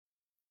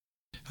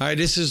Hi,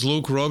 this is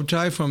Luke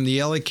Robitaille from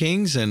the LA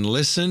Kings, and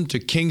listen to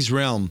King's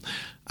Realm.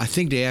 I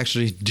think they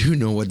actually do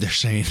know what they're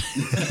saying.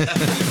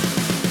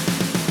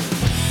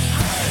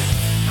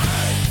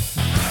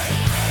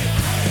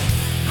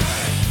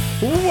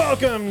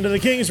 Welcome to the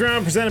King's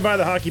Realm, presented by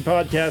the Hockey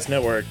Podcast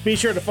Network. Be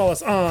sure to follow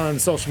us on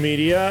social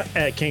media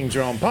at King's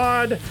Realm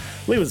Pod.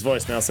 Leave us a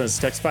voicemail, send us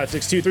a text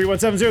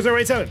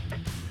 562-317-0087.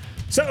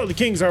 So the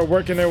Kings are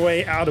working their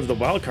way out of the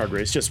wildcard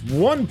race, just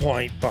 1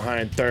 point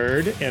behind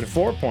third and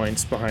 4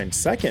 points behind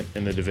second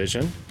in the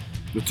division.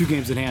 With 2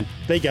 games in hand.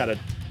 They got a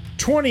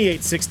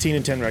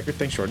 28-16-10 record.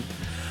 Thanks, Jordan.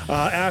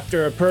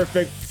 After a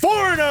perfect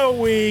 4-0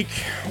 week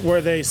where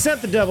they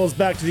sent the Devils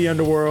back to the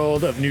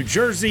underworld of New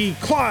Jersey,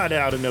 clawed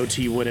out an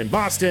OT win in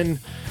Boston,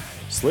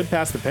 slid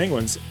past the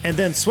Penguins, and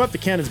then swept the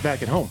Cannons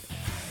back at home.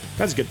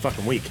 That's a good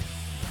fucking week.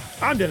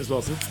 I'm Dennis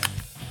Wilson.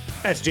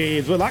 That's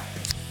James Whitlock.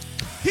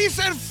 He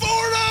said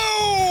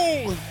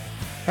 4-0!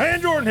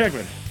 And Jordan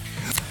Hegman.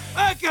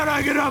 How can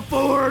I get a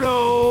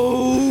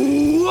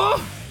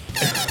 4-0?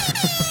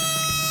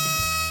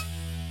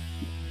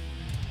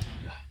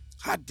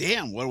 Hot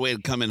damn, what a way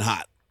to come in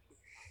hot.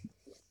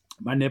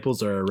 My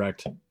nipples are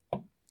erect.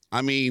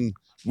 I mean,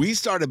 we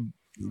started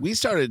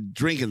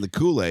drinking the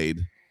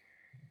Kool-Aid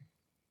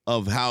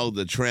of how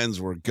the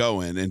trends were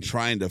going and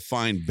trying to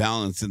find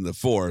balance in the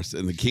force,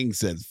 and the King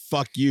said,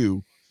 fuck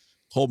you,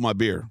 hold my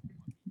beer.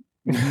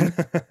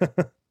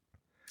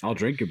 I'll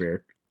drink your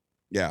beer.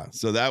 Yeah,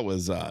 so that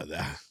was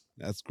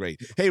that's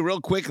great. Hey,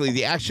 real quickly,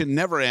 the action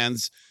never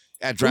ends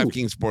at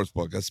DraftKings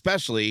Sportsbook,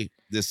 especially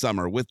this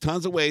summer. With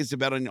tons of ways to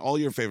bet on all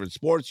your favorite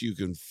sports, you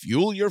can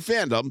fuel your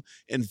fandom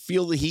and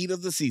feel the heat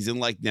of the season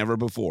like never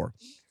before.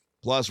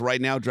 Plus,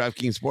 right now,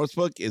 DraftKings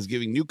Sportsbook is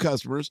giving new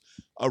customers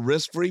a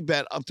risk-free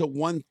bet up to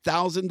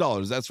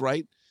 $1,000. That's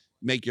right.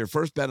 Make your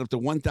first bet up to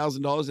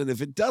 $1,000, and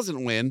if it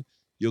doesn't win,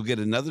 you'll get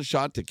another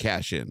shot to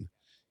cash in.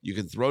 You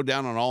can throw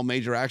down on all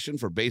major action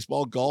for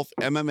baseball, golf,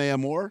 MMA,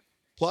 and more.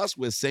 Plus,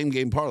 with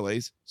same-game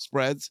parlays,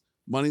 spreads,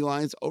 money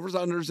lines, overs,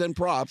 unders, and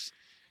props,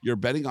 your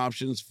betting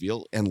options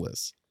feel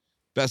endless.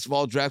 Best of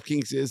all,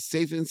 DraftKings is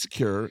safe and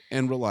secure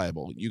and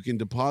reliable. You can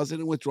deposit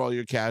and withdraw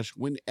your cash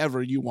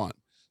whenever you want.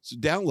 So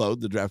download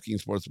the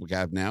DraftKings Sportsbook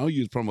app now,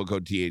 use promo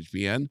code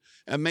THPN,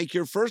 and make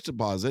your first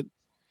deposit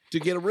to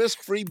get a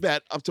risk-free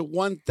bet up to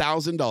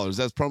 $1,000.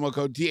 That's promo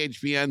code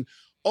THPN,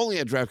 only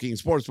at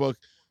DraftKings Sportsbook.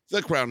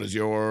 The crown is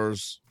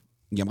yours.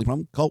 Gambling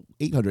problem? Call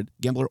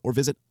 800-GAMBLER or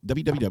visit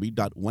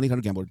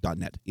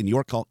www.1800gambler.net. In New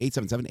York, call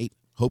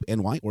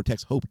 877-8-HOPE-NY or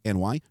text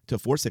HOPE-NY to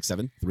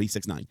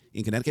 467-369.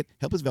 In Connecticut,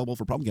 help is available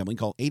for problem gambling.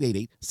 Call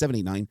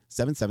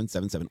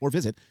 888-789-7777 or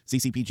visit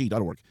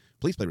ccpg.org.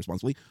 Please play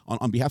responsibly.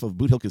 On behalf of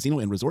Boot Hill Casino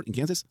and Resort in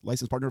Kansas,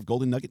 licensed partner of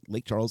Golden Nugget,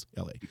 Lake Charles,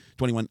 LA.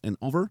 21 and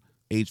over.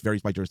 Age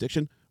varies by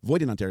jurisdiction.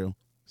 Void in Ontario.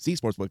 See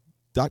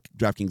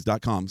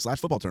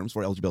sportsbook.draftkings.com/football terms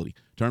for eligibility.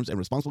 Terms and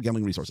responsible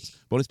gambling resources.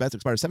 Bonus bets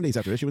expire 7 days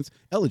after issuance.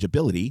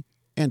 Eligibility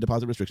and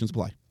deposit restrictions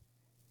apply.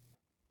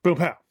 Boom,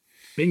 pow.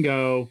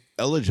 Bingo.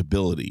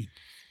 Eligibility.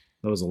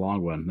 That was a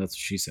long one. That's what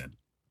she said.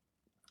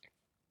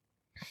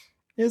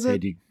 Is Hey,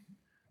 it?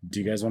 do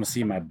you guys want to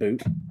see my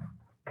boot?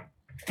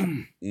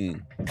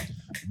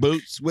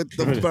 Boots with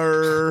the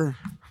fur.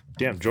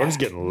 Damn, Jordan's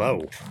getting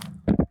low.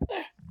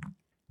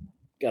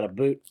 Got a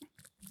boot.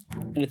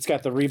 And it's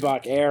got the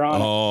Reebok Air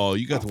on Oh,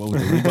 you got the one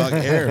with the Reebok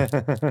Air. it.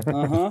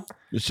 Uh-huh.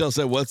 Michelle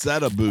said, what's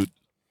that, a boot?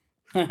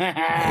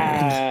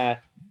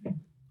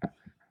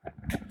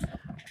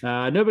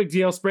 No big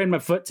deal. Sprained my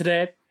foot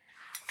today.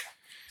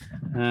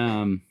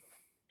 And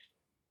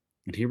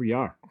here we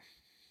are.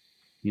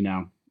 You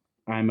know,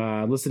 I'm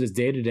listed as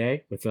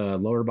day-to-day with a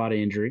lower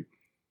body injury.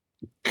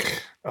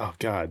 Oh,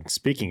 God.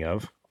 Speaking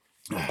of.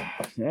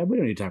 Yeah, we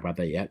don't need to talk about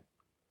that yet.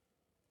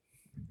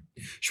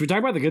 Should we talk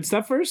about the good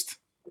stuff first?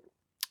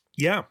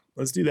 Yeah,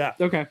 let's do that.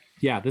 Okay.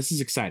 Yeah, this is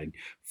exciting.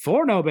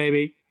 4-0,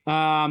 baby.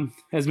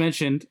 As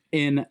mentioned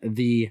in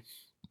the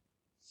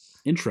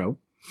intro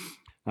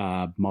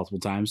multiple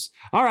times.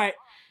 All right.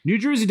 New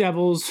Jersey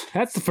Devils.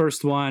 That's the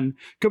first one.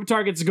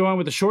 Kopitar gets going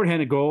with a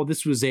shorthanded goal.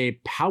 This was a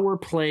power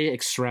play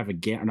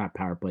extravaganza. Not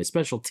power play,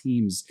 special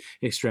teams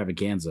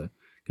extravaganza.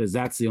 Because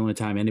that's the only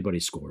time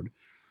anybody scored.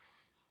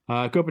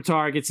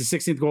 Kopitar gets his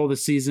 16th goal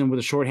this season with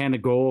a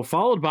shorthanded goal,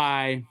 followed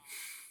by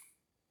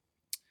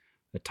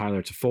a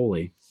Tyler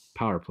Toffoli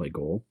power play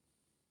goal.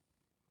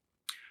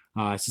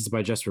 Assisted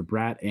by Jesper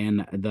Bratt and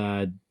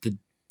the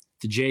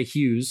Jay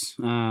Hughes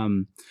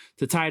to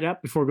tie it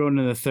up before going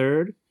to the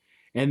third.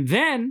 And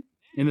then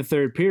in the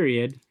third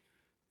period,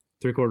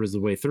 3/4 of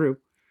the way through,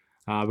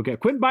 we got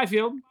Quinton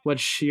Byfield,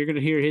 which you're going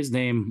to hear his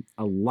name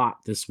a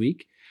lot this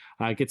week.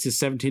 Gets his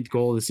 17th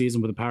goal of the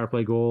season with a power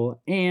play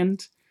goal.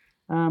 And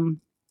the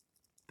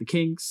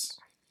Kings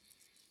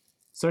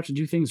start to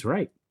do things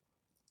right.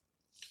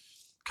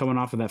 Coming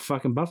off of that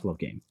fucking Buffalo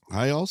game.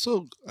 I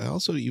also,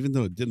 even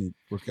though it didn't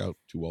work out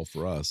too well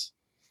for us,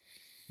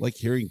 like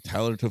hearing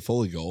Tyler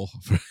Toffoli goal.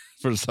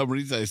 For some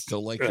reason, I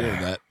still like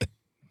hearing that.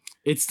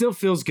 It still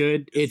feels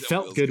good. It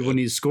felt good when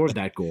he scored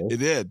that goal. It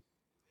did.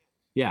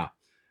 Yeah.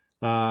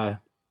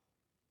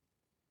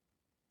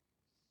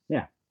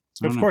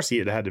 I don't Of know. course,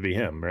 it had to be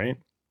him, right?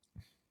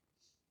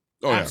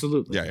 Oh,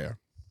 Absolutely. Yeah.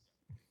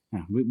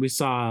 Yeah, we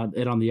saw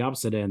it on the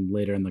opposite end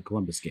later in the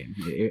Columbus game.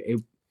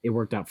 It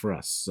worked out for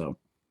us. So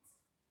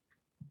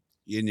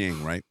Yin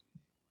yang, right?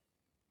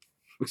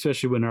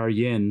 especially when our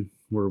Yin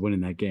were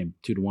winning that game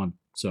 2-1.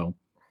 So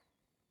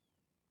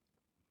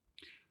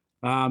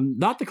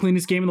not the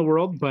cleanest game in the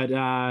world, but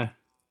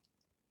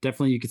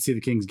definitely you could see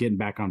the Kings getting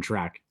back on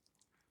track.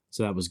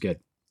 So that was good.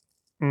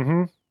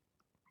 Mm-hmm.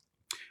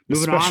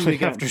 Moving on, Especially we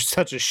got after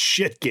such a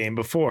shit game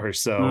before.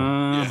 So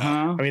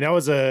uh-huh. I mean, that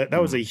was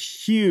a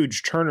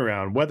huge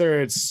turnaround.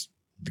 Whether it's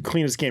the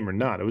cleanest game or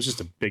not, it was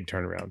just a big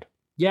turnaround.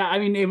 Yeah, I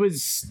mean, it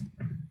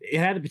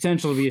had the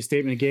potential to be a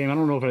statement game. I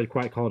don't know if I'd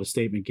quite call it a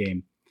statement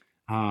game,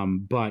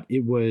 but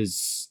it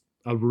was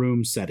a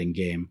room setting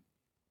game.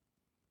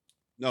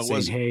 No, it saying,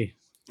 wasn't. hey,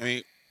 I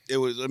mean, it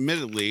was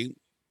admittedly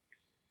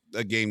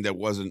a game that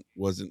wasn't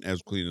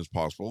as clean as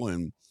possible,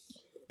 and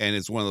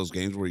it's one of those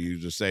games where you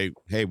just say,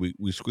 "Hey, we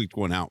squeaked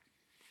one out."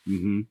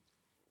 mm-hmm.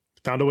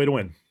 Found a way to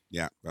win.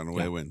 Yeah, found a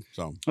way to win.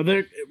 So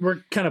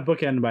We're kind of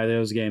bookended by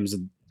those games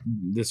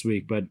this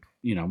week, but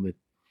it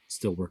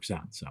still works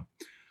out. So,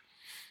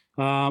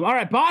 all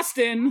right,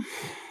 Boston.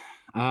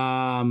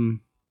 Yeah,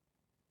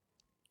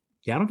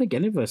 I don't think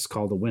any of us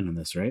called a win on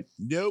this, right?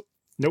 nope.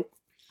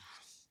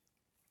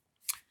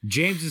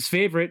 James's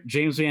favorite,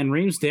 James Van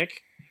Riemsdyk,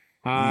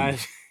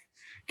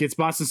 gets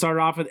Boston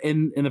started off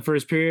in the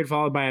first period,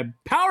 followed by a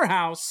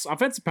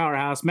offensive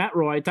powerhouse. Matt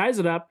Roy ties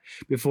it up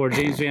before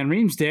James Van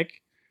Riemsdyk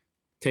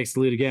takes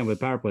the lead again with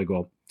a power play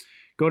goal.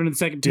 Going into the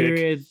second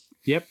period,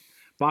 yep,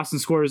 Boston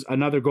scores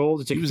another goal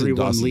to take He a was in 3-1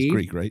 Dawson's lead.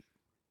 Creek, right?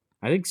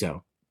 I think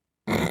so.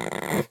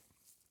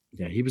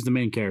 Yeah, he was the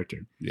main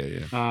character.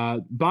 Yeah.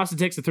 Boston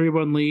takes a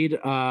 3-1 lead,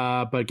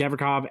 but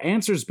Gavrikov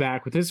answers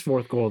back with his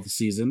fourth goal of the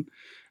season.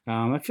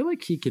 I feel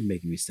like he could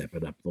maybe step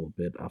it up a little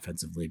bit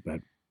offensively,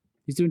 but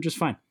he's doing just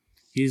fine.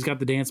 He's got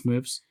the dance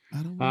moves. I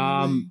don't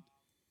wanna wait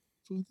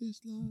for this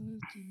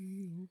life to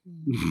be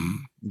over.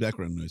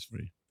 Background noise for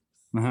you.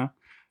 Uh-huh.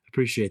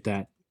 Appreciate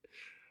that.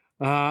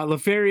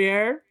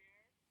 LaFerriere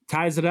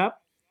ties it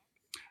up,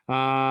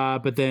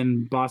 but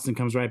then Boston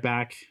comes right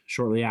back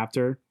shortly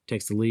after,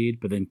 takes the lead,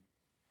 but then,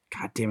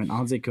 God damn it,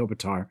 Anze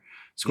Kopitar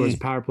scores a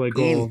power play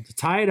goal to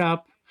tie it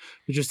up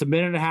with just a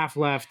minute and a half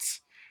left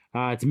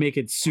to make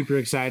it super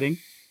exciting.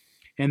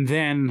 And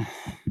then,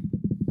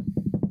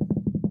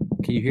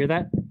 can you hear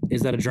that?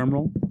 Is that a drum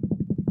roll?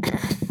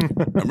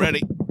 I'm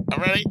ready.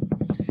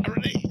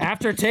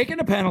 After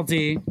taking a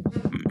penalty,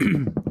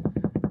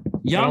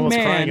 young Almost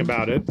man crying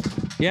about it.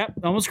 Yep,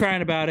 almost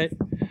crying about it.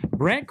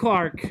 Brent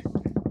Clark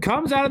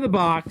comes out of the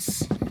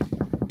box,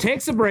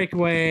 takes a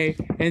breakaway,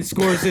 and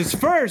scores his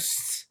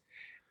first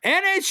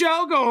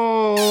NHL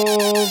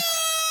goal.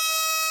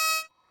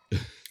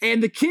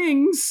 And the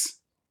Kings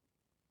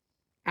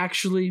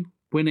actually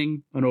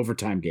winning an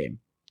overtime game.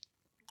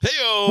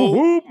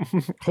 Hey-o!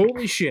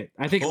 Holy shit.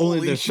 I think Holy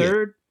only their shit.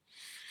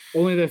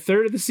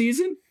 third of the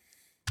season.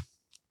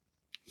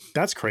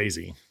 That's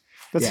crazy.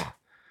 That's Yeah.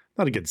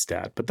 not a good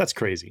stat, but that's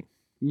crazy.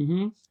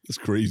 Mm-hmm. That's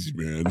crazy,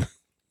 man.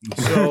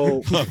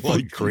 So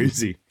Like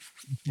crazy.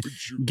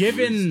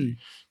 given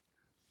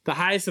the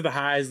highest of the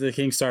highs, the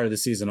Kings started the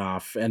season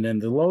off, and then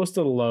the lowest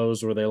of the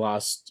lows where they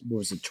lost,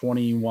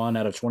 21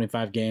 out of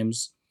 25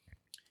 games.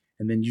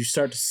 And then you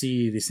start to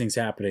see these things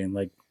happening,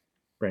 like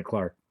Brent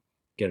Clark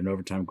get an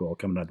overtime goal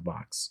coming out of the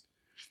box.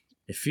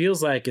 It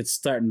feels like it's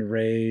starting to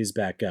raise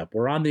back up.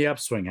 We're on the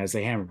upswing, as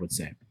the Hammer would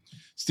say.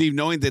 Steve,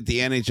 knowing that the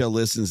NHL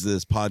listens to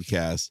this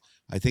podcast,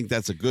 I think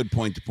that's a good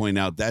point to point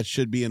out. That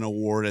should be an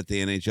award at the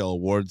NHL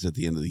Awards at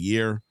the end of the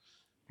year.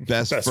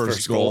 Best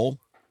first goal.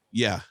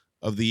 Yeah,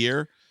 of the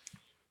year.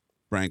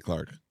 Brent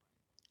Clark.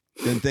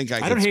 Didn't think I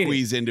don't could hate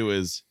squeeze into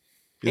his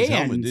And-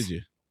 helmet, did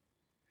you?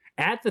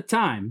 At the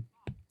time,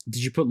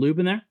 did you put lube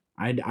in there?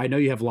 I know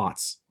you have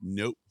lots.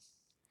 Nope.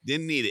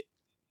 Didn't need it.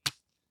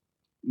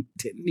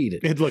 Didn't need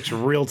it. It looks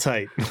real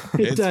tight. It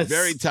It's does.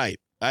 very tight.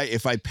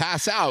 If I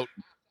pass out,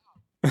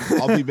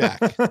 I'll be back.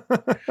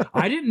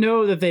 I didn't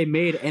know that they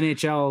made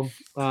NHL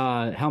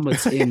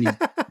helmets in.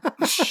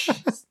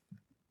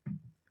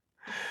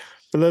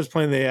 For those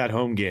playing the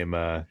at-home game,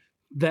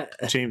 that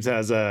James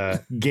has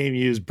a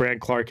game-used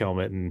Brant Clark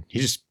helmet, and he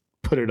just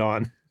put it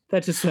on,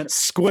 that just went.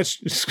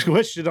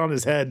 squished it on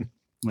his head.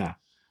 Yeah,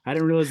 I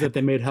didn't realize that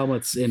they made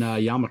helmets in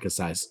yarmulke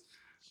size.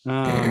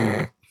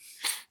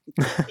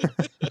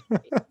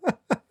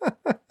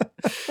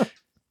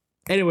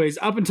 Anyways,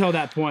 up until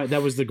that point,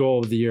 that was the goal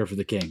of the year for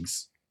the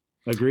Kings.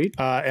 Agreed?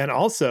 And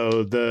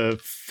also, the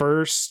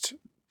first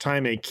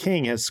time a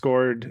King has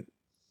scored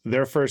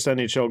their first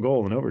NHL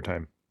goal in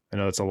overtime. I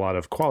know it's a lot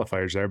of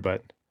qualifiers there,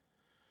 but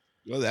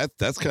Well,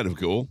 that's kind of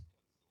cool.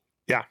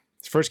 yeah,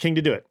 it's the first King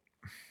to do it.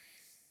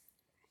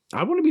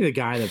 I want to be the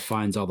guy that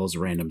finds all those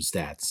random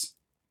stats.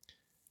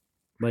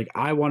 Like,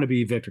 I want to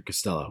be Victor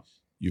Costello.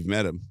 You've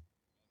met him.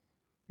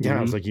 Yeah,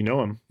 I was Mhm. like, you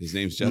know him. His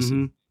name's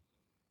Justin. Mhm.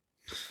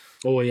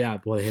 Oh, yeah.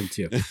 Well, him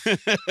too.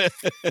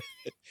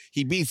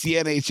 He beats the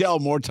NHL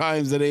more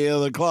times than any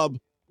other club.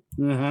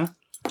 Uh-huh.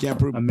 Can't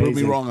prove me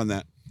Amazing. wrong on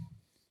that.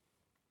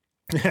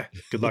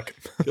 Good luck.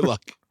 Good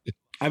luck.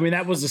 I mean,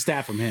 that was a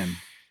stat from him.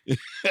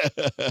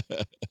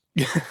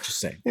 Just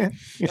saying.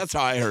 That's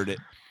how I heard it.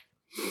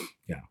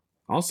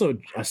 Also,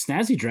 a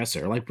snazzy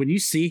dresser. Like when you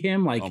see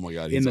him, like Oh my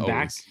God. in the he's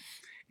back,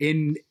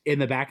 always- in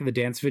the back of the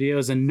dance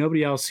videos, and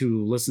nobody else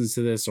who listens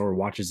to this or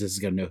watches this is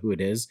gonna know who it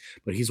is.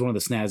 But he's one of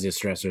the snazziest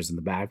dressers in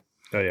the back.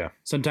 Oh yeah.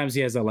 Sometimes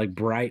he has that like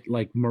bright,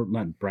 like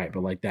not bright,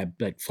 but like that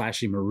like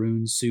flashy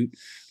maroon suit,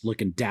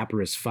 looking dapper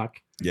as fuck.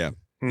 Yeah.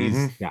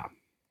 Mhm.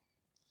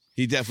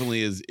 He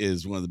definitely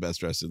is one of the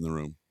best dressed in the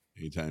room.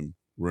 Anytime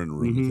we're in a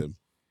room with him.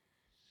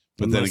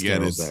 But then Unless again,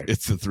 Carol's there.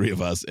 it's the three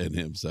of us and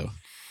him. So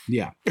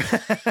Yeah.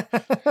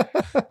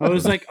 I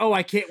was like, oh,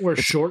 I can't wear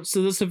shorts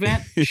to this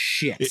event.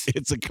 Shit.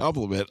 it's a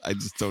compliment. I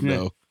just don't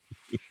know.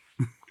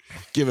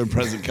 Given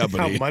present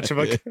company. How much of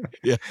a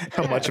Yeah.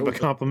 how much of a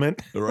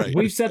compliment? Right.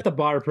 We've set the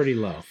bar pretty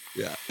low.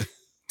 Yeah.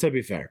 To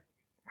be fair.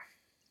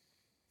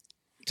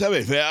 To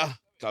be fair,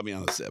 caught me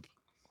on a sip.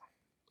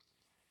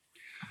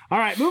 All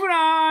right, moving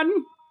on.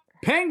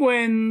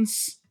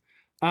 Penguins.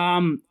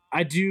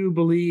 I do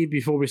believe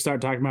before we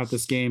start talking about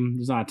this game,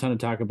 there's not a ton to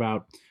talk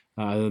about.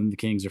 Other than the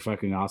Kings are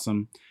fucking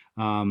awesome.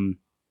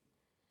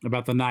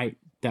 About the night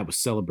that was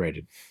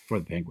celebrated for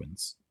the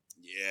Penguins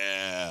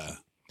Yeah.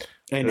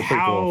 and That's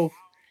pretty cool.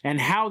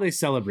 how they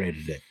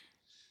celebrated it,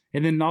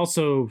 and then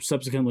also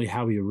subsequently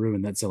how we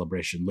ruined that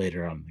celebration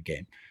later on in the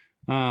game.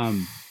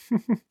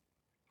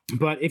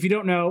 But if you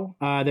don't know,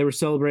 they were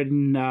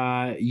celebrating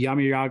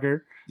Yami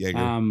Yager.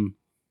 Jaeger.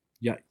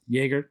 Yeah,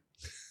 Jaeger.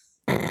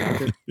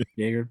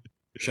 Jaeger.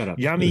 Shut up.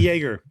 Yami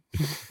Jaeger.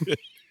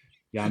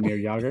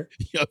 Yami Yager.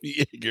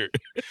 Yummy Jaeger.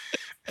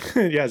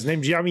 Yeah, his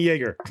name's Yami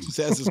Jaeger. Just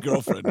ask his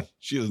girlfriend.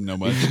 She doesn't know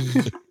much.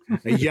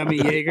 A Yummy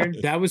Jaeger.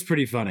 That was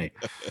pretty funny.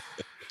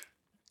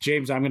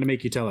 James, I'm going to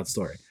make you tell that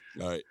story.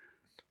 All right.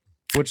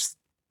 Which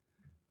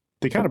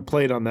they kind of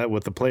played on that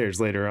with the players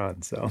later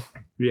on. So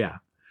Yeah.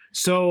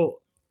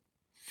 So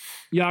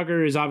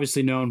Yager is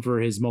obviously known for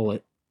his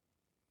mullet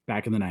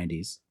back in the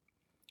 90s.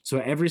 So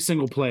every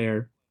single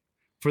player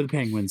for the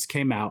Penguins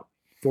came out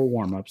for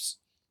warm-ups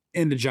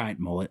in the giant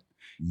mullet,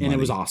 and it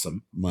was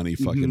awesome. Money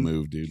fucking Mhm.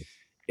 move, dude.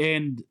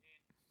 And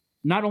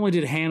not only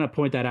did Hannah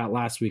point that out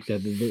last week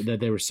that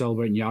they were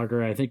celebrating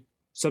Yager, I think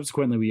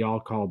subsequently we all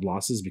called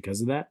losses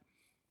because of that.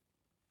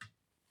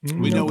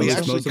 We No, know we most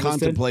actually of us did.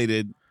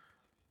 contemplated.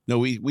 No,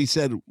 we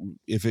said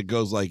if it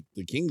goes like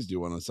the Kings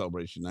do on a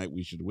celebration night,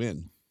 we should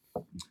win.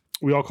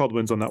 we all called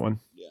wins on that one.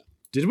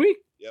 Did we?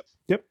 Yep.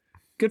 Yep.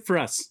 Good for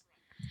us.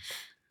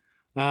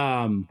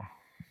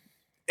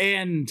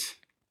 And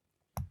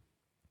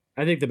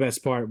I think the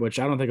best part, which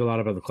I don't think a lot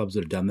of other clubs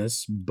would have done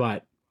this,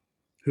 but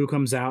who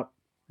comes out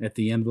at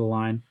the end of the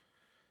line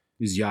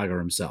is Yager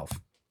himself.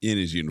 In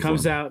his uniform.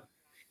 Comes out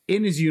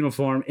in his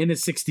uniform, in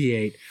his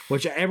 68,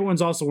 which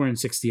everyone's also wearing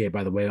 68,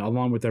 by the way,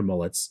 along with their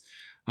mullets.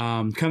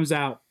 Comes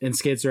out and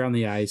skates around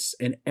the ice,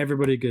 and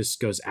everybody just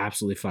goes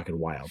absolutely fucking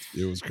wild.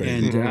 It was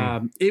crazy.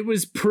 And it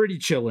was pretty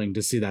chilling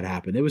to see that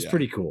happen. It was Yeah.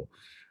 pretty cool.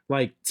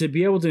 Like to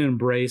be able to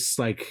embrace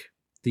like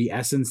the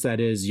essence that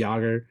is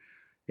Yager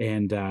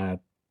and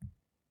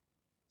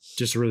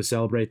just to really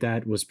celebrate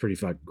that was pretty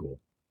fucking cool.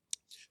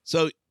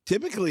 So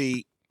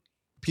typically,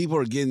 people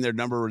are getting their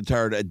number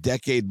retired a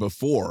decade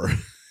before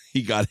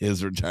he got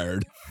his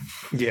retired,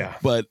 Yeah.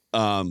 but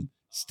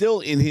still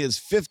in his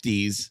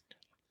 50s,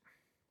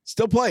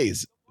 still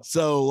plays.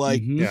 So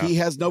like Mhm. Yeah. he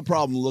has no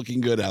problem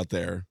looking good out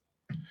there.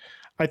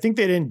 I think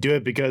they didn't do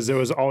it because there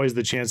was always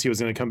the chance he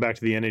was going to come back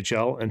to the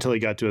NHL until he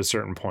got to a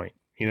certain point,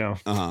 you know,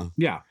 Uh-huh.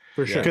 Yeah,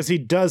 for sure. because he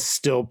does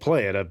still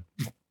play at a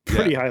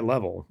pretty high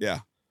level.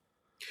 Yeah.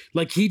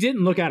 Like he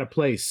didn't look out of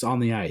place on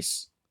the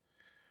ice,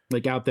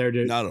 like out there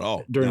Not at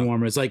all. during No.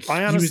 warm-ups. Like I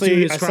he honestly- was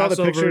doing his I saw the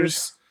crossovers.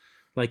 pictures.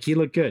 Like he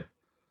looked good.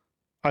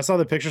 I saw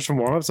the pictures from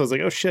warmups. I was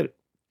like, oh shit,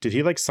 did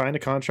he like sign a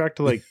contract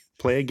to like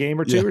play a game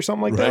or two Yeah, or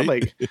something like right. that?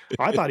 Like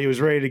I thought he was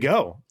ready to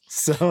go.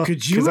 So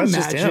Could you 'cause that's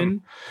just him.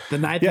 imagine the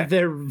night Yeah. that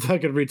they're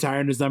fucking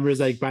retiring his numbers?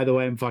 Like, by the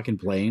way, I'm fucking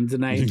playing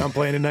tonight. I'm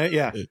playing tonight.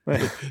 Yeah. It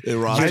You're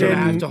roster. gonna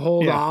have didn't- to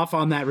hold yeah. off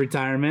on that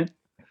retirement.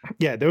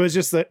 Yeah. There was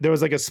just there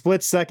was like a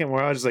split second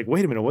where I was just like,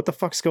 wait a minute, what the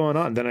fuck's going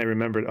on? Then I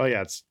remembered, oh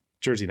yeah, it's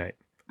Jersey night.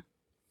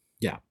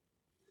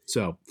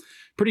 So,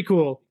 pretty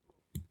cool.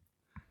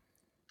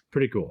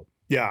 Pretty cool.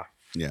 Yeah.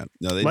 Yeah,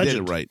 no, they did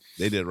Legend. it right.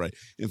 They did it right.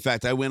 In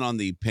fact, I went on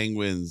the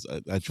Penguins.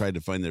 I tried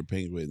to find their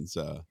Penguins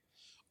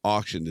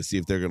auction to see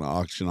if they're going to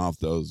auction off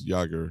those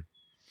Yager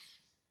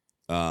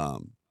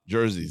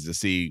jerseys to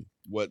see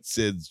what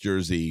Sid's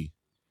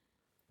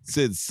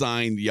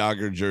signed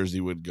Yager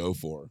jersey would go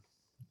for,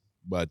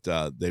 but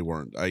they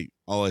weren't.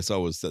 All I saw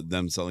was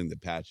them selling the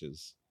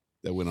patches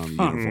that went on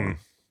the Huh. uniform.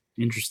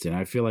 Interesting.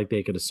 I feel like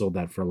they could have sold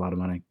that for a lot of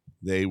money.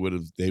 They would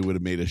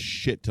have made a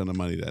shit ton of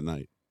money that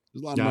night.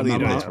 There's a lot of Yeah, money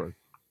in not bad. Pittsburgh.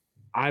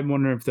 I'm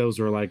wondering if those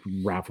were like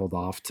raffled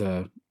off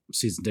to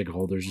season ticket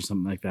holders or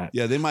something like that.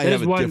 Yeah, they might That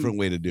have is a one- different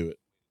way to do it.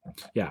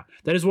 Yeah,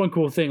 that is one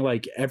cool thing.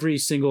 Like every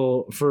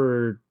single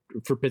for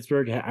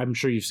Pittsburgh, I'm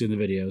sure you've seen the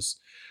videos.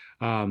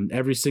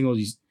 Every single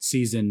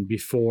season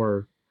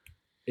before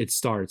it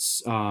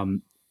starts,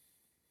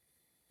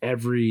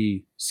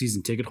 every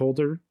season ticket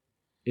holder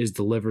is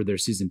delivered their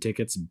season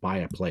tickets by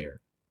a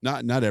player.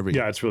 Not every.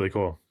 Yeah, it's really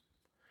cool.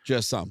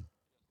 Just some.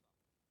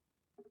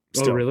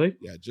 Oh, Still. really?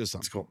 Yeah, just some.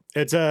 It's cool.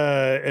 It's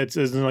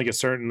isn't like a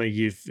certain like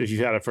if you've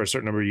had it for a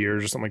certain number of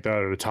years or something like that,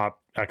 or the top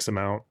X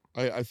amount.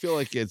 I feel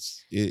like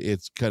it's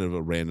kind of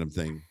a random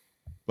thing,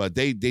 but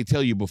they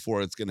tell you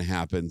before it's going to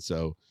happen.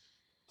 So,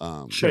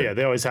 Sure. Yeah,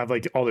 they always have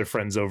like all their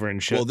friends over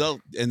and shit. well,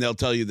 they'll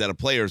tell you that a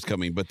player's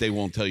coming, but they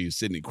won't tell you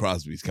Sidney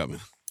Crosby's coming.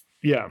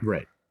 Yeah.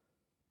 Right.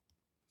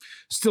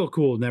 Still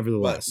cool, But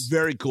nevertheless.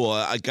 very cool.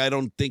 I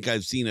don't think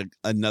I've seen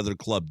another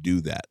club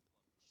do that.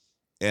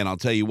 And I'll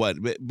tell you what,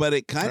 but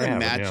it kind I of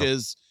haven't, yeah.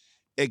 matches.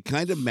 It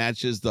kind of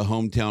matches the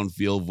hometown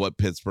feel of what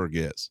Pittsburgh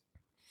is.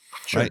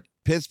 Sure. Right?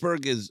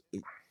 Pittsburgh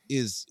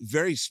is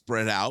very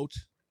spread out.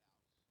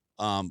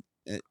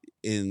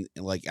 In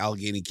like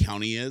Allegheny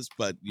County is,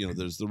 but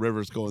there's the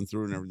rivers going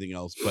through and everything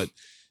else. But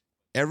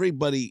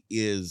everybody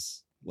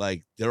is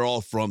like they're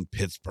all from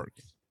Pittsburgh.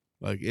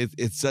 Like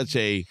it's such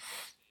a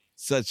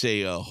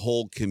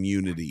whole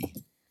community.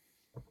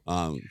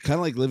 Kind of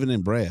like living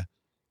in Brea,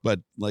 but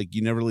like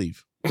you never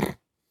leave.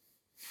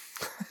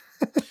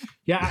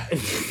 Yeah.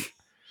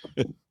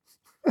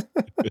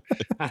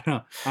 I don't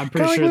know. I'm Kinda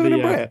pretty like sure living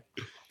in Brea.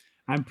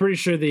 I'm pretty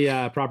sure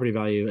the property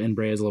value in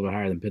Brea is a little bit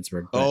higher than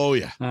Pittsburgh. But, Oh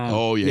yeah.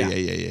 yeah.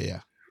 Yeah.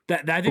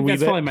 I think We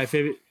that's bet-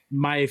 probably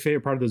my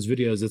favorite part of those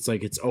videos.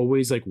 It's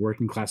always like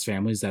working class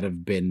families that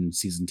have been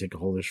season ticket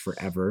holders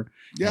forever.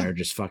 Yeah. And are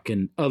just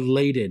fucking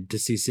elated to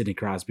see Sidney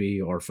Crosby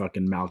or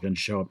fucking Malkin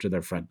show up to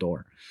their front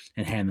door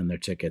and hand them their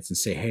tickets and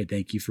say, "Hey,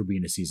 thank you for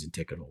being a season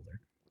ticket holder."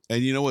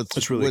 And you know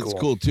That's really what's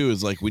cool. cool too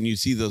is like when you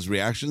see those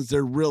reactions,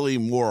 they're really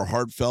more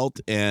heartfelt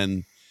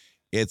and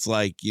it's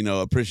like,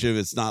 appreciative.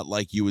 It's not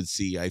like you would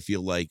see, I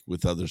feel like,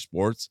 with other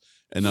sports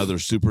and other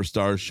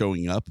superstars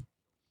showing up.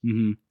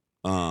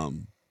 Mm-hmm.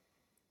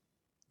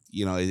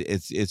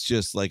 It's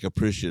just like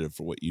appreciative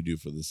for what you do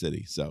for the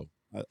city. So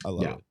I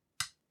love it.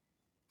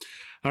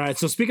 All right.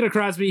 So speaking of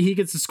Crosby, he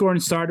gets the scoring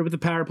started with the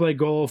power play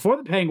goal for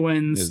the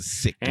Penguins. It's a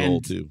sick goal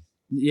And- too.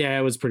 Yeah,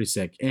 it was pretty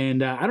sick.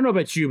 And I don't know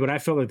about you, but I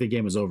felt like the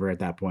game was over at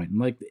that point.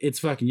 Like, it's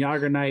fucking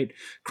Yager night.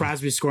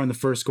 Crosby scoring the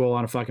first goal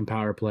on a fucking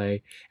power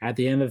play at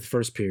the end of the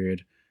first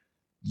period.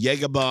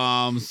 Jaeger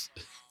bombs.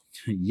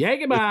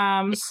 Jaeger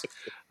bombs.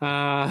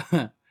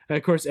 Of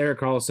course, Eric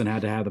Carlson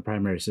had to have the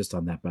primary assist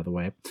on that, by the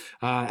way.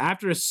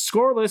 After a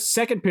scoreless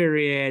second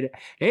period,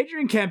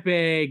 Adrian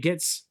Kempe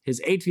gets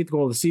his 18th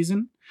goal of the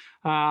season,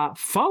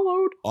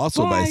 followed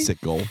Also by a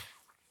sick goal.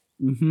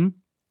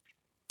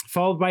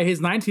 Followed by his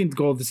 19th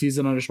goal of the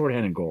season on a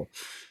shorthanded goal.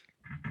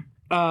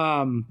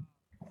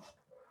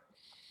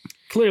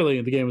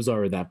 Clearly, the game was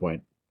over at that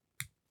point.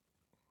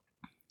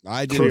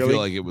 I didn't Clearly. feel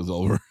like it was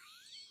over.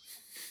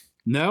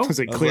 No? I was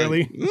like, I was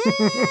clearly. like,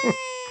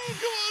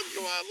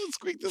 come on, let's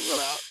squeak this one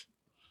out.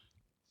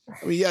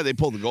 I mean, yeah, they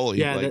pulled the goalie.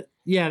 Yeah,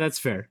 like, that's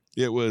fair.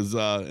 it was,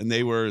 and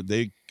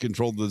they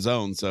controlled the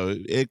zone, so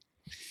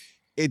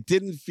it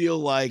didn't feel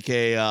like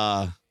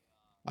I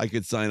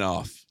could sign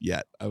off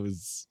yet. I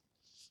was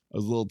a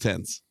little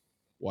tense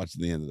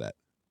watching the end of that.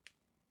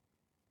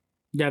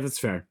 Yeah, that's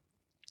fair.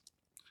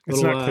 It's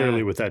Little, not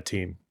clearly with that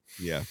team.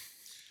 Yeah.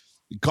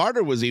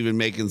 Carter was even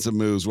making some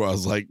moves where I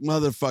was like,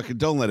 motherfucker,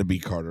 don't let it be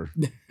Carter.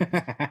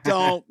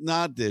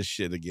 Not this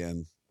shit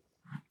again.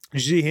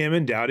 Did you see him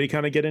and Doughty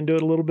kind of get into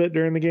it a little bit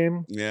during the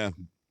game? Yeah.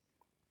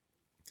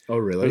 Oh,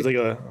 really? There's like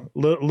a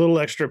little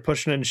extra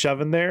pushing and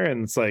shoving there,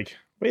 and it's like,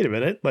 wait a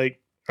minute,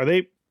 like, are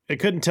they? I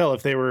couldn't tell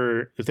if they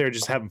were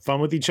just having fun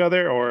with each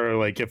other or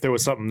like if there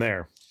was something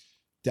there.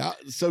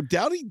 So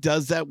Doughty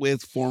does that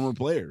with former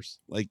players.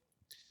 Like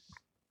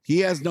he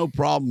has no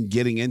problem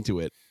getting into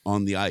it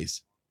on the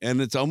ice. And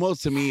it's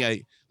almost to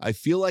me, I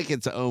feel like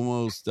it's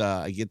almost,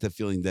 I get the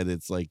feeling that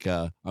it's like,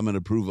 I'm going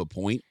to prove a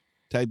point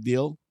type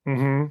deal.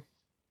 Mm-hmm.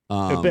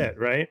 A bit,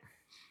 right?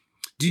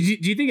 Do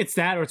you think it's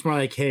that, or it's more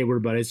like, hey, we're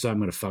buddies, so I'm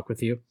going to fuck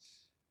with you?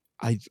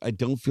 I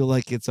don't feel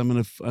like it's, I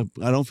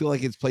don't feel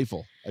like it's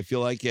playful. I feel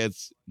like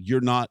it's, you're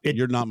not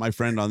my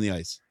friend on the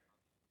ice.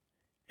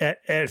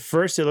 At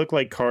first, it looked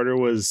like Carter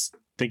was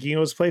thinking it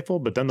was playful,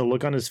 but then the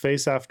look on his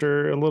face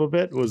after a little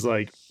bit was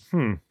like,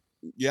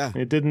 Yeah.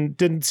 It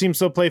didn't seem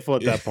so playful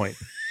at that point.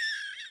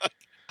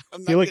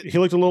 He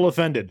looked a little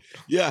offended.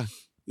 Yeah.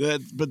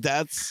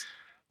 That's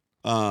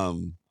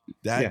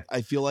Yeah.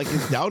 I feel like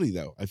it's Doughty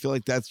though. I feel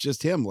like that's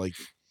just him. Like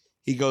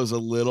he goes a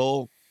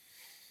little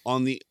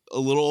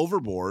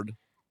overboard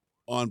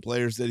on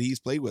players that he's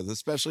played with,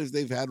 especially if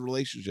they've had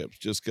relationships,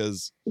 just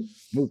because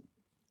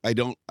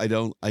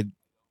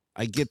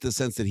I get the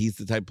sense that he's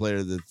the type of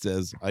player that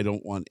says, I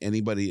don't want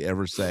anybody to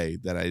ever say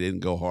that I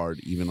didn't go hard,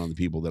 even on the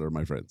people that are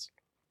my friends.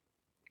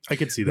 I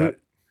could see that.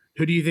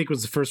 Who do you think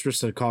was the first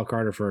person to call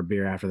Carter for a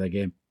beer after that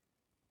game?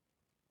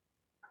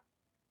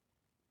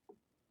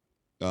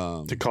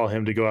 To call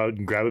him to go out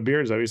and grab a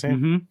beer, is that what you're saying?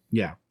 Mm-hmm.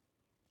 Yeah.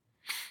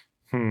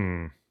 I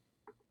don't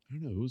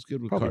know. Who's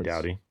good with Probably cards?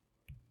 Doughty.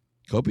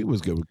 Kobe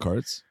was good with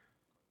cards.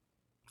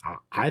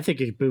 I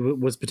think it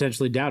was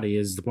potentially Doughty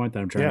is the point that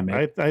I'm trying Yeah, to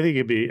make. I think it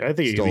could be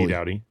Stoli.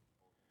 Doughty.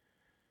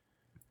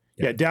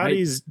 Yeah,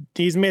 Doughty's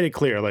he's made it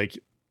clear like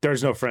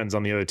there's no friends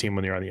on the other team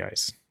when you're on the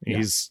ice. Yeah.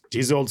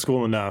 He's old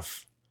school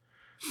enough.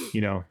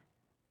 You know,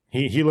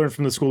 he learned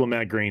from the school of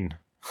Matt Green.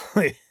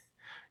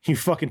 You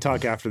fucking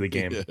talk after the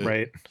game,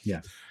 right?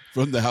 Yeah.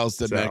 From the house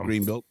that So- Matt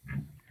Green built.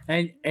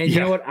 And you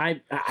know what?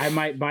 I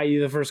might buy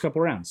you the first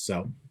couple rounds.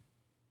 So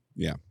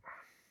Yeah.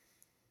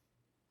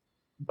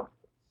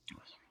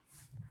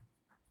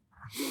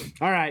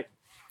 all right.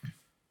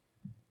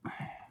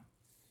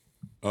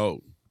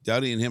 Oh,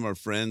 Doughty and him are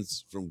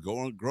friends from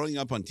growing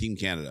up on Team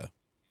Canada.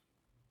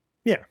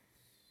 Yeah.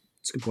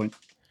 That's a good point.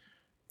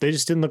 They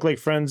just didn't look like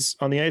friends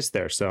on the ice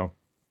there. So,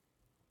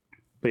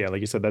 but yeah,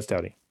 like you said, that's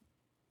Doughty.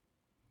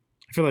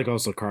 I feel like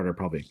also Carter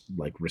probably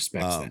like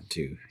respects that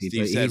too.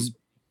 Steve said,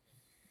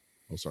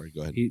 "Oh, sorry.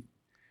 Go ahead.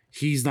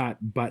 He's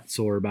not butt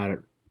sore about it,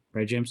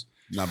 right, James?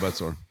 Not butt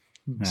sore.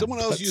 Yeah. Someone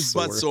else used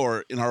butt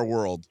sore in our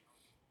world.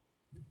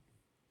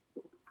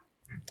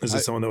 Is it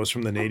someone that was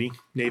from the Navy?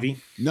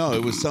 No,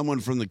 it was someone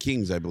from the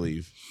Kings, I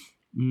believe.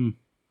 Mm.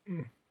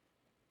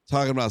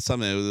 Talking about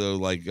something they were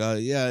like,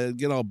 yeah,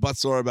 get all butt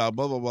sore about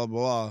blah blah blah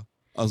blah.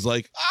 I was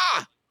like,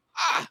 ah.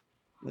 I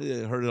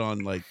heard it on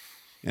like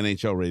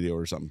NHL radio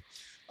or something.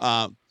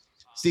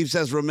 Steve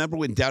says, remember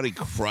when Doughty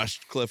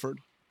crushed Clifford?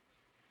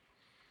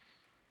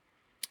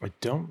 I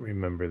don't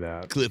remember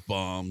that. Clip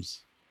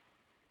bombs.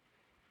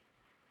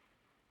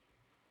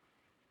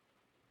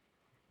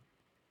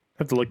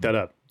 I have to look that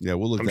up. Yeah,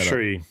 we'll look I'm that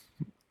sure up.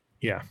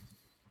 Yeah.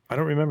 I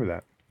don't remember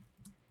that.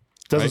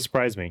 Doesn't Right?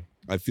 surprise me.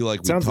 I feel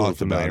like we Sounds a little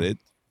talked about familiar. it.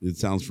 It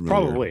sounds familiar.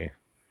 Probably.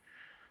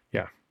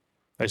 Yeah.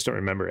 I just don't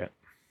remember it.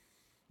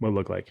 What it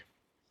looked like.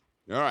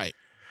 All right.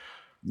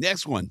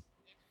 Next one.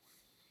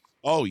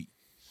 Oh,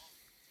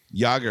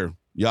 Yager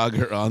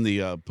on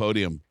the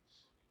podium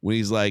when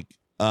he's like,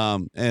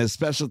 and a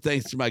special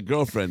thanks to my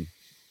girlfriend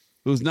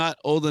who's not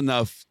old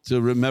enough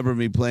to remember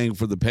me playing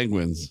for the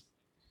Penguins.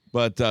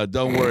 But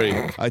don't worry.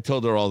 I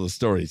told her all the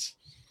stories.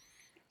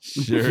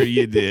 Sure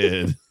you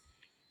did.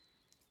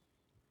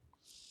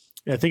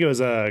 Yeah, I think it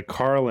was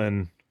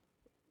Carlin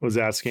was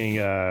asking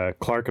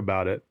Clark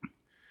about it.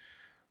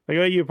 Like,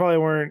 oh, you probably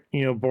weren't,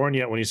 born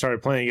yet when you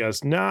started playing. He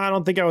goes, no, I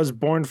don't think I was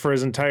born for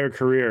his entire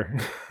career.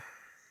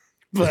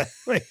 But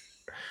like,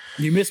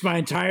 You missed my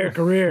entire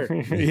career.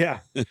 yeah.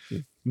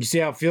 You see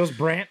how it feels,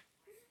 Brant?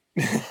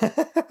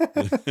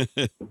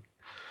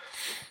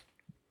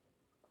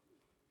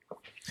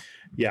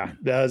 Yeah,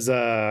 that was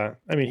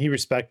he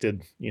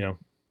respected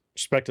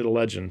a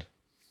legend.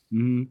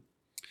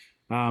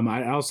 Mm-hmm.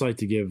 I'd also like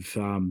to give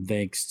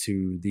thanks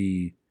to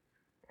the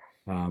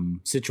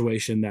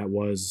situation that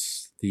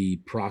was the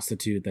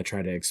prostitute that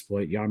tried to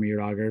exploit Jaromir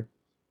Jagr.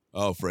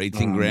 Oh, for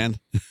 18 grand?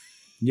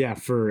 Yeah,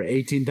 for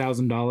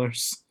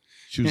 $18,000.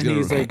 She was And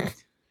he's gonna like,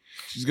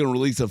 she's gonna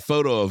release a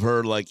photo of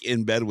her like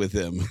in bed with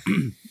him.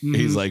 mhm.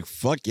 He's like,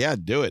 fuck yeah,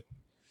 do it.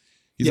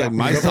 He's Yeah, like,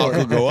 my go stock for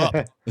will it. go up.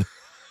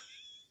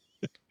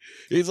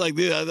 He's like,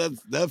 dude,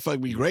 that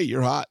fucking be great.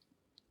 You're hot.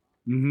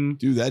 Mhm.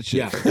 Do that shit.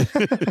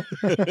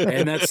 Yeah.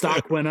 And that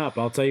stock went up.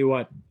 I'll tell you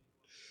what.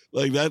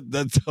 Like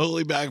that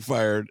totally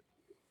backfired.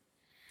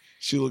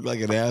 She looked like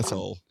an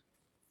asshole.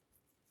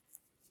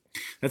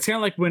 That's kind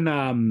of like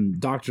when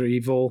Dr.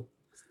 Evil,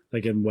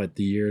 like in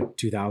the year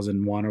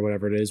 2001 or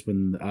whatever it is,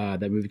 when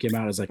that movie came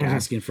out, is like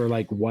asking for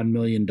like $1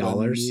 million. $1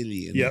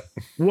 million. Yep.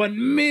 $1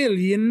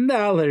 million.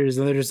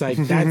 And they're just like,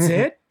 that's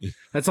it?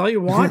 That's all you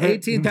want?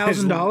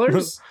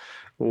 $18,000?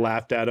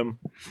 Laughed at him.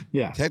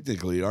 Yeah.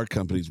 Technically, our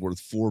company's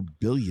worth $4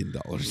 billion.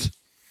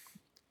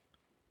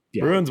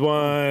 Yeah. Bruins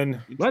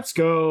won. Let's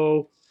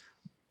go.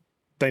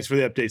 Thanks for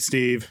the update,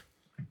 Steve.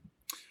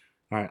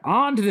 All right.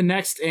 On to the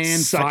next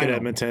and Suck final. it,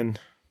 Edmonton.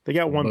 They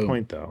got 1 Boom.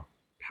 point though.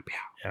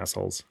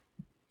 Assholes.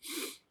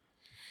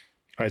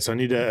 All right, so I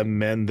need to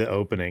amend the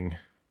opening.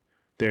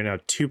 They're now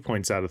 2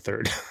 points out of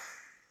third.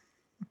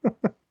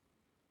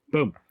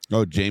 Boom.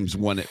 Oh, James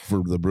won it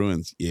for the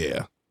Bruins.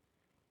 Yeah.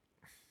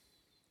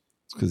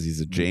 It's because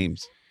he's a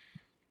James.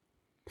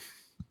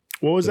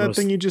 What was The that most-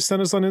 thing you just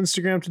sent us on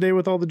Instagram today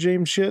with all the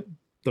James shit?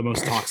 The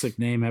most toxic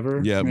name ever.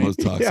 Yeah, right? most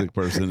toxic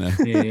person.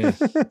 Yeah.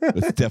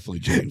 It's definitely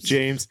James.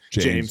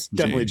 James.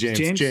 Definitely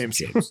James.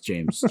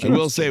 James. I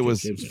will say it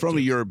was James, from a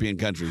James. European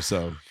country,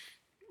 so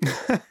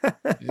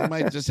it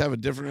might just have a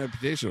different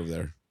reputation over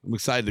there. I'm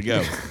excited to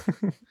go.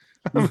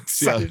 I'm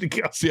excited to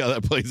go. See how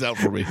that plays out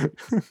for me.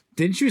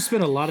 Didn't you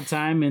spend a lot of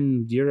time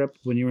in Europe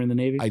when you were in the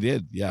Navy? I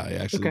did. Yeah, I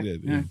actually Okay,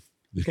 did. yeah.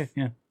 Okay,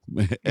 yeah.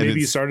 And Maybe you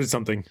it's- started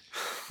something.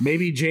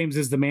 Maybe James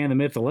is the man, the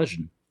myth, the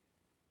legend.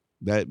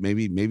 that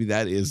maybe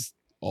that is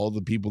all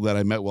the people that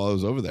I met while I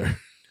was over there.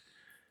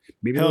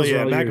 Maybe Hell those are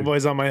yeah, all your-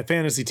 McAvoy's on my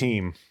fantasy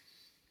team.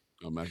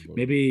 Oh, McAvoy.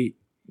 Maybe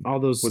all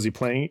those Was he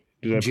playing?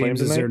 Did I play him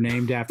Jameses tonight? are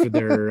named after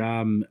their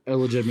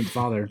illegitimate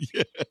father.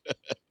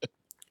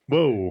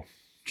 Whoa.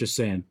 Just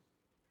saying.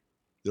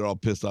 They're all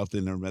pissed off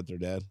they never met their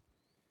dad.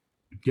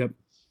 Yep.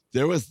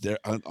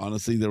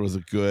 Honestly, there was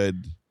a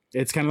good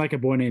It's kind of like a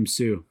boy named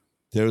Sue.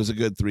 3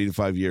 to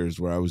 5 years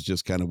where I was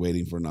just kind of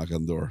waiting for a knock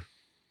on the door.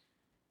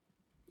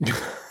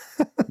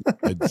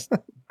 I just-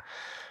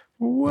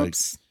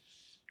 Whoops.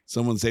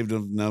 Someone saved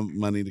enough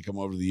money to come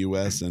over to the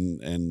U.S.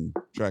 and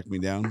track me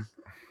down.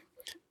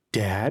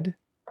 Dad?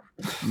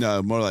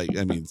 No, more like,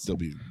 I mean, still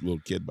be a little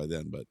kid by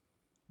then, but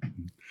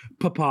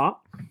Papa.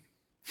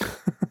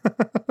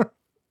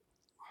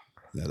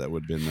 yeah, that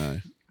would have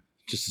been.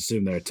 Just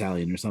assume they're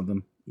Italian or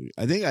something.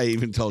 I think I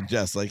even told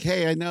Jess, like,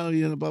 hey, I know,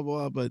 blah,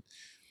 blah, but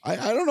I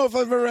don't know if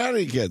I've ever had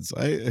any kids.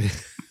 I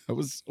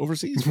was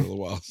overseas for a little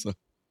while. So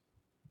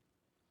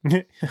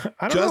I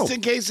don't just know.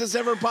 in case this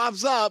ever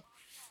pops up,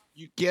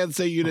 you can't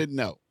say you didn't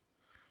know.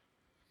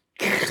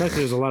 It's like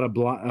there's a lot of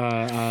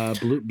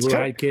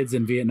blue-eyed kids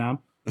in Vietnam.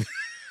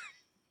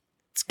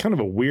 It's kind of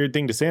a weird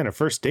thing to say on a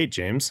first date,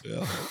 James.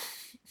 Yeah.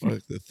 Or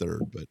like the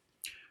third, but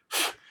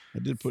I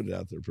did put it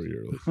out there pretty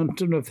early. I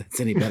don't know if that's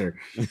any better.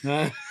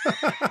 I'm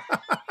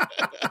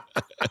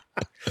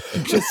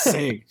just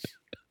saying.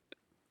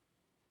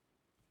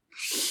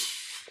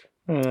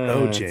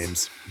 Oh,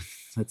 James.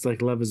 That's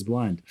like Love is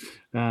Blind.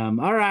 All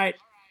right.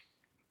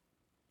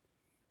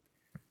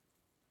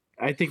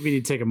 I think we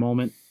need to take a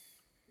moment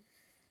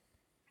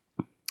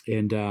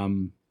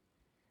and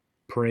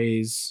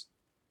praise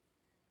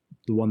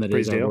the one that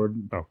Praise is our Dale?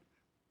 Lord. Oh.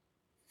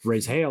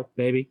 Raise hail,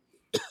 baby.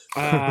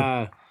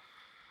 And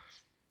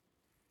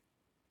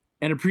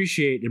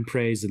appreciate and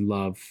praise and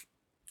love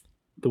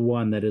the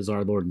one that is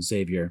our Lord and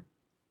Savior,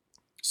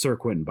 Sir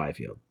Quentin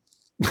Byfield.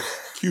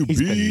 QB.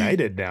 He's been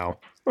knighted now.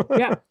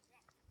 Yeah,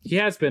 he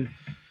has been.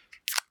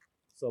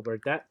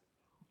 Celebrate that.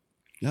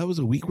 That was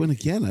a weak one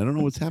again. I don't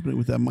know what's happening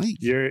with that mic.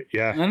 Yeah.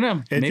 I don't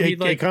know. It, Maybe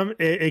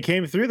it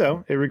came through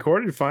though. It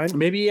recorded fine.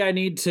 maybe I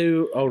need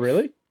to. Oh,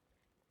 really?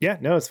 Yeah,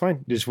 no, it's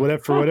fine. Just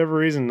whatever for whatever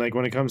reason, like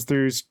when it comes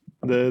through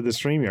the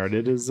StreamYard,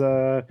 it is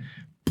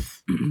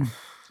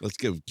Let's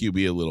give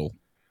QB a little.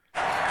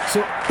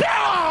 So,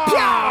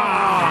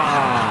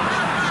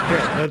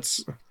 here,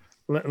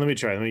 let me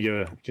try. Let me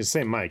give just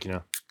same mic, Yeah,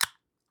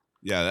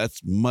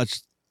 that's much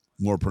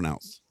more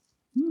pronounced.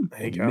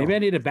 There you go. maybe I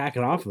need to back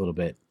it off a little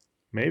bit.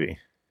 Maybe.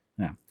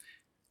 Yeah.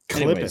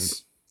 Clipping.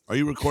 Anyways, Are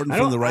you recording I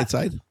from don't- the right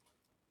side?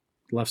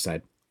 left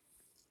side.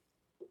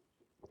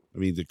 I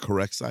mean, the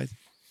correct side?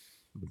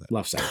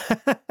 Left side.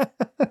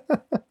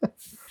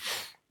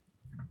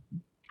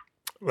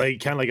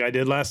 Like kind of like I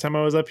did last time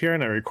I was up here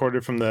and I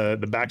recorded from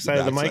the back side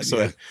of the mic. Backside, So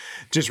yeah. I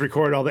just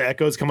recorded all the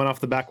echoes coming off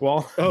the back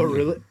wall. Oh,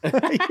 really?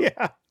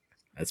 Yeah.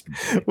 That's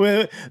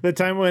When, the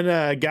time when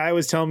a guy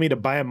was telling me to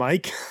buy a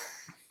mic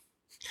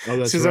oh,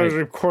 that's because I was right.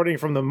 recording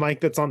from the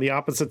mic that's on the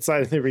opposite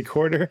side of the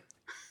recorder.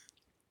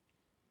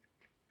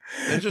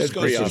 It That's just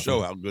goes pretty to awesome.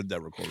 show how good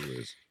that recorder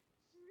is.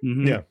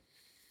 Mhm. Yeah.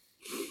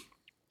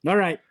 All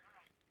right.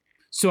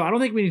 So I don't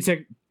think we need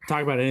to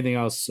talk about anything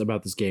else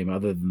about this game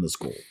other than this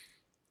goal.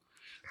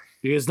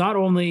 Because not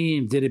only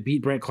did it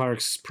beat Brent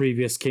Clark's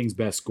previous King's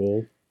best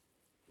goal,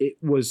 it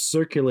was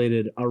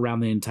circulated around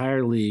the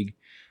entire league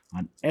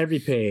on every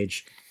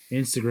page,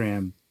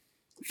 Instagram,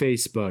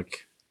 Facebook,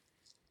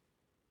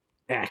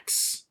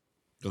 X,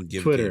 Don't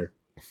give Twitter,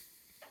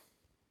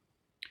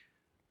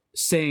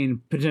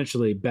 saying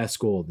potentially best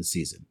goal of the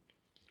season.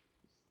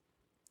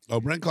 Oh,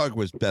 Brent Clark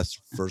was best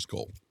first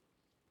goal.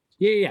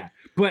 Yeah.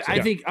 But I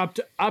Yeah. think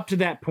up to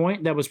that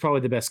point, that was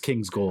probably the best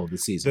Kings goal of the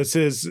season.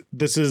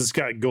 This is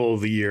got goal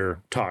of the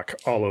year talk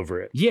all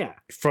over it Yeah,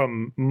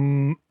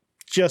 from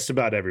just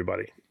about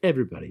everybody.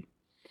 everybody.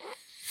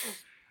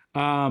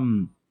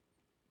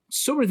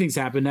 So many things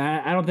happened.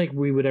 I don't think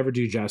we would ever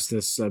do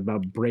justice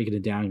about breaking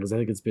it down because I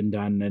think it's been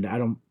done, and I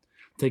don't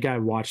think I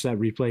watched that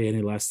replay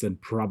any less than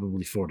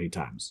probably 40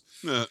 times.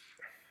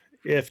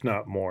 If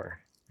not more.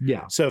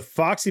 Yeah. So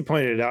Foxy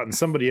pointed it out, and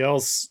somebody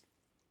else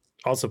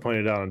also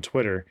pointed it out on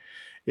Twitter.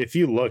 If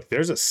you look,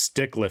 there's a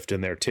stick lift in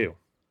there too.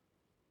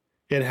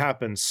 It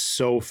happens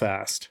so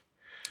fast.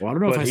 Well, I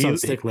don't know But if I saw the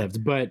stick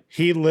lift, but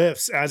He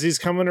lifts as he's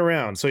coming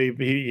around, so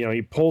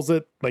he pulls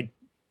it like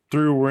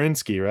through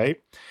Wierenski,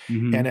 right?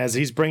 mhm. And as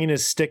he's bringing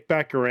his stick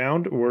back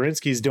around,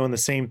 Wierenski's doing the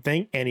same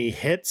thing, and he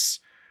hits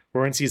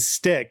Wierenski's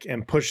stick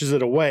and pushes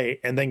it away,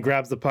 and then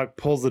grabs the puck,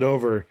 pulls it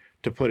over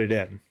to put it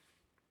in.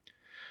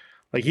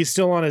 Like he's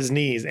still on his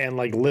knees and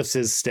like lifts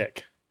his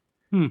stick.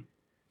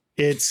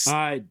 It's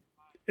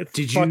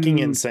did fucking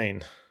you-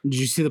 insane. did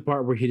you see the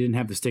part where he didn't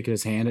have the stick in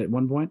his hand at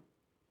one point?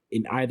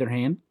 In either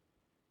hand?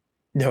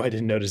 No, I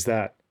didn't notice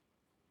that.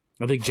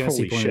 I think Jesse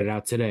Holy pointed shit. it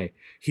out today.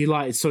 He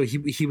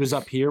was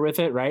up here with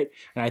it, right?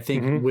 And I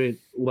think Mhm. with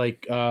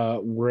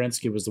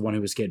Wierenski was the one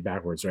who was skating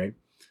backwards, right?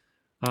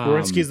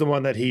 Wierenski's the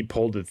one that he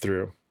pulled it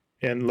through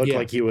and looked Yeah.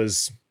 like he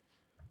was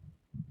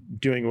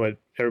doing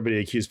what everybody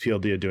accused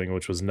PLD of doing,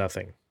 which was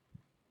nothing.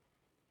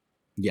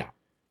 Yeah.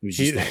 It was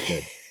He, just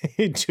that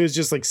good. he was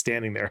just like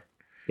standing there.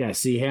 Yeah,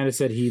 see, Hannah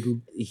said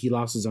he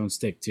lost his own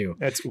stick too.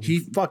 That's He-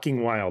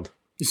 fucking wild.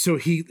 So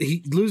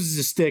he loses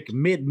his stick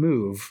mid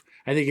move.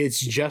 I think it's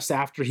just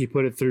after he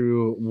put it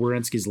through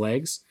Wierenski's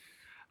legs.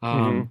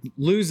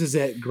 Loses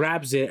it,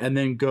 grabs it, and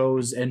then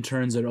goes and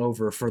turns it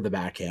over for the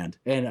backhand.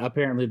 And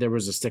apparently there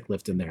was a stick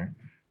lift in there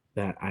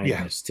that I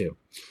missed too.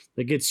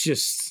 Like it's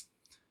just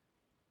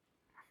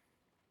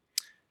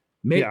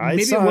maybe Yeah, I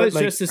maybe it saw was it,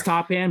 like- just his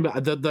top hand,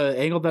 but the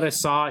angle that I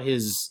saw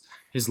his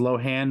his low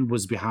hand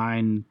was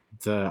behind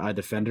the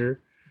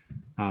defender.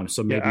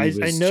 So maybe I he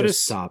was noticed-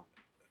 just stop.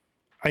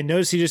 I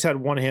noticed he just had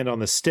one hand on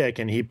the stick,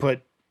 and he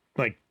put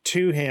like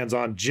two hands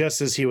on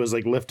just as he was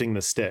like lifting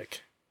the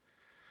stick,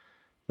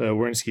 the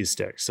Wernsky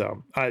stick.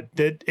 So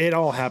it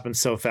all happened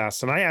so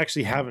fast, and I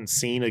actually haven't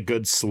seen a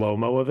good slow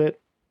mo of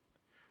it.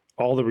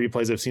 All the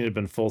replays I've seen have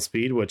been full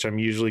speed, which I'm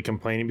usually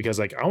complaining because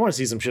like I want to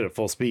see some shit at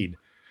full speed.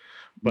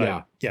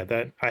 But yeah,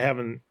 that I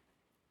haven't.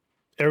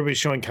 Everybody's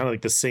showing kind of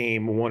like the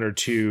same one or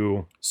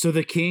two So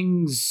the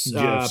Kings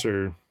gifs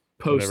or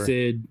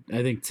posted,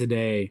 I think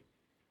today,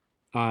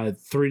 3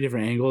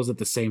 different angles at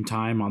the same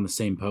time on the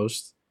same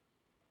post.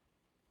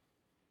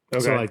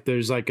 okay. So like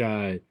there's like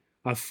a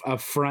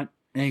front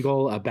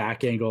angle, a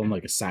back angle, and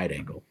like a side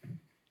angle.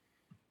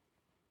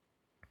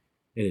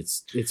 And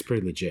it's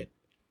pretty legit.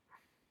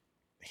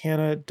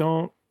 Hannah,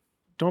 don't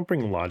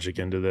bring logic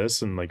into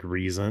this and like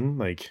reason.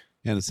 Like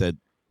Hannah said,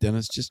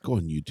 Dennis, just go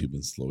on YouTube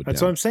and slow it that's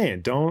down. what I'm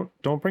saying.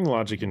 Don't bring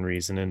logic and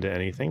reason into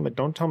anything. Like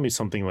don't tell me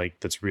something like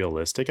that's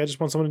realistic. I just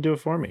want someone to do it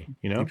for me.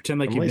 You know, You pretend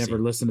like I'm you've lazy.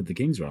 never listened to the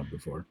Kings Rob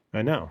before.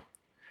 I know.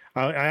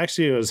 I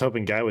actually was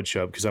hoping Guy would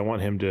show up because I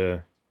want him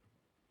to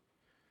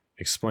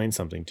explain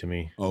something to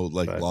me. Oh,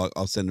 like But-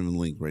 I'll send him a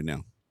link right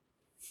now.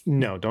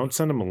 No, don't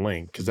send him a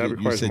link because that You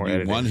requires said more you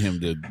editing. want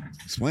him to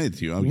explain it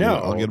to you. No,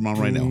 I'll get him on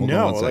right now. Hold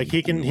no, on one like he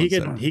second. can Give me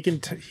he one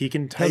can second. he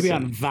can He'll type be it.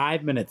 on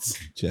 5 minutes.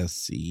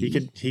 Jesse.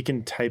 He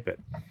can type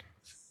it.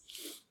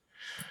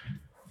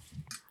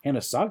 And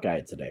a saw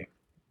guy today.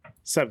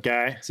 Sup,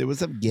 Guy? Say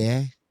what's up,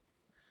 guy?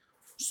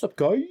 What's up,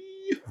 guy?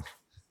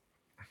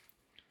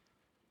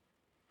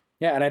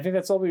 Yeah, and I think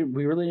that's all we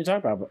really need to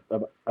talk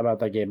about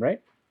that game,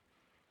 right?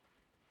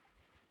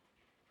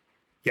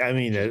 Yeah, I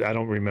mean, I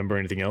don't remember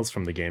anything else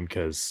from the game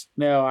because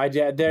No,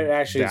 there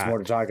actually is That- more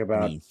to talk I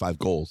about. mean, 5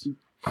 goals.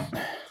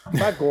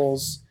 5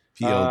 goals.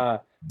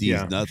 PLD's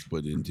Yeah. nuts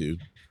put into.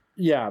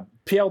 Yeah,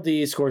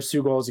 PLD scores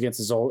 2 goals against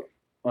his old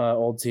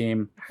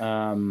team.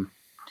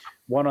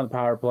 One on the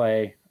power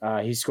play.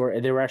 He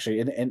scored. They were actually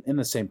in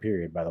the same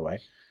period, by the way.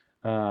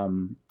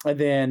 And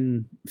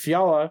then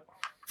Fiala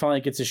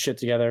finally gets his shit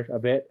together a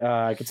bit.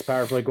 Gets a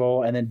power play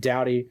goal, and then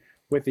Doughty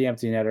with the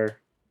empty netter.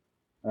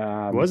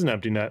 it was an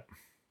empty net.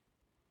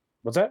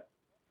 What's that?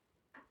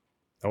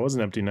 That was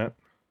an empty net.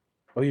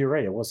 Oh, you're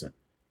right. It wasn't.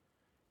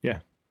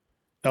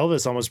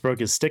 Elvis almost broke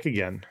his stick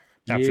again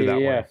after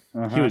that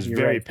one. He was you're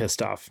very right.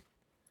 pissed off.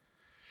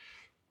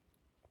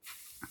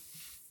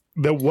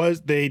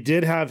 They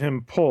did have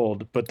him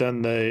pulled, but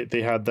then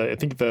they had I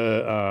think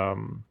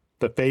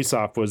the face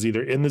off was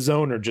either in the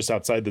zone or just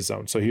outside the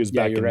zone, so he was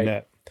Yeah, back you're in right. the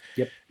net.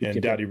 Yep. And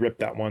Yep. Doughty ripped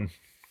that one.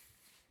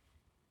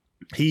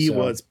 He So-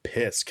 was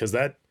pissed because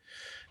that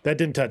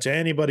didn't touch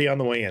anybody on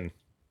the way in.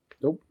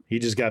 Nope. He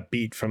just got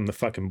beat from the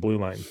fucking blue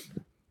line.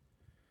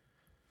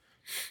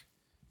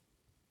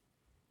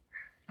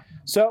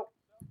 So,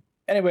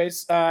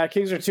 anyways,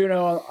 Kings are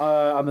 2-0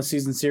 on the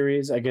season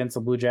series against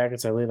the Blue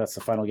Jackets. I believe that's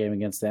the final game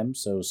against them.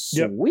 So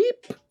Yep.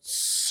 sweep.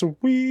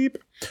 Sweep.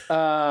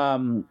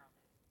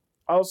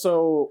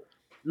 Also,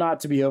 not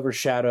to be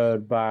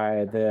overshadowed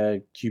by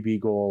the QB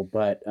goal,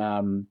 but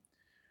did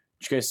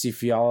you guys see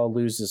Fiala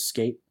lose his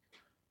skate?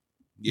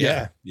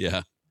 Yeah.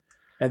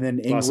 And then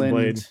Lost his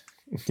blade.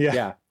 England.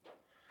 Yeah.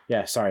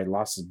 Yeah, sorry,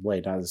 lost his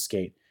blade, not his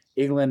skate.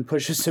 England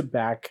pushes him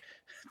back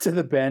to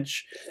the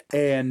bench.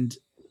 And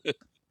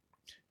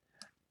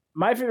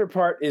my favorite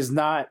part is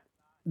not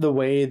the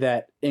way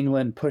that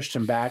England pushed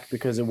him back,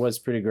 because it was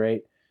pretty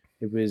great.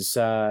 It was,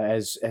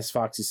 as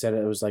Foxy said,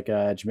 it was like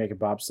a Jamaican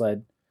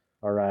bobsled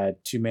or a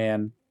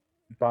 2-man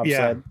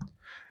bobsled.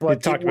 He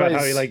talked about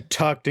how he like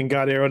tucked and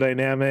got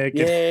aerodynamic.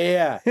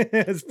 Yeah.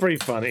 It's pretty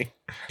funny.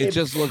 It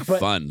just looked but-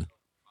 fun.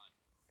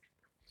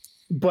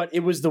 But it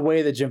was the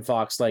way that Jim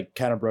Fox like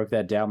kind of broke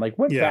that down. Like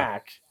went Yeah.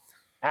 back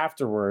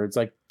afterwards,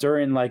 like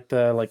during like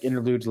the like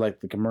interlude to like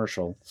the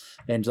commercial,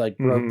 and like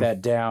broke Mhm. that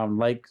down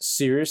like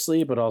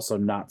seriously, but also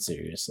not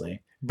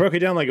seriously. Broke it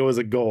down like it was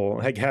a goal.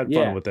 Like had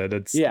Yeah. fun with it.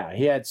 It's Yeah,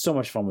 he had so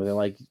much fun with it.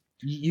 Like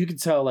you could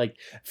tell, like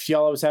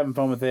Fiala was having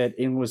fun with it,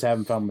 England was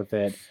having fun with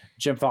it,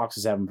 Jim Fox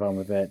was having fun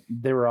with it.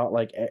 They were all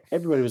like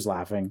everybody was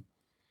laughing.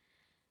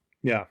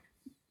 yeah.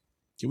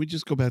 Can we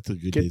just go back to the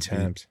good Good days? man?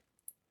 times.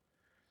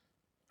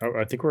 Oh,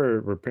 I think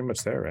we're pretty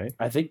much there, right?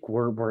 I think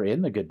we're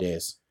in the good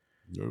days.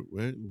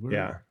 We're-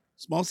 Yeah.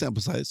 Small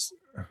sample size.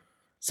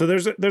 So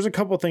there's a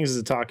couple things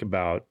to talk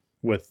about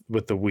with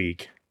the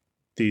week.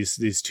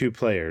 These two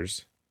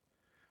players.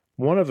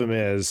 One of them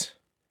is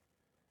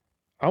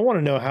I want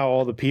to know how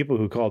all the people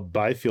who called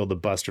Byfield a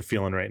bust are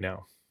feeling right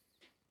now.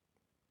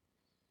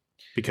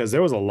 Because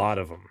there was a lot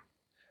of them.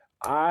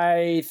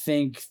 I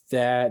think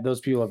that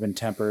those people have been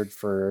tempered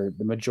for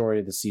the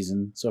majority of the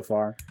season so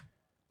far.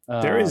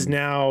 There is Um,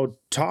 now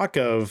talk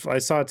of, I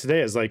saw it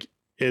today, as like,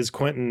 is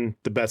Quentin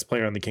the best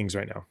player on the Kings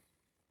right now?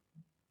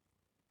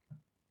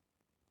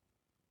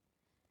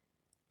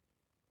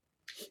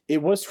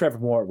 It was Trevor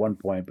Moore at one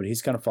point, but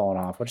he's kind of fallen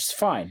off, which is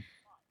fine.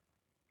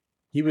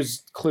 He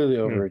was clearly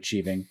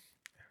overachieving.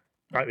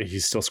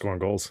 He's still scoring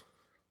goals.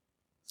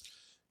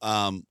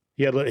 Um,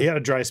 He had a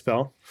dry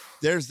spell.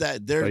 There's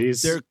that.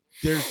 There's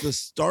the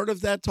start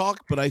of that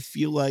talk, but I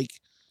feel like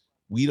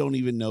we don't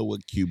even know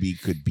what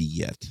QB could be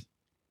yet.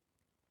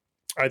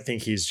 I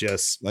think he's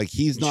just like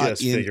he's not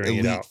just in figuring it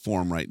elite out.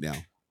 form right now,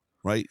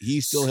 right?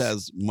 He still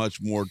has much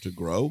more to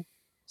grow.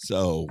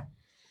 So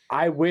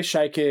I wish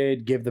I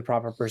could give the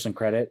proper person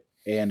credit,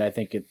 and I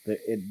think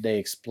they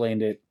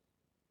explained it.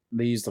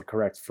 They used the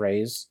correct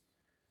phrase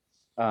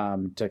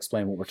to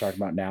explain what we're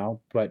talking about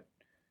now, but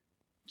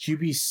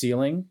QB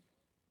ceiling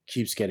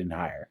keeps getting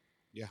higher.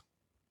 Yeah.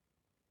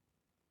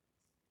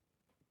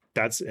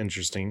 That's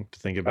interesting to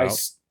think about.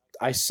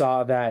 I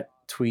saw that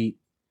tweet,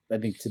 I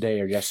think today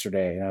or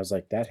yesterday, and I was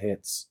like, that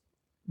hits.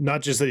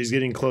 Not just that he's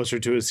getting closer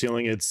to his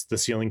ceiling, it's the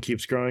ceiling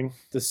keeps growing.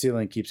 The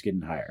ceiling keeps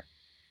getting higher.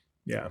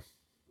 Yeah.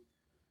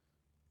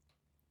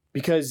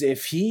 Because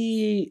if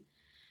he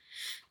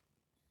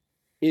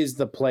is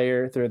the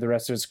player through the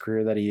rest of his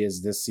career that he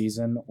is this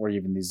season, or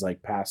even these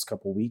like past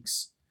couple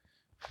weeks,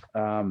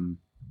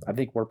 I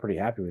think we're pretty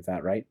happy with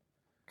that, right?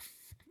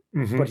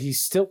 Mm-hmm. But he's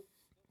still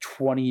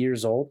 20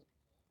 years old.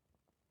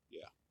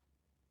 Yeah.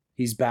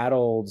 He's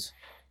battled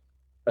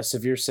a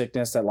severe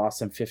sickness that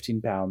lost him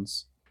 15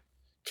 pounds,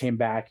 came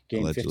back,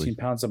 gained Allegedly. 15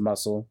 pounds of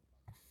muscle,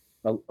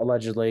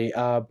 allegedly,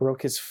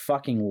 broke his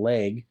fucking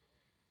leg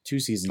 2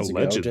 seasons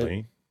Allegedly.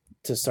 ago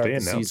to start They the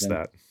announced season.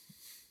 that.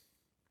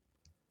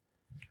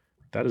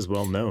 That is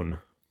well known.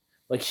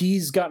 Like,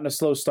 he's gotten a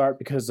slow start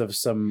because of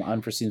some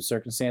unforeseen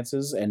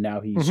circumstances, and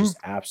now he's just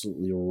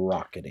absolutely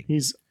rocketing.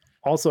 He's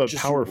also a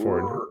Just power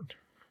forward.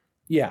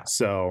 Yeah.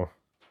 So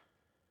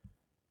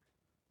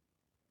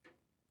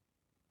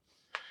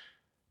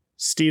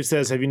Steve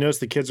says, have you noticed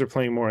the kids are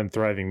playing more and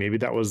thriving? Maybe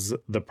that was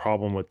the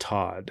problem with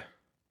Todd.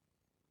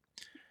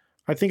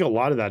 I think a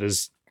lot of that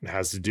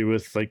has to do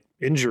with like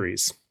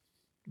injuries,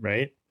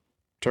 right?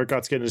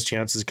 Turcotte's getting his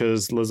chances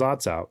because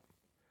Lazat's out.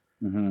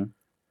 Mm-hmm.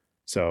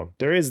 So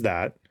there is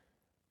that.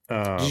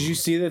 Did you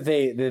see that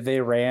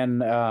they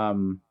ran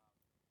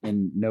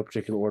in no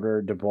particular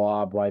order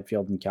Dubois,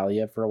 Whitefield, and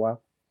Kaliev for a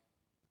while?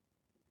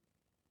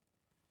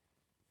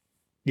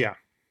 Yeah.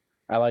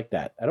 I like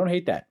that. I don't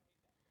hate that.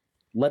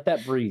 Let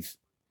that breathe.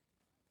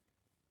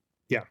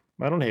 Yeah,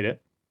 I don't hate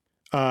it.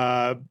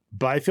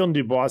 Byfield and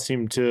Dubois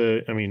seem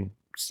to, I mean,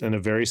 in a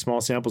very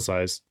small sample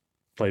size,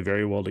 play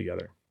very well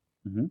together.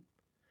 Mm-hmm.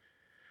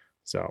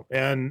 So,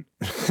 and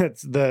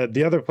it's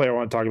the other player I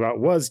want to talk about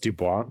was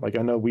Dubois. Like,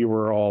 I know we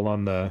were all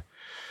on the,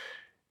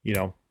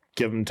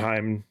 give him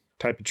time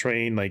type of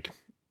train. Like,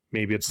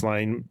 maybe it's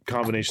line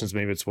combinations,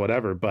 maybe it's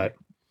whatever. But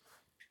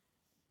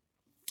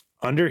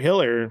under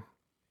Hiller,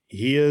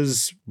 he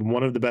is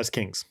one of the best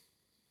Kings.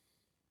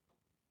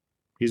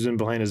 He's been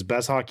playing his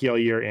best hockey all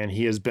year, and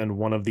he has been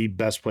one of the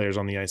best players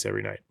on the ice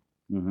every night.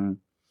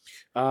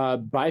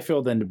 Mm-hmm.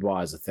 Byfield and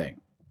Dubois is a thing,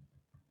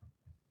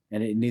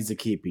 and it needs to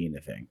keep being a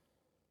thing.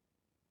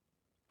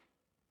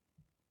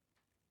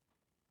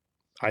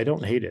 I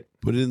don't hate it.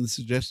 Put it in the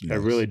suggestion I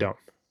box. really don't.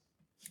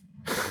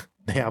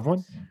 They have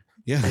one?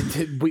 Yeah.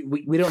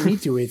 We don't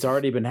need to. It's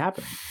already been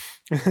happening.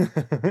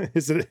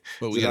 Is it,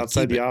 But is we it gotta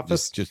outside keep the it.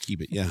 office? Just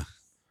keep it. Yeah.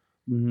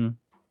 Mm-hmm.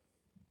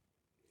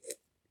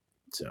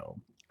 So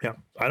Yeah,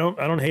 I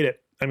don't hate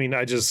it. I mean,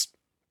 I just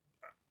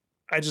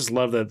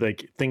love that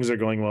like things are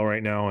going well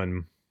right now,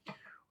 and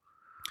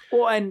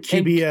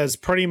QB has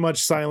pretty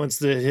much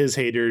silenced his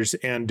haters,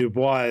 and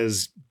Dubois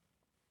is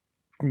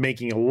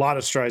making a lot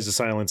of strides to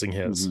silencing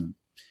his. Mm-hmm.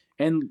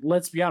 And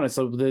let's be honest.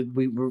 So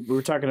we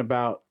were talking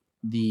about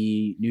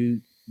the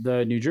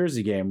New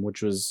Jersey game,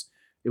 which was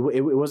it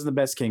wasn't the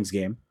best Kings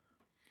game.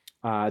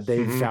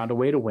 They found a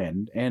way to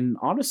win, and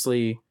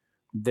honestly,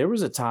 there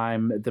was a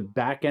time at the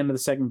back end of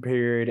the second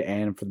period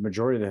and for the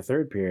majority of the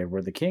third period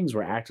where the Kings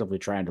were actively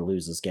trying to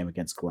lose this game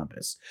against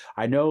Columbus.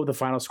 I know the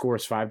final score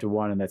is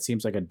 5-1, and that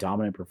seems like a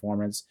dominant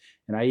performance.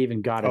 And I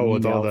even got an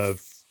with email all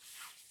the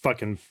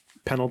fucking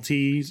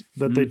penalties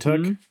that they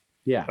took.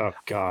 Yeah. Oh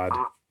God.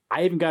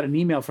 I even got an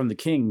email from the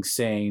Kings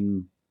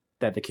saying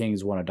that the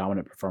Kings won a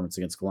dominant performance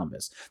against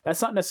Columbus.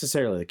 That's not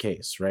necessarily the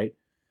case, right?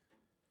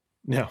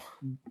 No.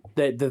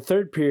 The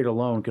third period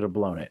alone could have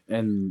blown it.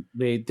 And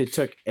they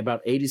took about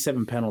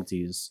 87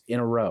 penalties in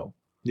a row.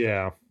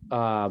 Yeah.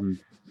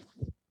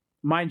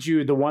 Mind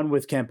you, the one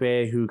with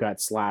Kempe who got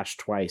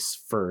slashed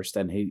twice first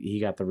and he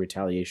got the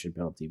retaliation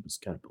penalty was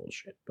kind of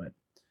bullshit, but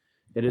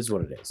it is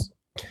what it is.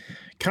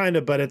 Kind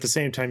of, but at the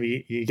same time,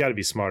 you got to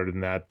be smarter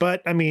than that.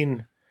 But I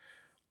mean,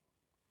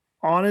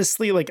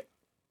 honestly, like,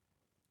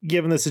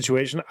 given the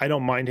situation, I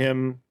don't mind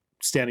him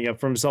standing up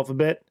for himself a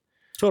bit.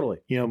 Totally.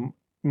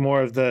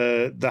 More of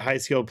the high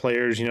skilled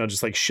players,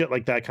 just like shit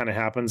like that kind of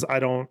happens. I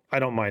don't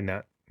mind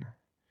that.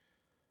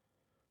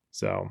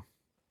 So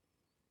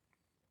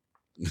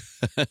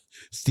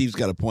Steve's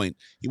got a point.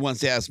 He wants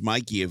to ask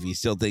Mikey if he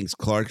still thinks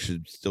Clark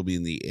should still be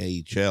in the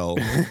AHL.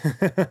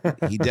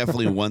 He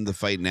definitely won the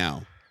fight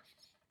now.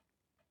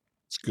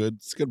 It's good.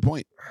 It's a good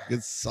point.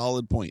 Good,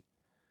 solid point.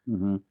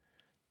 Mm-hmm.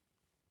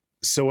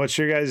 So what's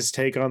your guys'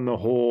 take on the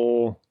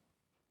whole,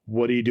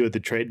 what do you do at the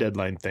trade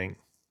deadline thing?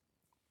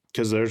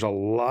 Because there's a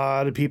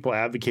lot of people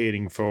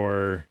advocating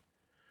for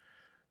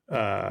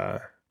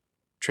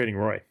trading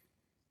Roy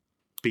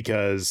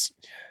because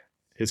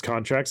his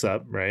contract's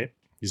up, right?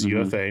 He's a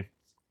UFA.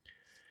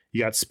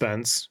 You got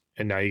Spence,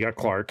 and now you got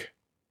Clark.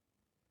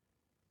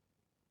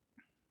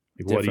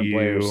 Like,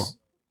 Players.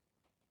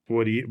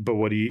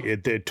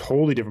 they're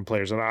totally different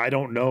players. And I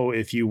don't know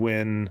if you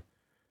win.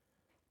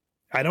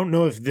 I don't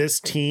know if this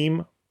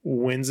team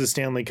wins the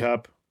Stanley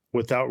Cup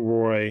without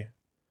Roy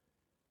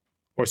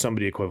or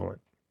somebody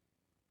equivalent.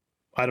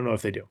 I don't know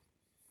if they do.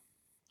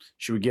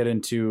 Should we get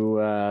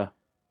into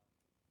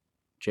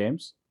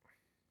James?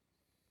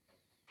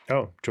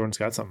 Oh, Jordan's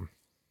got something.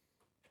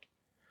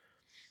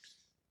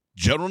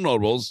 General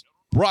Notables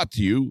brought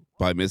to you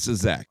by Mrs.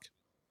 Zach.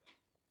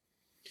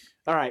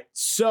 All right.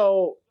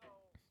 So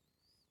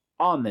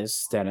on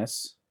this,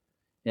 Dennis,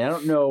 and I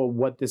don't know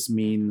what this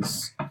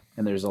means,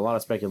 and there's a lot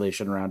of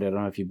speculation around it. I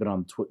don't know if you've been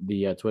on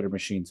the Twitter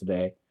machine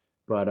today,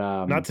 but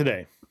Not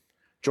today.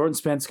 Jordan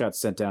Spence got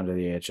sent down to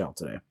the AHL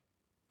today.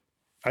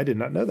 I did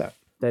not know that.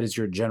 That is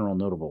your general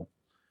notable.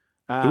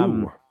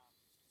 Ooh.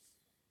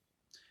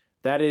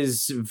 That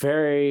is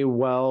very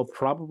well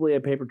probably a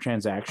paper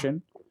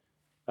transaction.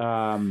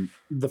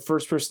 The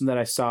first person that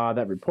I saw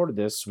that reported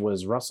this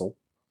was Russell.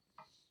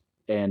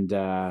 And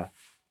the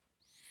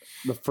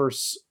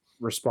first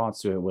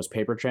response to it was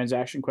paper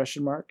transaction ?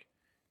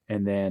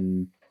 And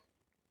then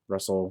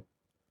Russell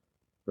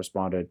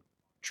responded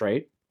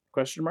trade ?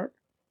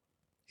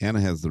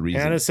 Hannah has the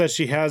reason. Hannah says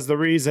she has the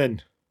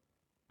reason.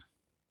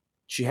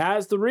 She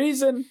has the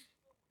reason.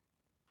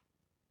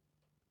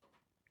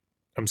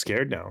 I'm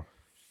scared now.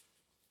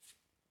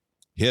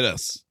 Hit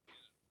us.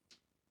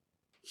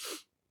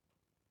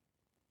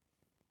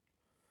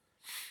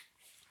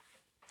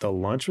 The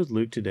lunch with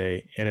Luke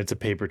today, and it's a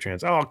paper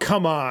trans. Oh,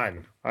 come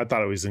on. I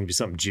thought it was going to be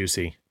something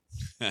juicy.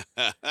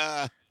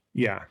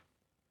 Yeah.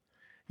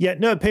 Yeah,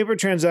 no, paper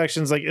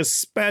transactions, like,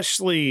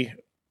 especially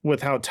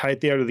with how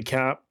tight they are to the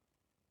cap,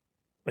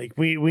 like,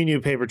 we knew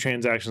paper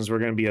transactions were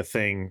going to be a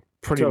thing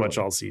pretty much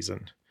all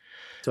season.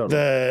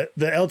 Totally.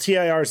 The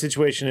LTIR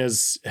situation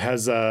has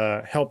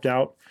helped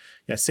out.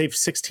 Yeah, saved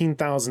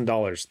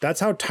 $16,000. That's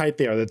how tight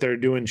they are that they're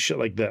doing shit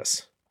like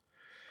this.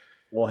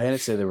 Well, Hannah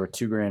said they were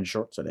 $2,000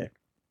 short today.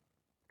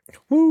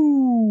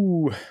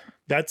 Woo!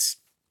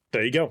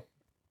 There you go.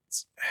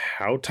 It's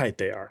how tight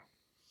they are.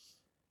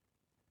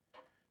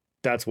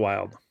 That's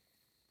wild.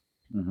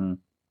 Mm-hmm.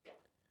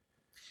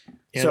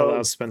 And So-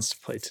 allows Spence to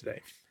play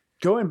today.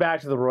 Going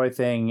back to the Roy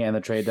thing and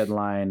the trade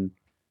deadline,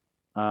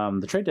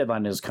 the trade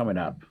deadline is coming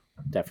up.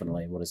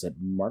 Definitely. What is it?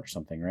 March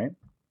something, right?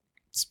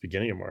 It's the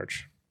beginning of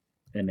March.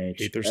 NHL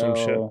 8th or some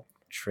shit.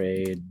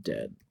 Trade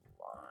deadline.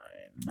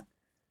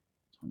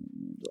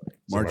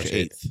 March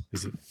 8th.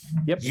 Is it?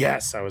 Yep.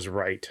 Yes, I was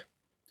right.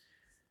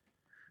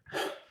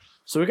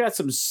 So we got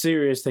some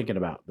serious thinking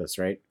about this,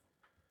 right?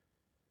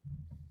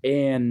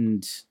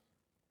 And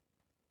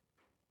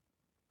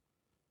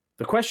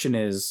the question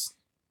is,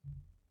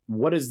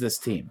 what is this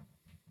team?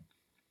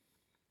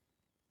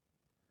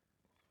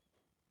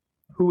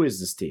 Who is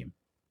this team?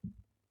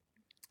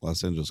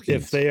 Los Angeles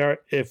Kings.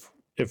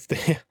 If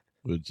they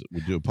we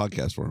do a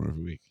podcast for them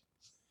every week.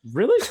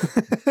 Really?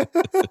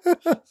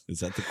 Is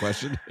that the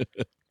question?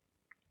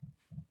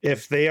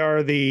 if they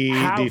are the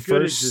How the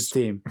good is this first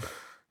team?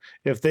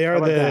 if they How are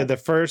about that? the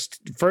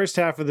first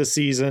half of the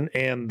season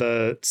and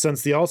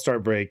since the All-Star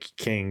break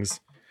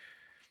Kings,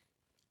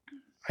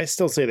 I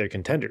still say they're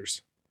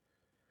contenders.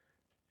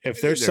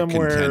 If they're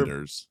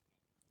contenders.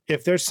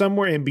 if they're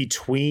somewhere in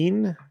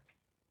between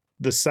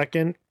the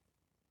second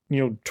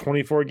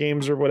 24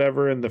 games or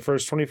whatever and the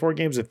first 24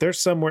 games, if they're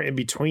somewhere in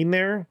between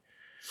there,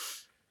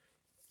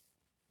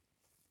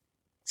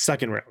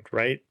 second round,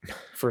 right?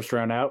 First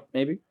round out,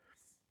 maybe?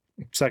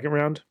 Second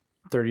round,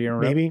 30 in a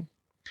row? maybe.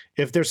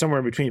 If they're somewhere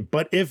in between.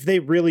 But if they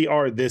really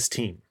are this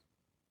team,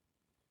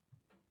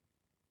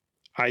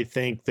 I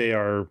think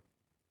they're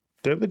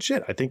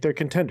legit. I think they're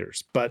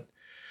contenders. But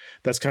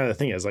that's kind of the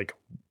thing is like,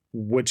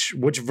 which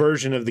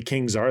version of the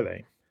Kings are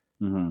they?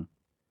 Mm-hmm.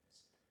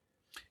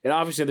 And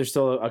obviously, there's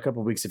still a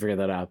couple weeks to figure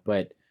that out.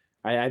 But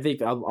I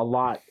think a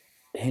lot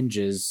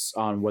hinges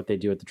on what they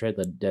do at the trade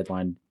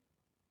deadline,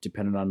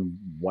 depending on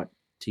what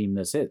team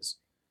this is.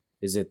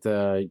 Is it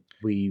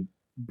we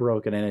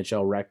broke an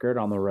NHL record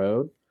on the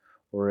road,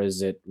 or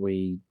is it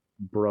we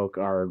broke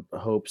our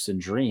hopes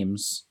and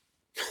dreams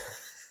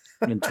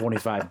in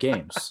 25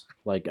 games?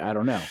 Like, I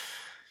don't know.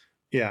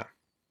 Yeah.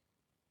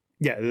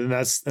 Yeah, and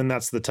that's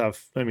the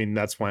tough. I mean,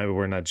 that's why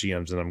we're not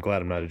GMs, and I'm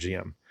glad I'm not a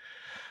GM.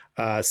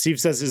 Steve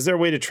says, "Is there a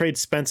way to trade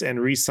Spence and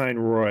re-sign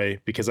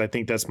Roy? Because I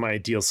think that's my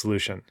ideal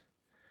solution."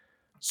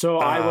 So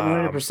I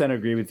 100%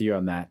 agree with you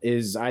on that.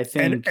 I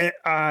think And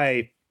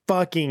I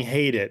fucking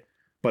hate it,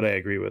 but I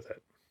agree with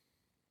it.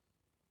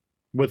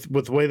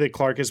 With the way that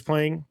Clark is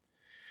playing,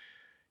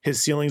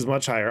 his ceiling's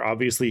much higher.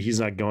 Obviously, he's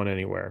not going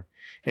anywhere,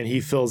 and he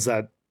fills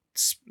that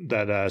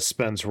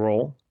Spence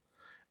role.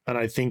 And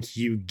I think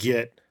you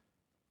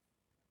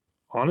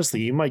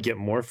might get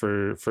more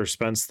for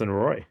Spence than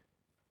Roy.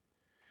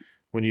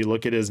 When you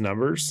look at his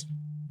numbers,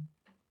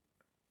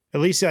 at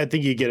least I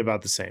think you get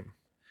about the same.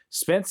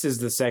 Spence is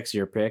the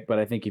sexier pick, but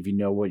I think if you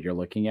know what you're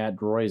looking at,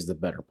 Roy is the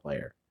better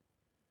player.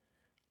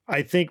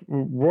 I think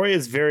Roy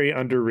is very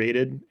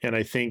underrated, and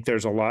I think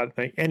there's a lot.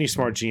 Like, any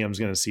smart GM is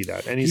going to see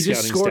that. Any He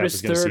just scouting scored staff his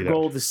is going to see third that.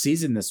 goal of the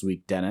season this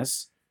week,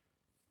 Dennis.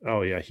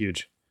 Oh yeah,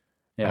 huge.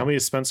 Yeah. How many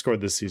has Spence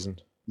scored this season?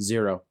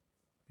 0.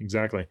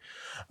 Exactly.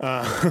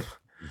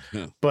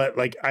 But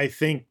like, I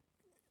think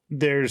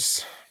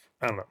there's,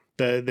 I don't know.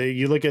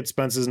 You look at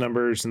Spence's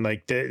numbers, and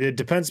like it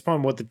depends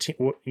upon what the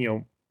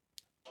team,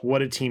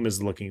 what a team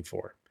is looking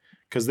for,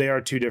 because they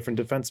are two different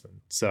defensemen,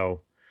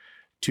 so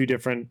two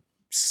different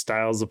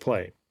styles of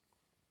play.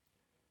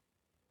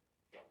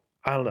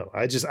 I don't know.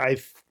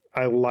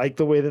 I like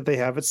the way that they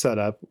have it set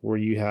up, where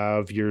you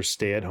have your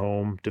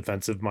stay-at-home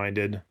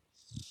defensive-minded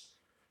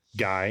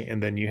guy,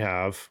 and then you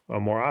have a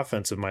more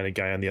offensive-minded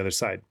guy on the other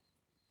side.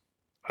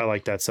 I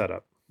like that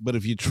setup. But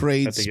if you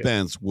trade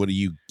Spence, what are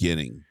you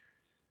getting?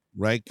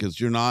 Right? Because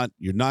you're not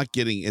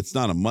getting. It's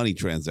not a money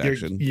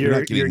transaction. You're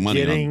not getting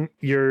money.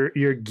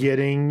 You're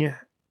getting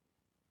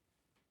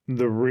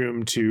the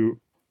room to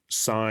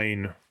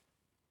sign.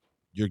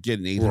 You're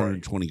getting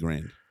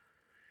 $820,000.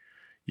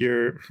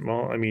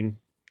 I mean,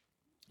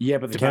 yeah,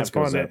 but the cap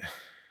goes up.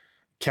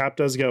 Cap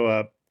does go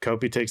up.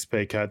 Kopi takes a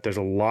pay cut. There's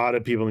a lot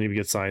of people that need to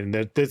get signed.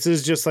 This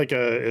is just like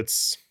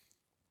it's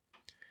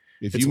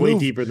way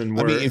deeper than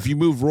more. I mean, if you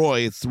move Roy,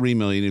 it's $3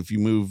 million. If you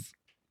move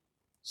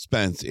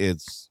Spence,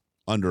 it's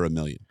under $1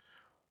 million.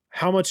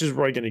 How much is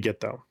Roy going to get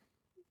though?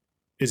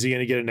 Is he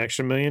going to get an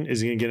extra $1 million?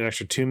 Is he going to get an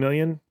extra $2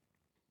 million?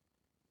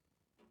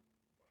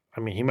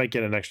 I mean, he might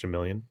get an extra $1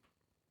 million.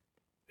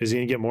 Is he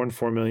going to get more than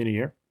 $4 million a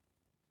year?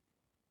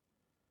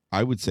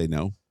 I would say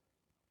no.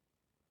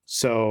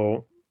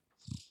 So,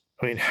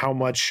 I mean, how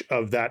much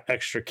of that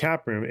extra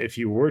cap room, if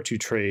you were to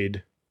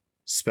trade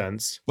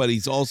Spence? But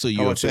he's also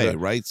UFA,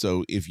 right?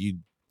 So if you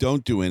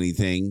don't do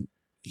anything,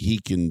 he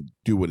can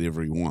do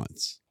whatever he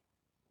wants.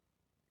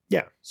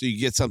 Yeah. So you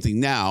get something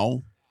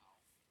now,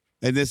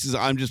 and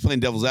I'm just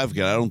playing devil's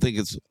advocate. I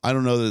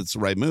don't know that it's the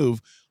right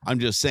move. I'm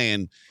just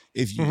saying,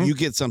 if you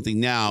get something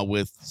now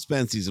with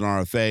Spence, he's an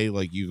RFA,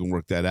 like you can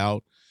work that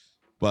out.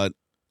 But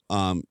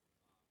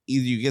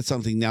either you get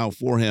something now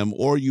for him,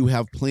 or you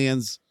have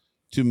plans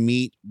to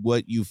meet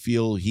what you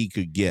feel he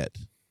could get,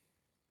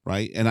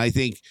 right? And I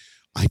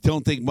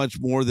don't think much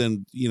more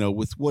than,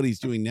 with what he's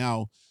doing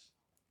now,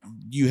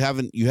 you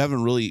haven't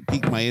really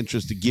piqued my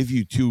interest to give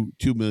you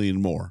 $2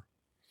 million more.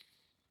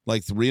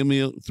 Like $3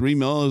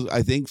 million,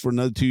 I think, for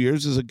another 2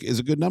 years is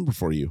a good number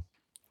for you.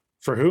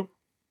 For who?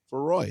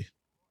 For Roy.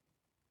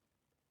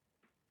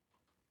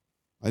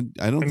 I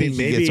don't think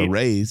he gets a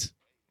raise.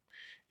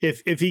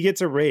 If he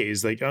gets a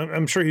raise, like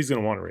I'm sure he's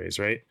going to want a raise,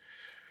 right?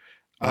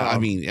 I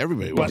mean,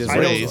 everybody wants a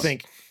raise.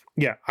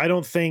 I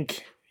don't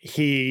think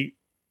he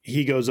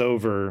goes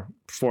over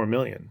 $4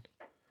 million.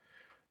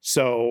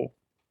 So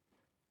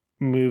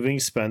moving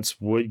Spence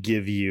would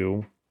give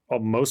you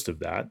most of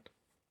that.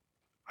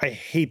 I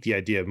hate the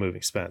idea of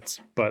moving Spence,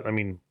 but I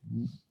mean,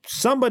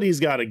 somebody's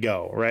got to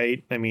go,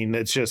 right? I mean,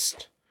 it's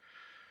just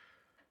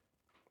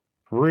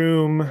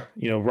room,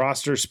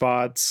 roster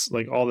spots,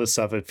 like all this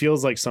stuff. It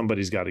feels like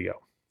somebody's got to go.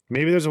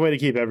 Maybe there's a way to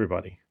keep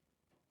everybody.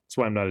 That's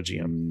why I'm not a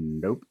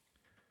GM. Nope.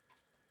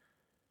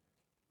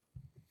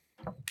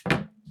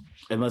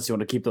 Unless you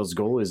want to keep those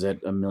goalies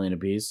at $1 million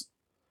apiece.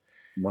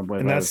 1.5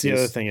 and that's the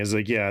other thing is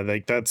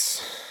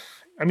that's,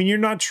 I mean, you're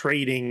not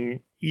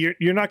trading,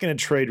 you're not going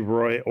to trade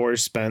Roy or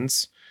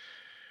Spence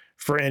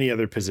for any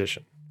other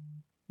position.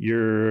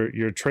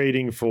 You're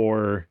trading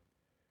for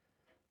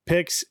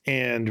picks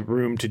and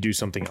room to do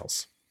something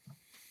else,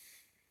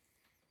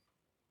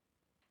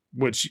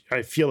 which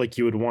I feel like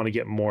you would want to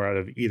get more out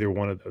of either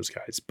one of those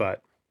guys,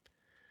 but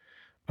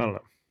I don't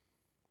know.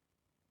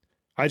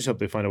 I just hope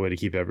they find a way to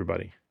keep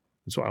everybody.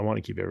 That's why I want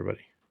to keep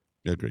everybody.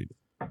 Agreed.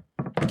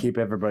 Keep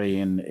everybody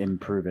in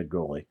improve at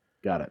goalie.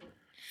 Got it.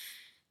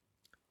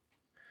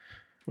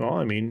 Well,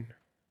 I mean,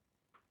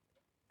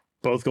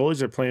 both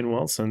goalies are playing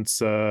well since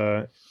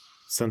the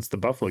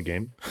Buffalo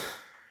game.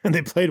 And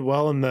they played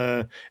well in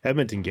the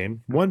Edmonton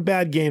game. One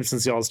bad game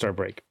since the All-Star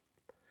break.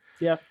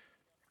 Yeah.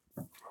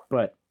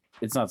 But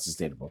it's not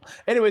sustainable.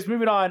 Anyways,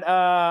 moving on.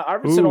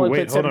 Arvidsson only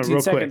played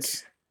 17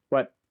 seconds.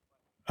 Quick.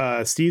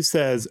 What? Steve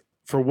says,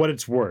 for what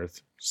it's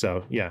worth.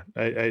 So, yeah,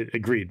 I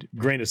agreed.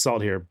 Grain of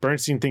salt here.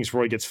 Bernstein thinks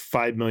Roy gets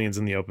 $5 million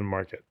in the open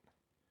market.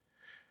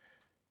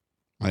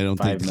 I don't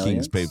think the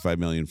Kings paid $5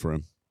 million for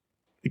him.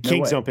 The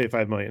Kings don't pay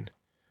 $5 million.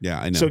 Yeah,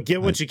 I know. So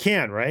get what you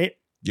can, right?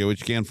 Get what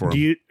you can for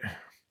him.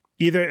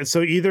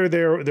 Either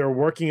they're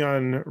working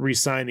on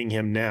re-signing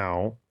him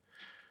now,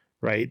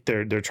 right?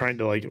 They're trying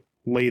to like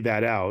lay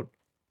that out,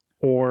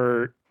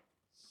 or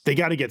they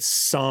got to get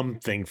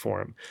something for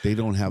him. They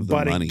don't have the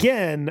money. But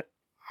again,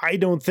 I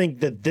don't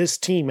think that this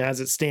team, as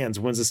it stands,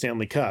 wins the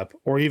Stanley Cup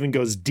or even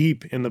goes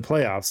deep in the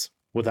playoffs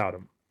without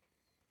him.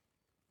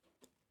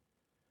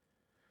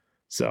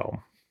 So,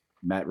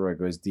 Matt Roy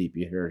goes deep.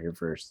 You heard it here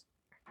first.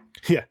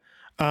 Yeah.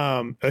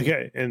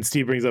 Okay. And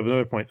Steve brings up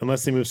another point.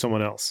 Unless they move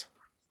someone else,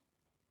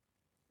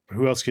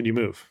 who else can you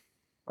move?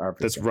 Arvidsson.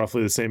 That's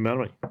roughly the same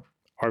amount of money.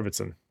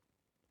 Arvidsson.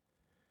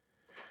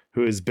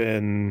 who has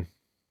been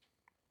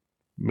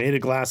made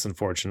of glass,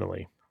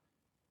 unfortunately.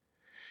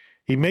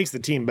 He makes the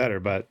team better,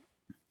 but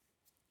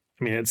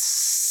I mean, it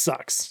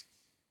sucks.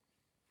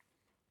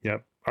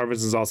 Yep.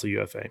 Arvidsson's also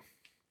UFA.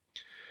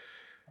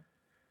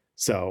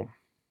 So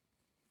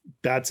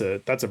that's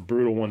a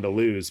brutal one to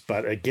lose.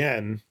 But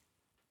again,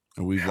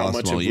 and we've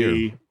lost him all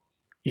year.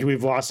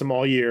 We've lost him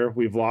all year.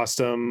 We've lost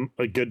him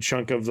a good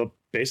chunk of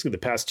basically the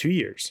past 2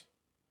 years.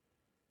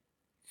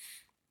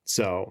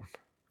 So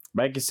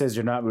Mikey says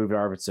you're not moving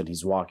Arvidsson.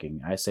 He's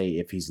walking. I say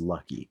if he's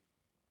lucky.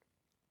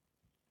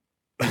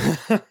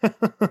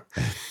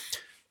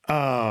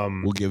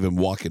 We'll give him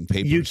walking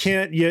papers. You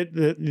can't yet.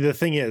 The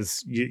thing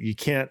is, you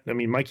can't. I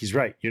mean, Mikey's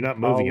right. You're not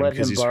moving him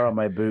because he's borrow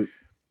my boot.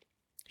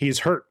 He's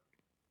hurt.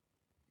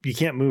 You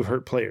can't move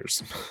hurt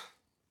players.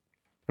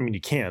 I mean,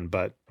 you can,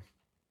 but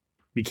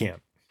you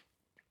can't.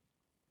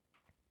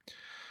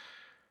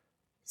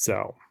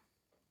 So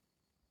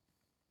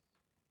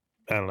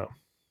I don't know.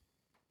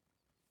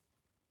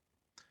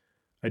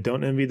 I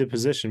don't envy the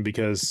position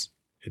because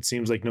it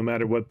seems like no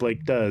matter what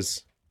Blake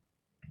does,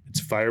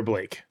 it's fire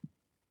Blake.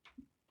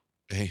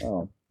 Hey.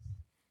 Oh.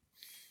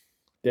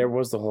 There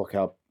was the whole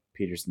Cal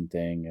Peterson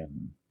thing,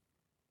 and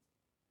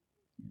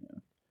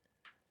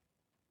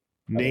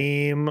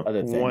name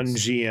other one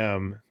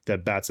GM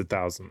that bats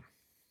 1,000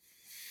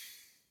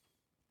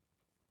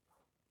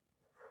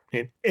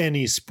 in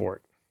any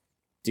sport.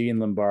 Dean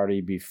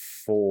Lombardi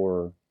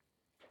before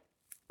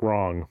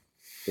Wrong.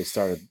 they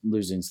started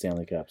losing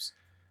Stanley Cups.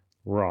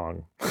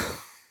 Wrong.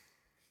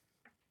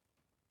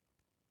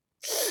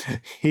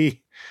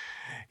 He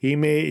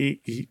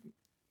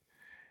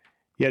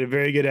had a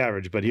very good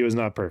average, but he was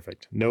not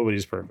perfect.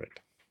 Nobody's perfect.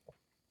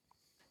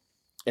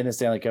 In the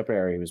Stanley Cup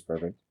era, he was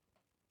perfect.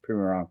 Prove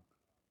me wrong.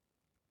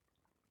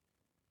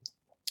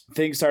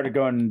 Things started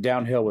going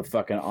downhill with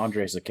fucking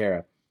Andre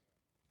Sekera.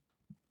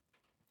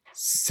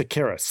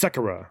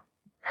 Sekera.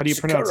 How do you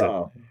pronounce it?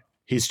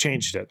 He's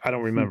changed it. I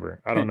don't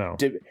remember. I don't know.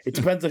 It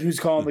depends on who's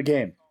calling the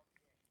game.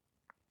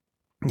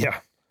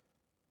 Yeah.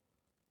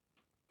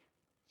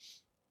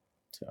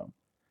 So,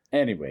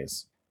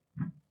 anyways.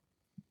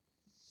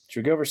 Should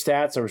we go over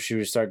stats or should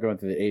we start going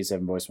through the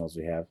 87 voicemails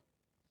we have?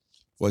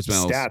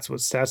 Voicemails. Stats. What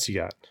stats you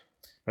got?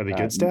 Are they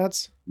good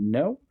stats?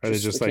 No. Are they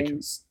just like...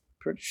 Kings,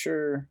 pretty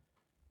sure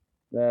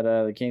that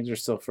the Kings are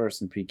still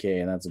first in PK,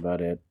 and that's about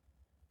it.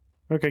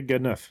 Okay,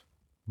 good enough.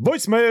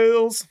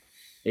 Voicemails!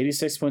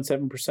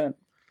 86.7%.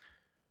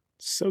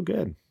 So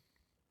good.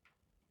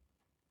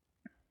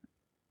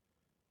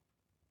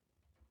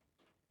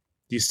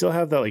 Do you still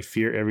have that like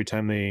fear every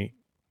time they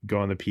go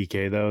on the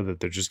PK, though, that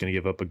they're just going to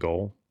give up a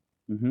goal?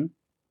 Mm-hmm.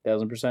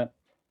 1,000%.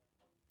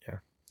 Yeah.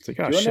 It's like,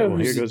 oh, shit,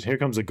 well, here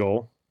comes a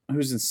goal.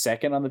 Who's in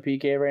second on the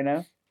PK right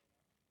now?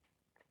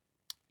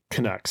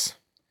 Canucks.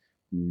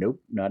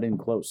 Nope, not even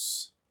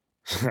close.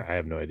 I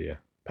have no idea.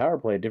 Power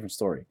play, a different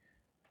story.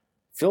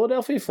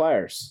 Philadelphia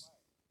Flyers.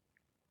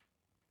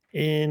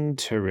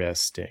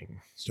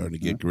 Interesting. Starting to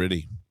get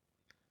gritty.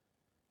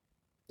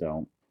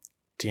 Don't.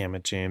 Damn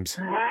it, James.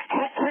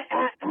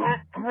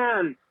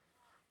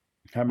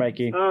 Hi,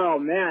 Mikey. Oh,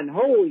 man.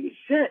 Holy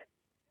shit.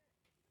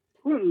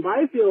 Quentin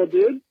Byfield,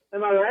 dude.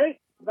 Am I right?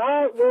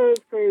 That was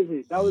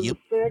crazy. That was a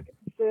sick,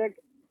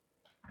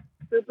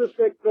 super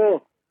sick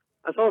goal.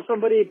 I saw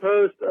somebody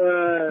post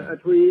a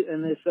tweet,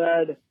 and they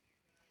said,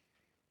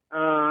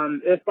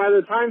 if by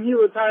the time he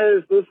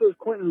retires, this is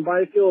Quentin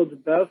Byfield's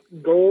best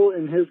goal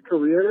in his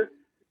career,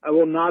 I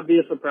will not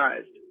be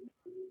surprised.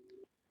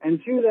 And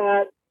to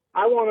that,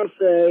 I want to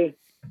say,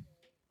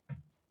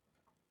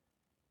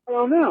 I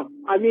don't know.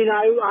 I mean,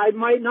 I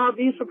might not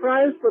be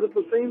surprised, but at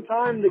the same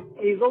time,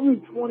 he's only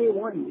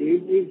 21,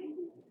 dude.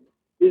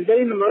 He's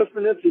getting the most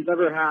minutes he's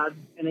ever had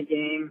in a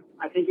game.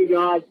 I think he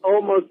got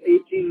almost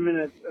 18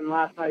 minutes in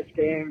last night's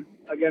game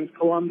against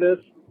Columbus.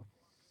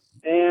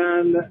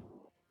 And,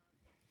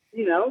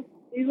 you know,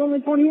 he's only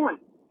 21.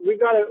 We've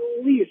got at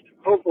least,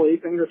 hopefully,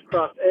 fingers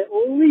crossed, at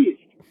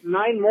least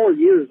 9 more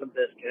years of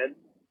this kid.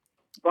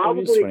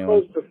 Probably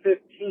close to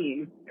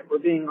 15, if we're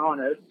being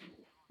honest,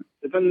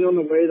 depending on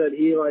the way that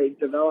he, like,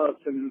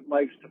 develops and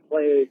likes to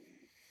play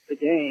the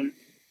game.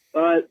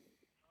 But,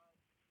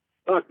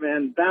 fuck,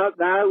 man, that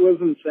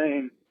was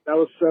insane. That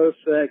was so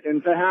sick.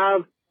 And to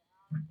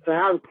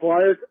have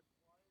Clark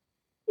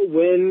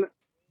win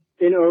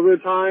in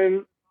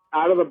overtime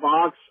out of the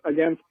box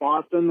against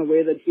Boston the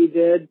way that he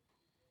did,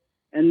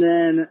 and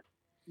then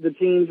the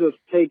team just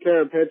take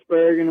care of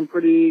Pittsburgh in a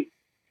pretty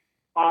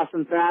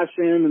awesome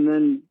fashion, and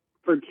then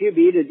for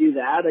QB to do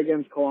that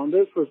against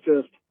Columbus was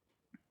just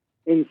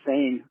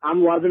insane.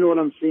 I'm loving what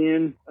I'm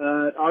seeing.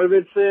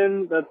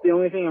 Arvidsson, that's the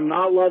only thing I'm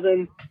not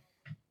loving.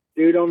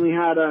 Dude only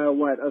had a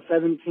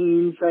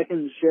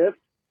 17-second shift,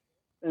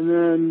 and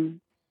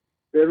then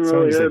we haven't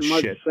really heard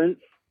much since.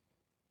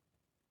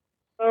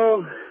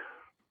 So,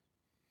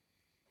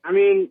 I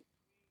mean,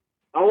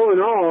 all in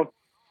all,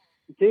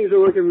 the Kings are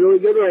looking really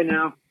good right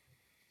now.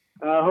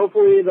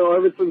 Hopefully the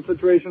Arvidsson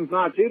situation's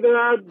not too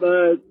bad,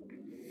 but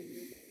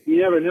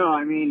you never know.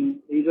 I mean,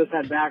 he just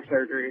had back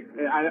surgery.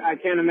 I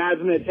can't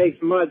imagine it takes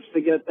much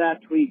to get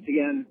that tweaked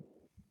again.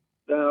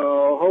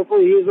 So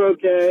hopefully he's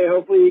okay.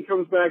 Hopefully he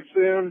comes back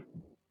soon.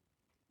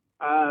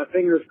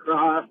 Fingers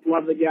crossed.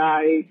 Love the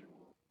guy.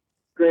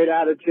 Great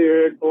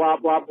attitude. Blah,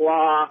 blah,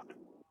 blah.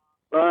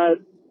 But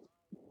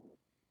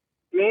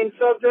main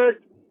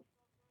subject,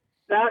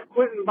 that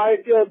Quentin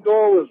Byfield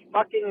goal was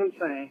fucking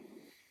insane.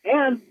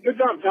 And good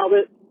job,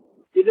 Talbot.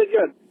 You did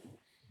good.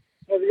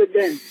 That was a good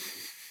game.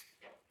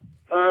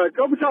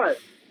 Kopitar,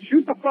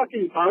 shoot the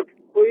fucking puck,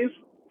 please.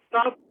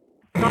 Stop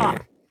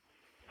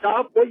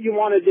what you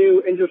want to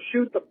do and just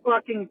shoot the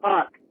fucking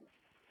puck.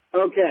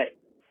 Okay,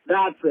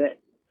 that's it.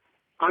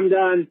 I'm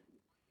done.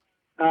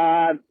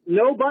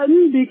 No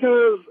button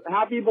because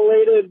happy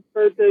belated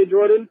birthday,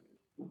 Jordan.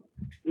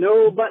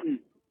 No button.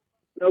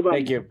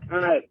 Thank you. All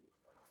right.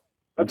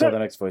 Until the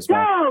next voicemail.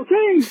 Go,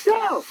 Kings,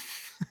 go!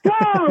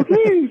 Go,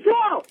 Kings,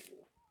 go!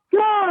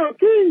 Go,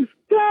 Kings,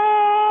 go!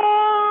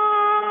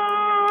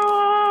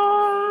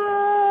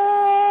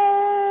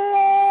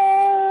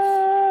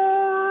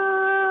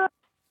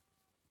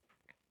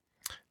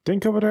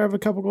 Didn't Kopitar have a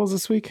couple goals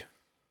this week?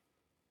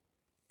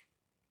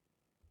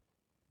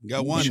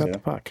 Got one. Shot the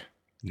puck.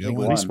 You got At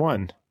one. least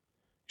one.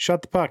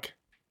 Shot the puck.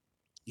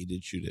 He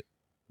did shoot it.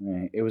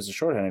 Yeah, it was a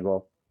shorthanded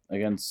goal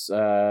against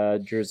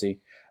Jersey.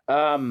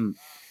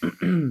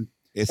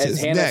 It's as his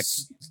Hannah neck.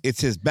 s-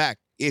 It's his back.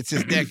 It's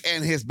his neck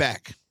and his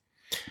back.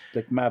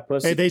 Like my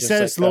pussy. Hey, they just said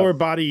like it's lower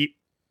body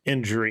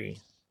injury.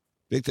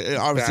 Victor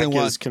obviously Back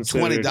wants is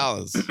considered-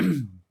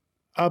 $20.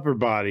 Upper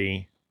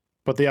body,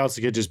 but they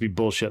also could just be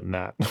bullshitting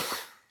that.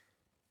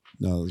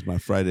 No, it was my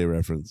Friday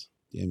reference.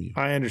 Damn you.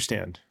 I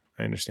understand.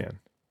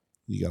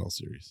 You got all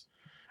serious.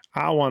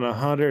 I want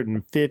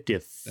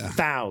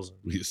 150,000.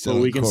 We So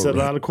we can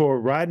settle out of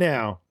court right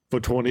now for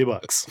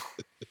 $20.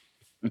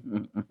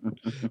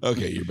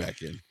 Okay, you're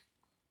back in.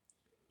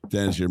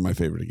 Dennis, you're my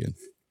favorite again.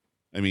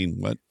 I mean,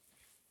 what?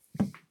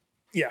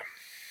 Hey,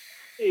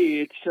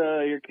 it's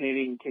your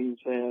Canadian Kings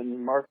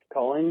fan, Mark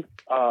calling.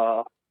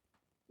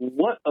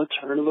 What a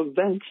turn of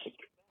events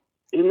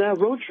in that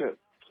road trip.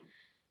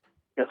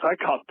 Yes, I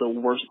caught the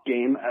worst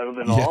game out of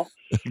it all.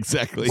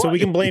 Exactly. So we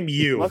can blame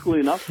you. Luckily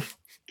enough,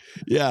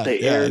 Yeah,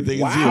 they I aired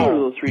think it's two you.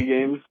 of those 3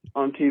 games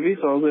on TV,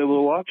 so I was able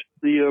to watch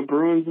the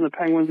Bruins and the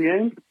Penguins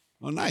game.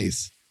 Oh,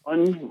 nice.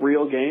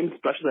 Unreal game,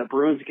 especially that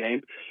Bruins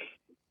game.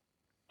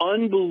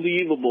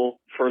 Unbelievable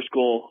first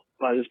goal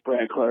by this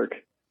Brant Clark.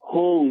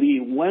 Holy,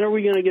 when are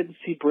we going to get to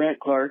see Brant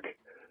Clark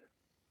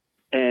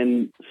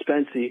and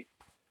Spency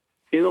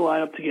in the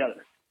lineup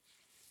together?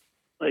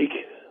 Like,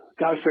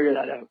 gotta figure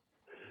that out.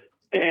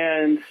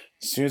 And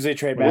As soon as they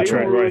trade way Matt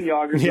right, over right. in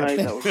Yager's Yeah. night,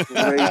 that was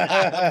great.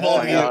 Oh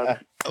my God.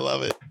 I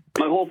love it.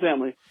 My whole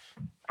family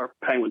are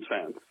Penguins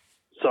fans,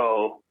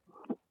 so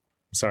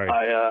Sorry.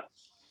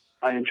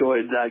 I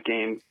enjoyed that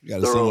game.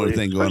 Got a similar thoroughly.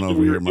 thing going Especially over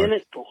we here, were Mark. in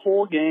it the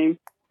whole game.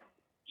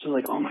 So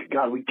like, oh my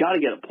God, we got to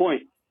get a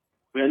point.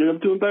 We ended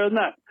up doing better than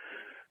that.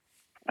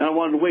 And I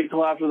wanted to wait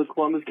till after the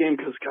Columbus game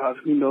because, God,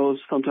 who knows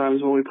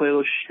sometimes when we play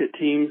those shit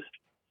teams,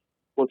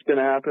 what's going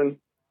to happen.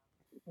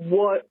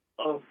 What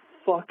a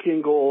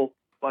fucking goal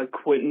by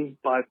Quentin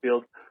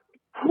Byfield.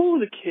 Who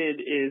the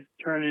kid is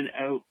turning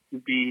out to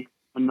be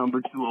a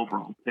number 2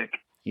 overall pick.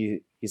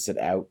 He said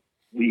out.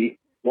 We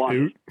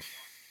want.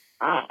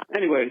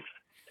 Anyways,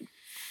 I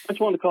just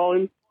wanted to call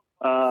in.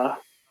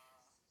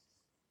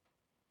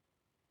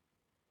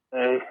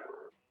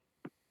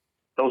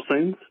 Those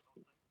things.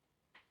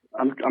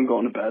 I'm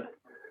going to bed.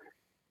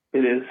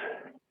 It is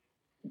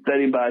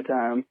betting by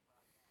time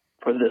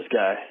for this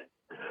guy.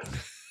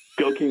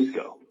 Go Kings,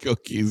 go! Go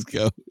Kings,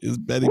 go. It's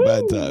betting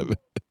by time.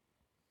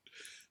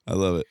 I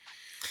love it.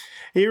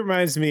 He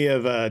reminds me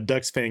of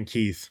Ducks fan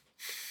Keith,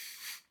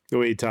 the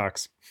way he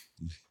talks.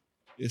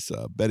 It's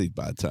betting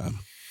by time.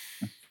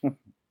 You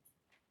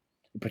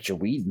put your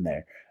weed in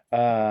there.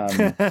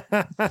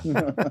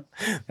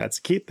 That's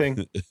a Keith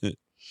thing.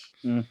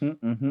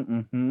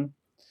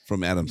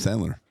 From Adam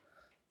Sandler.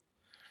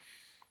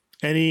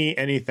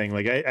 Anything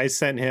like I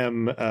sent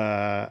him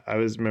I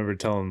remember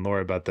telling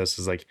Laura about this,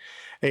 is like,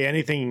 hey,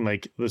 anything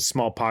like the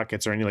small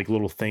pockets or any like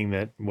little thing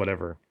that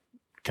whatever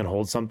can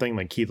hold something,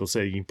 like Keith will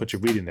say you can put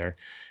your weed in there.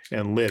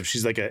 And Liv,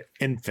 she's like an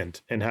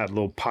infant and had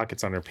little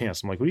pockets on her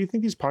pants. I'm like, what do you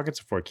think these pockets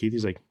are for, Keith?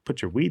 He's like,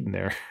 put your weed in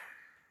there.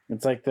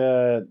 It's like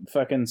the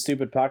fucking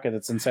stupid pocket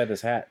that's inside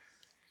this hat.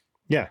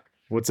 Yeah,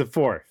 what's it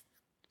for?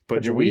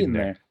 Put your weed in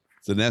there.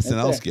 It's an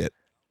SNL there. skit.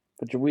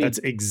 Put your weed. That's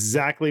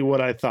exactly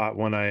what I thought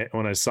when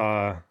I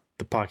saw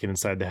the pocket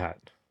inside the hat.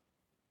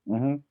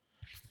 Mm-hmm.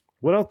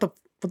 What the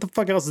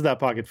fuck else is that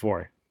pocket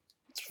for?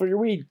 It's for your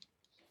weed.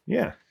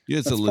 Yeah. Yeah,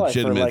 it's That's a probably for,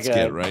 legitimate like,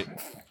 skit, right?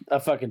 A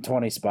fucking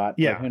 20 spot.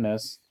 Yeah. But who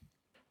knows?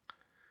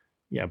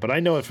 Yeah, but I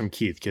know it from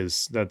Keith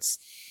because that's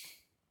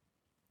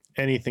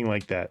anything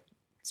like that.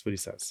 That's what he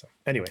says. So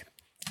anyway,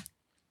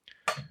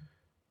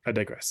 I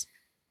digress.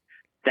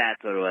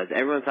 That's what it was.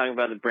 Everyone's talking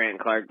about the Brant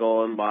Clark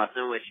goal in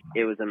Boston, which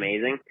it was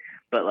amazing.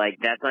 But, like,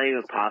 that's not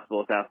even possible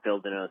without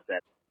Phil Deneau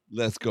set.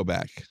 Let's go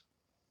back.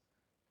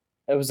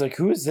 I was like,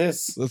 who is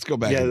this? Let's go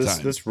back Yeah, in this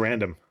time. this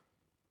random.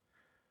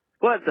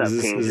 What's up, Is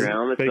this- Kings is it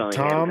Realm? It's Big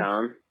Bellingham Tom?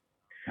 Tom.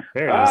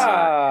 There it is.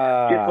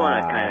 Just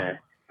want to kind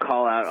of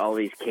call out all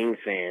these Kings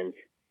fans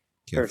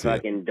Can't for see it.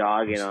 fucking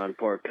dogging on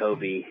poor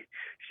Kobe.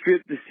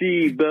 Strip the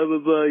sea, blah, blah,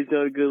 blah, he's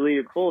not a good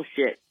leader.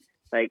 Bullshit.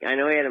 Like, I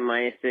know he had a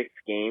 -6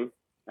 game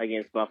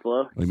against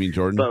Buffalo, What do you mean,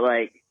 Jordan? but,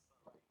 like,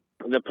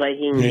 the play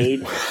he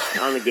made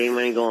on the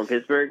game-winning goal in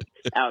Pittsburgh,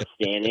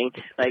 outstanding.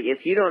 Like,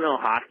 if you don't know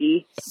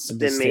hockey,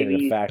 Simply then stated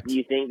maybe a fact.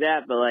 you think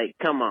that, but, like,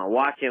 come on,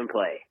 watch him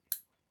play.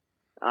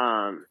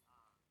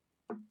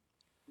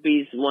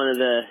 He's one of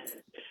the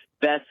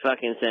best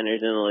fucking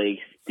centers in the league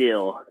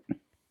still.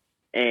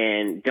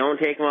 And don't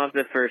take him off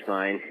the first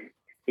line.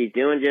 He's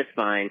doing just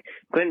fine.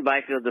 Quentin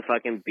Byfield's a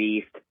fucking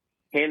beast.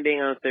 Him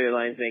being on the third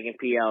line is making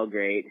PL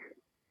great.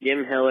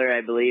 Jim Hiller,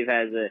 I believe,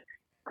 has a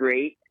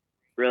great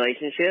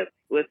relationship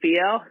with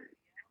PL.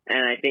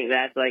 And I think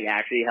that's like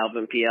actually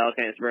helping PL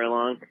kind of spur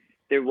along.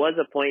 There was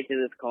a point to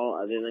this call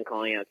other than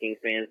calling out Kings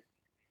fans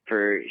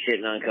for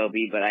shitting on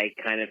Kobe, but I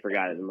kind of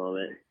forgot at the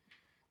moment.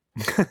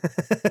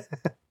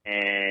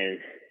 And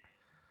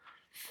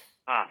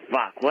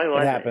fuck, what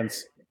was It it?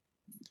 happens.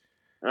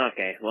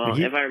 Okay, well,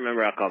 He- if I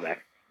remember, I'll call back.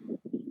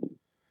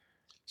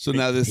 So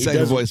now this He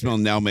second does-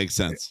 voicemail now makes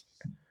sense.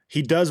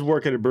 He does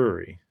work at a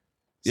brewery.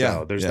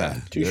 So there's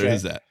that. There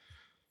is that.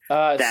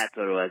 That's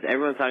what it was.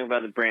 Everyone's talking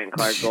about the Brant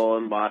Clark goal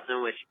in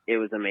Boston, which it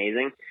was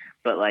amazing,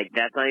 but like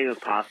that's not even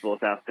possible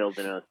without Phil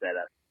Deneau's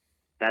setup.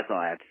 That's all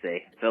I have to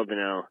say. Phil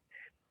Deneau,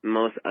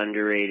 most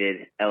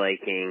underrated LA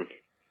King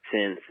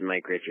since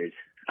Mike Richards.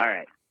 All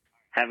right,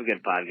 have a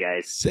good pod,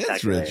 guys. Talk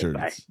Since to you later.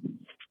 Richards.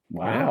 Bye.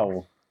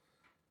 Wow.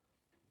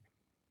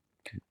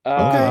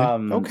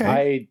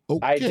 Okay.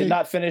 I did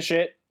not finish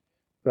it,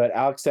 but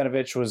Alex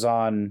Stanovich was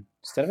on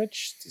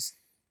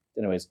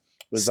Anyways,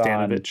 was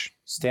Stanovich.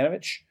 on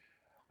Stanovich.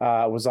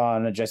 Was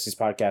on Jesse's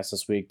podcast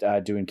this week,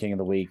 doing King of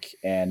the Week,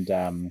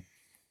 and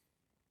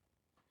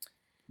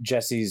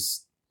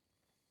Jesse's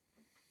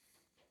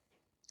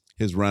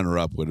His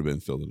runner-up would have been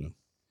Phil Deneau.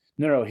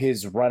 no,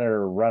 his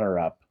runner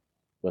up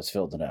was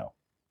Phil Deneau.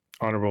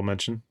 Honorable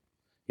mention.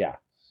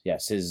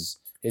 Yes, his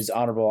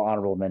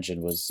honorable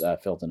mention was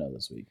Phil Deneau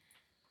this week.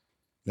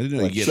 I didn't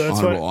know you get So that's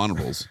honorable what-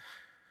 honorables.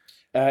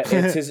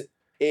 It's his.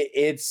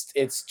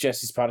 It's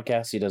Jesse's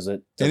podcast. He does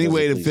it. Any as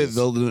way he to fit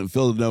pleases.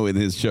 Phil Deneau in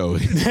his show.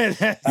 That's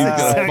gonna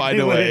exactly find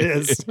a what way. it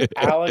is.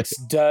 Alex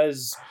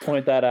does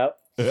point that out.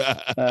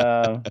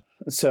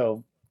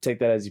 So take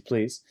that as you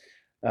please.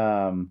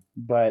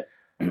 But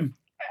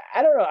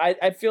I don't know.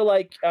 I feel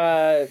like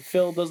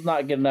Phil does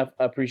not get enough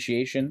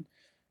appreciation.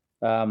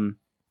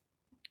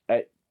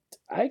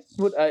 I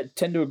would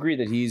tend to agree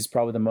that he's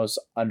probably the most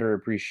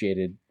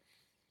underappreciated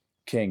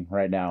King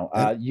right now.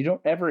 You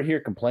don't ever hear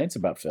complaints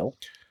about Phil.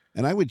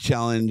 And I would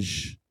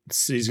challenge,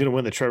 He's going to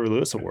win the Trevor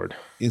Lewis Award.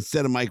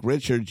 instead of Mike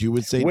Richards, you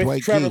would say With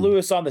Dwight Trevor King.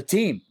 Lewis on the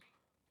team.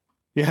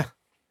 Yeah.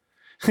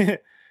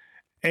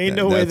 Ain't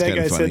no way That's that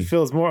kinda guy funny. said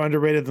Phil's more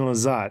underrated than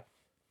Lazat.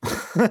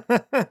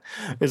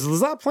 Is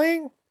Lazat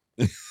playing?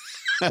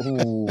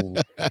 Ooh.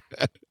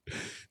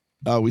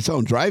 We saw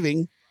him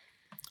driving.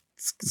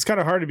 It's kind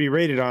of hard to be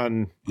rated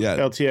on Yeah.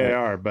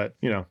 LTIR, but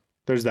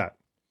there's that.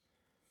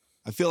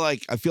 I feel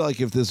like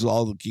if this was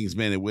all the Kings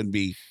men, it wouldn't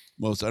be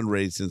most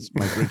underrated since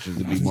Mike Richards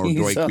would be more He's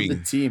Dwight on the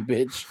King. team,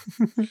 bitch.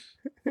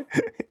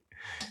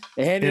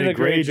 And In a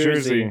gray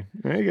jersey.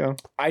 There you go.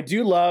 I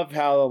do love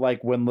how,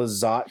 like, when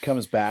Lazat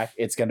comes back,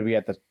 it's going to be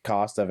at the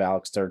cost of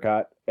Alex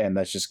Turcotte, and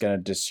that's just going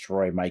to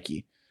destroy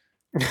Mikey.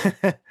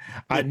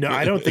 I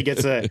don't think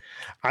it's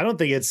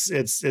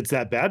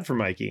that bad for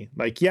Mikey.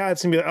 Like, yeah,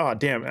 it's gonna be like, oh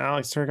damn,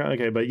 Alex Turcotte.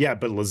 Okay, but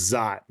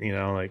Lazat,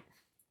 like,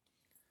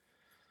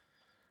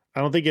 I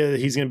don't think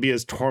he's gonna be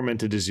as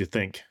tormented as you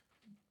think.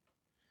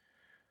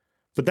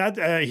 But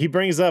that he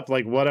brings up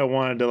like what I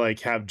wanted to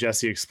like have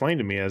Jesse explain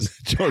to me as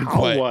Jordan, how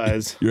quiet.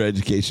 was Your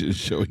education is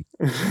showing.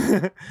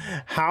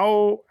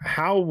 how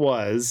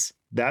was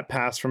that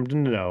pass from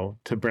Deneau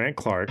to Brant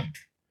Clark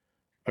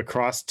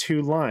across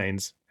two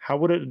lines? How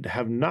would it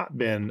have not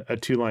been a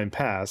two-line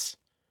pass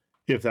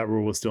if that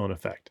rule was still in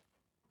effect?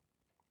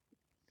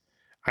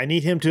 I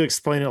need him to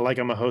explain it like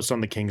I'm a host on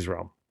the King's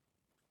Realm.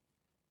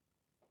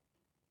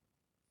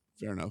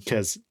 Fair enough.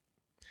 Because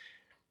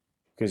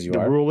Because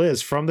the rule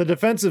is from the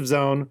defensive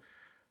zone.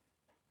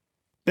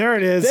 There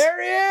it is.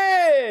 There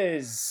he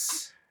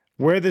is.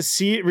 Where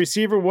the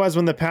receiver was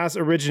when the pass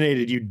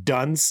originated, you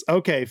dunce.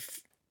 Okay.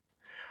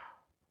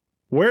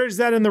 Where is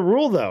that in the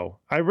rule, though?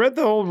 I read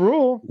the whole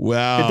rule.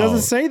 Wow. It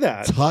doesn't say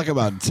that. Talk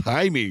about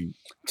timing.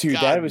 Dude,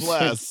 God that was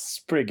bless. that's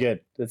pretty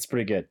good. That's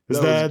pretty good. Is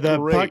That was the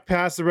great. puck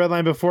past the red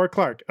line before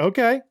Clark?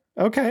 Okay.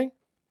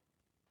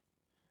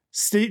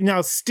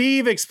 Now,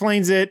 Steve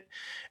explains it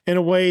in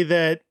a way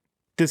that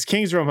this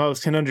Kings Room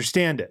host can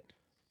understand it.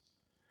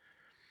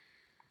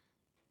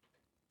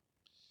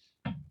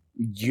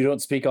 You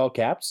don't speak all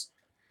caps?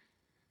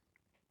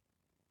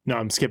 No,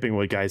 I'm skipping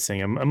what Guy's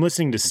saying. I'm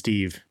listening to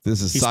Steve.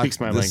 This is He speaks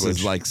my this language.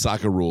 is like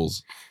soccer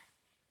rules.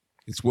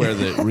 It's where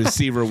the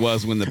receiver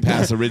was when the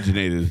pass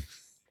originated.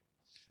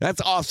 That's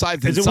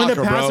offsides in Is it soccer, when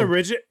the pass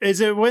bro. Is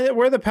it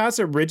where the pass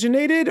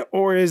originated,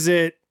 or is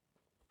it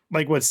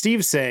like what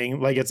Steve's saying?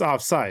 Like it's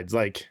offsides,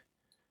 like,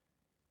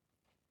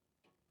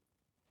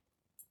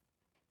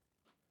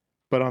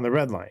 but on the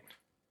red line.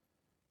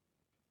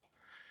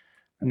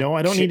 No,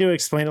 I don't need to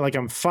explain it like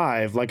I'm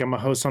 5, like I'm a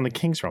host on the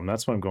Kings Realm.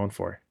 That's what I'm going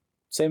for.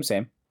 Same.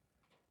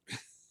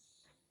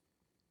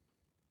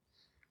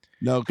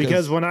 No,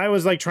 Because when I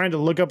was like trying to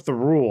look up the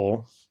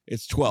rule,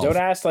 it's 12. Don't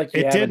ask like you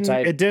it haven't didn't.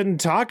 typed. It didn't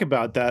talk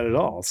about that at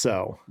all.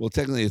 So Well,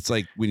 technically, it's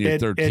like when you're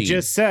 13. it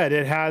just said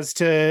it has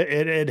to.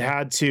 It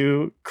had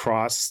to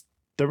cross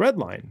the red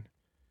line.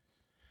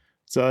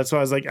 So that's why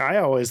I was like, I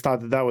always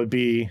thought that would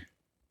be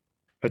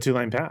a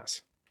 2-line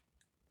pass.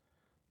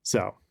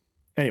 So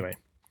anyway,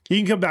 you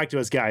can come back to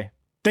us, Guy.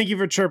 Thank you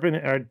for chiming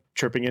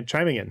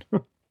in.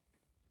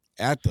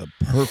 At the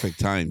perfect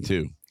time,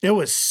 too. It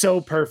was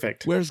so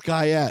perfect. Where's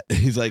Guy at?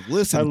 He's like,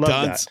 listen, I love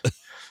dunce. that.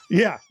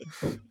 Yeah.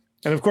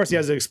 And of course, he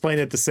has to explain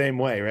it the same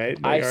way, right?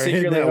 I Like, or in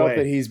secretly hope way.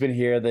 that he's been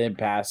here the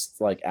past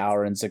like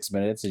hour and 6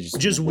 minutes. And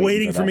just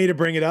waiting for me to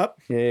bring it up.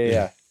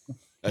 Yeah.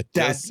 I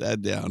just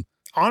sat down.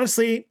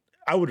 Honestly,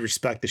 I would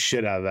respect the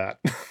shit out of that.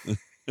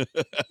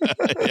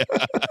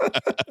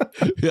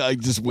 Yeah, I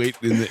just wait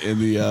in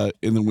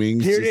the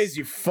wings. Here it is,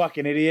 you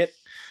fucking idiot.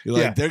 You're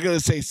like, Yeah. they're gonna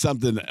say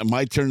something.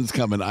 My turn's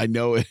coming. I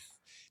know it.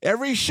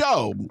 Every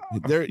show,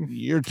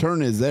 your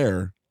turn is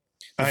there.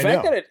 The I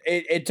fact know. that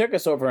it took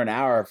us over an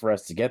hour for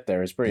us to get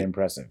there is pretty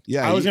impressive.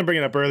 Yeah, I was going to bring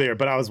it up earlier,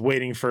 but I was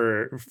waiting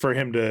for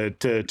him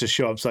to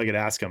show up so I could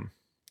ask him.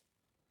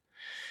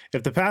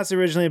 If the pass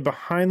originated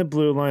behind the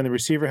blue line, the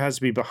receiver has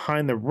to be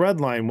behind the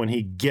red line when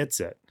he gets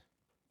it.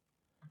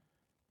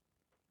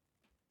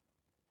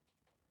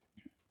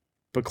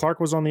 But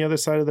Clark was on the other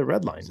side of the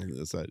red line.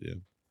 That's that, yeah.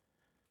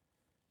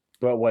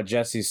 But what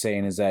Jesse's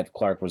saying is that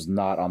Clark was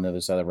not on the other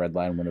side of the red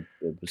line when it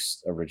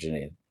was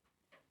originated.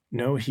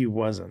 No, he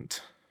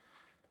wasn't.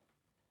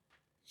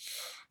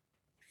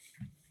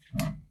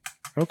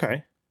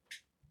 Okay.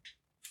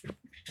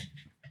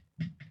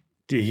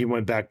 He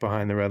went back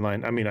behind the red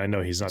line. I mean, I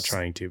know he's not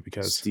trying to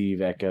because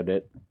Steve echoed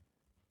it.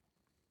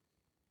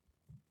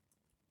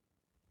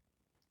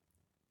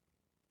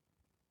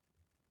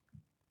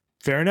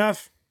 fair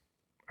enough.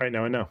 All right,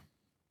 now I know.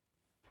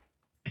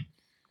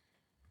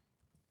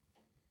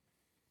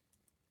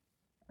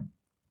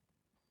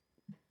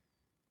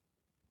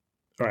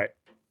 All right.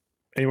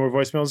 Any more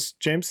voicemails,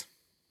 James?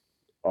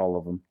 All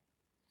of them.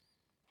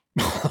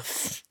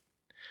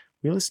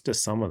 We listened to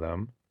some of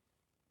them.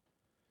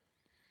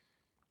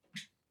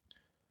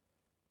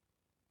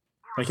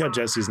 Like how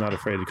Jesse's not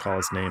afraid to call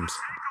us names.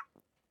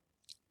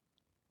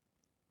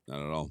 Not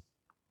at all.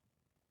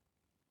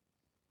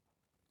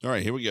 All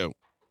right, here we go.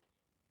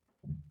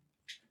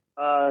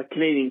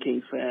 Canadian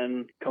Kings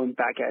fan coming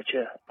back at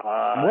you.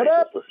 What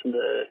I up? just listened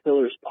to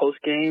Hiller's post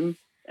game,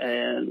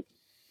 and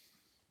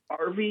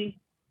Harvey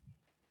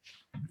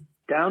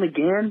down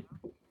again.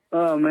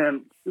 Oh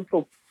man, I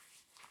feel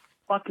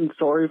fucking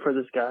sorry for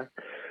this guy.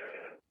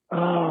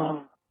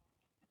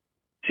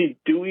 See,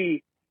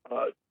 Dewey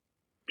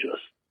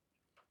just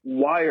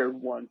wired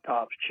one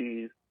Topps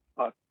cheese.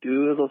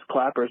 Dude, those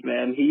clappers,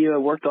 man. He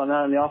worked on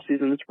that in the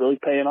offseason. It's really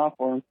paying off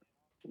for him.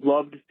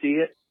 Love to see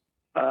it.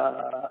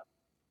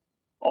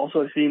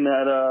 Also, I've seen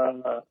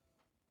that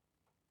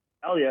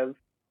Aliev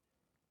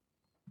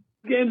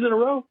games in a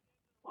row.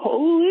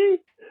 Holy!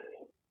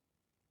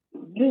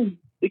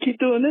 They keep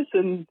doing this,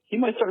 and he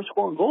might start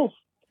scoring goals.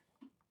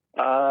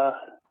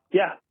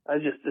 Yeah, I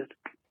just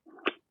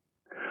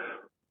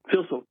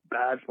feel so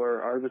bad for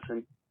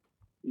Arvidsson.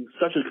 He's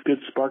such a good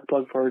spark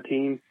plug for our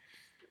team.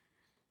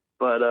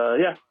 But,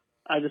 yeah,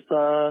 I just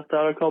thought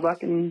I'd call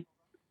back and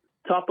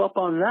top up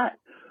on that.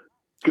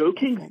 Go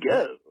Kings,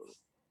 go!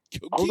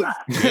 All right.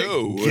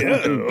 Go.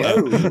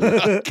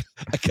 Go.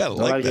 I kind of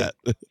like that.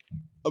 I'm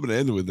going to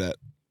end with that.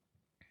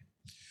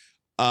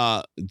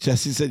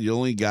 Jesse said, "You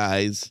only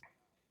guys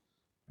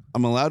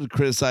I'm allowed to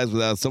criticize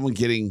without someone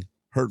getting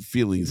hurt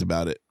feelings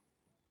about it."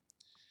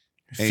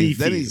 And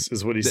then Fifis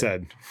is what he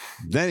said.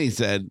 Then he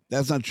said,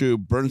 "That's not true.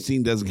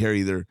 Bernstein doesn't care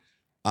either."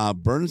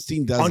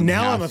 Bernstein doesn't. Oh,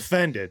 now have, I'm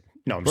offended.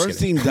 No, I'm just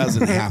Bernstein kidding.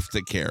 doesn't have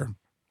to care.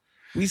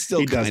 We still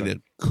He kind of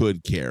doesn't.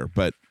 could care,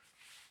 but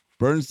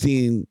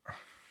Bernstein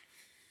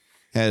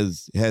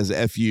has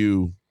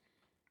FU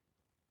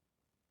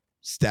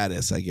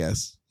status, I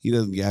guess. He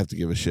doesn't have to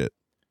give a shit.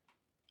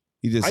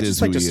 He just I is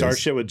just like who to he start is.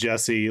 shit with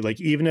Jesse. Like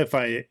even if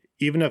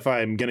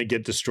I'm gonna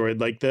get destroyed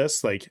like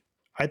this, like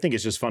I think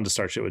it's just fun to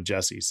start shit with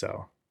Jesse.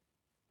 So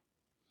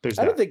there's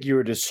I that. don't think you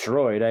were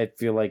destroyed. I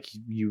feel like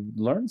you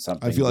learned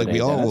something. I feel like today,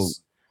 we all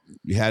Dennis.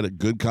 had a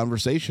good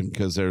conversation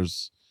because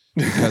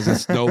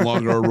it's no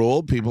longer a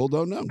rule. People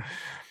don't know.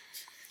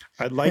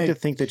 I'd like to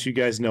think that you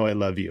guys know I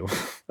love you.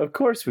 Of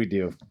course we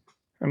do.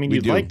 I mean, We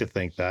you'd do. like to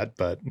think that,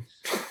 but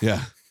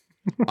Yeah.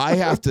 I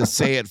have to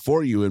say it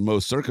for you in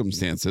most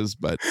circumstances,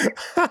 but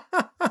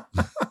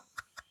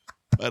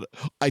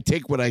I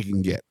take what I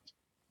can get.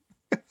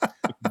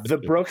 The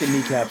broken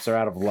kneecaps are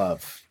out of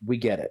love. We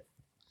get it.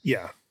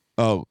 yeah.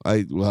 Oh,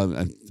 I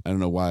don't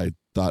know why I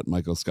thought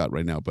Michael Scott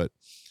right now, but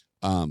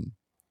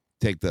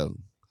take the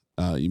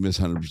you miss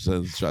 100%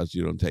 of the shots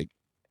you don't take.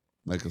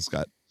 Michael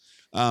Scott.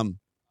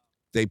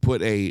 They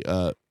put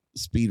a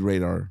speed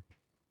radar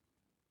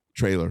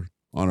trailer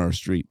on our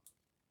street,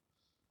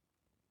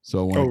 so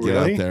I want to get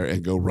out there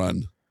and go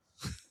run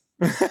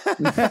and do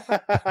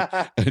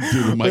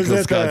the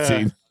Michael Scott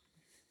scene.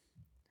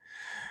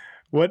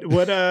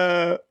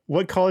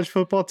 What college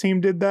football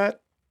team did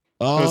that?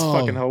 Oh, it was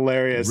fucking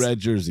hilarious. Red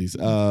jerseys.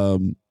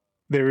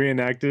 They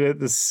reenacted it.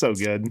 This is so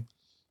good.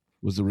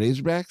 Was the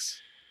Razorbacks?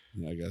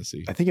 Yeah, I gotta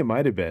see. I think it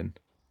might have been.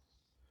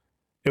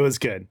 It was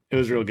good. It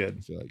was real good.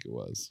 I feel like it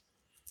was.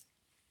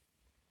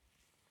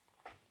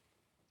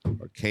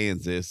 Or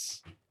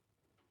Kansas.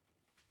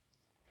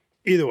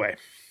 Either way.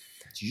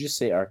 Did you just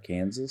say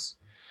Arkansas?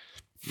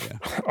 Yeah.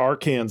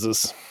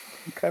 Arkansas.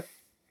 Okay.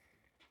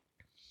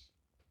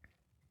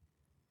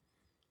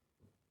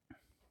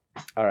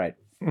 All right.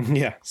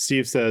 Yeah.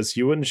 Steve says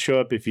you wouldn't show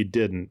up if you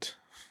didn't.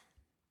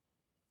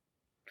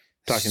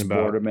 Talking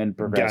about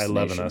guy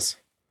loving us.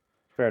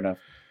 Fair enough.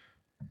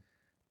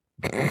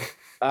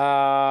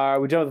 Are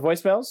we done with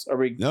voicemails? Are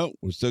we? No,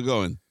 we're still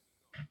going.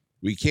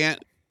 We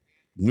can't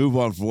move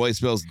on for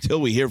voicemails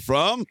until we hear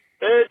from.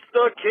 It's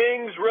the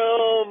King's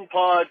Realm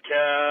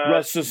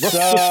podcast.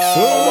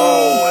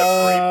 Hello,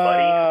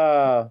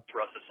 everybody. It's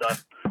Russ.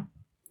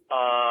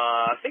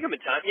 I think I'm in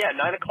time. Yeah,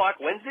 9 o'clock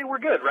Wednesday. We're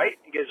good, right?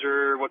 You guys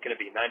are, what can it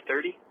be,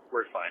 9:30?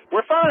 We're fine.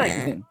 We're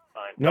fine.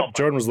 Fine. Nope,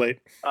 Jordan was late.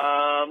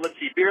 Let's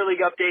see. Beer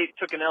League update.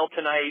 Took an L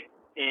tonight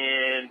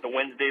in the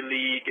Wednesday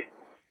League.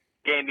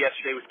 Game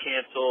yesterday was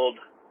canceled.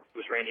 It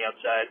was rainy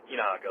outside. You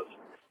know how it goes.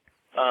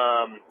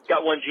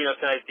 Got one Geno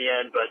tonight at the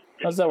end, but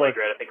how's that work?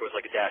 Great. I think it was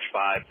like a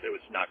 -5. It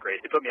was not great.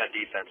 They put me on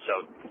defense,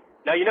 so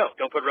now you know.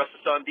 Don't put Russ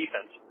on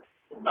defense.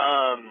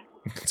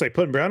 It's like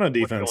putting Brown on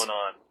defense. What's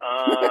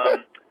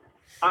going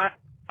on?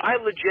 I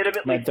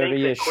legitimately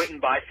think that Quentin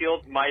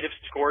Byfield might have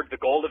scored the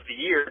goal of the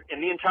year in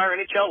the entire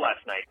NHL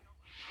last night.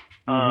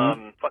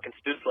 Fucking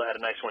Stützle had a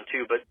nice one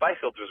too, but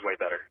Byfield's was way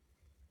better.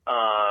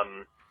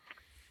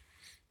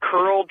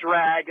 Curl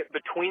drag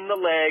between the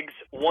legs,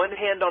 one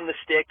hand on the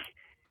stick,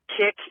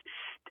 kick,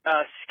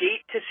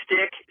 skate to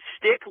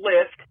stick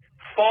lift,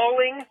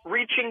 falling,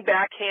 reaching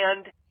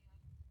backhand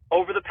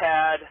over the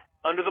pad,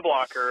 under the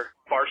blocker,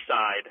 far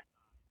side.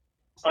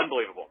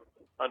 Unbelievable.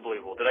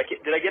 Did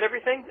I get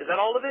everything? Is that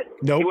all of it?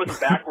 Nope. He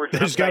wasn't backwards.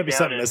 There's got to be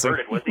something missing.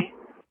 Inverted, was he?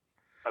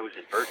 I was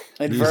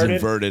inverted. He was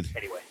inverted.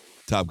 Anyway.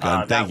 Top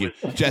Gun. Thank you.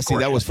 Jesse,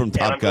 that was from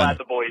Top I'm Gun. glad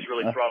the boys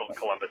really throttled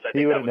Columbus. I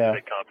think that was a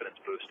big confidence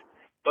boost.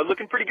 But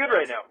looking pretty good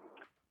right now.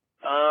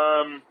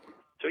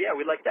 So yeah,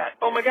 we like that.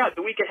 Oh my God,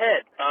 the week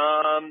ahead.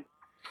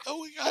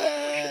 We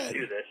should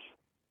do this.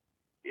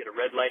 We had a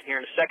red light here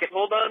in a second.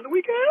 Hold on, the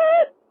week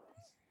ahead.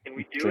 Can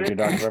we do it?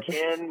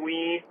 Can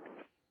we?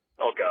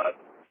 Oh God.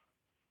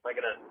 Am I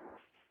gonna?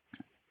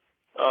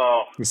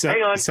 Oh,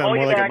 hang on. You sound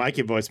more like a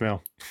Mikey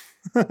voicemail.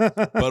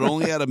 But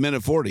only at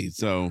 1:40,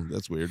 so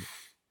that's weird.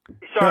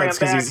 Sorry, I'm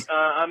back.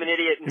 I'm an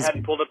idiot and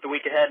hadn't pulled up the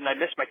week ahead, and I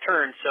missed my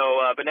turn.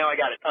 So, but now I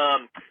got it.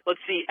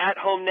 Let's see. At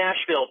home,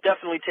 Nashville.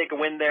 Definitely take a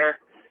win there.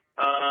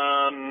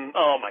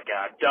 Oh my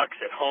God, Ducks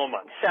at home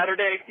on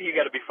Saturday. You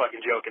got to be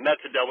fucking joking.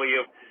 That's a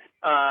W.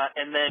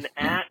 And then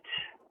at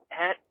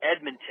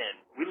Edmonton,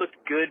 we looked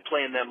good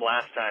playing them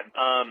last time.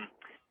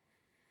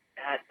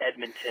 At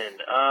Edmonton,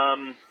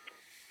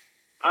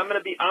 I'm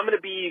gonna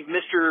be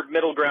Mr.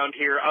 Middle Ground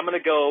here. I'm gonna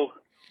go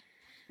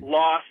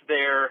loss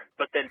there,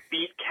 but then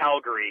beat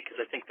Calgary because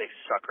I think they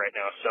suck right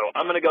now. So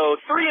I'm gonna go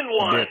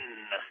 3-1.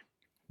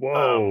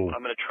 Whoa!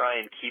 I'm gonna try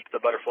and keep the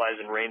butterflies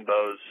and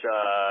rainbows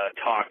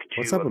talk to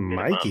what's up with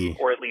minimum, Mikey,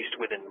 or at least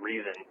within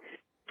reason.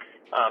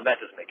 That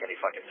doesn't make any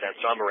fucking sense.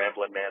 So I'm a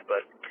rambling man,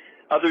 but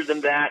other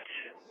than that,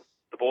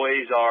 the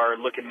boys are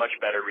looking much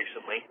better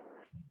recently.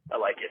 I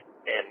like it,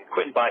 and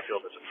Quentin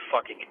Byfield is a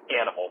fucking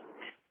animal.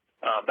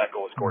 That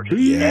goal is gorgeous.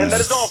 Yes. And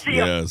that is all. See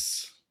ya.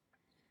 Yes.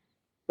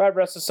 Bye,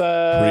 Russ.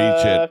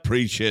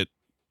 Preach it.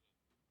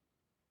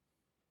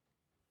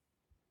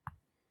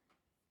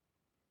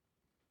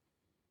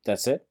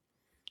 That's it?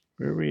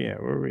 Where are we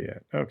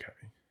at? Okay.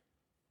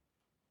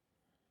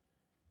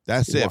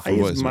 That's it. Why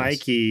is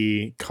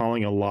Mikey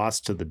calling a loss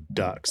to the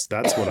Ducks?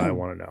 That's what I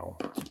want to know.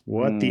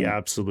 What the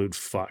absolute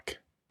fuck?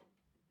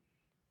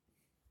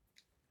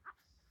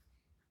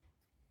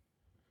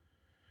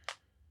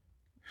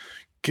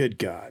 Good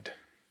God.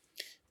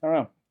 I don't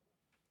know.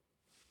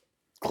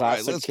 All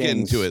right, let's get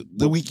into it.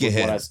 The week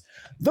ahead.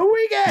 The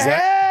week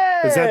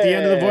ahead. Is that the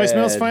end of the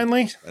voicemails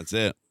finally? That's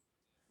it.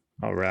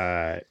 All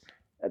right.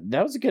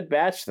 That was a good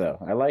batch, though.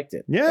 I liked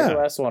it. Yeah. That's the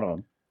last one of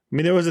them. I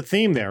mean, there was a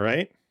theme there,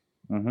 right?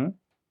 Mm-hmm.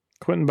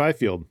 Quentin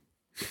Byfield.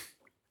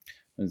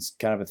 It's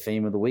kind of a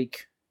theme of the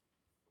week.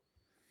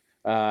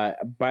 By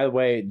the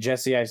way,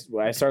 Jesse, I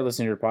started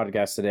listening to your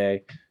podcast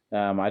today.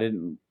 I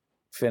didn't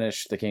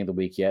finish the King of the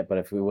Week yet, but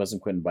if it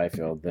wasn't Quentin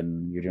Byfield,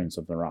 then you're doing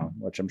something wrong,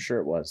 which I'm sure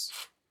it was.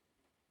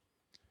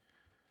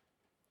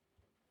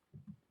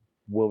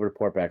 We'll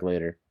report back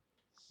later.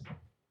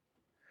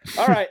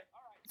 All right.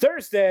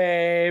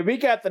 Thursday, we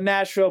got the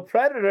Nashville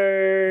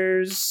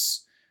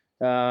Predators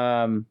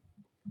A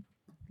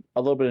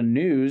little bit of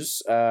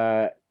news.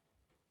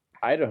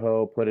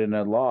 Idaho put in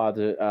a law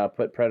to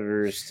put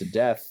predators to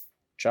death,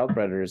 child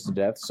predators to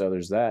death. So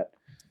there's that.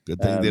 Good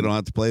thing they don't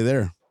have to play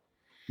there.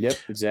 Yep,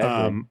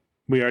 exactly.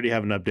 We already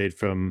have an update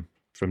from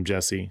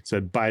Jesse.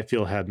 Said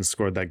Byfield hadn't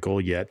scored that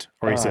goal yet,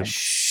 or he said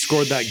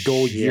scored that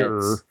goal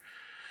year.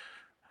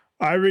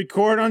 I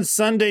record on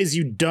Sundays,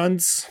 you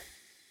dunce.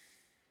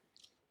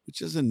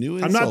 Which is a new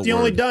insult. I'm not the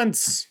only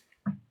dunce.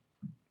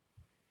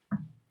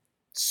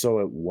 So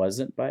it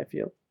wasn't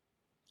Byfield?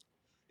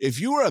 If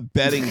you were a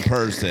betting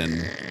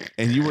person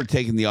and you were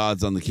taking the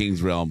odds on the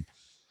King's Realm,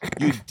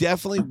 you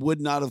definitely would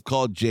not have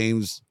called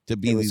James to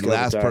be the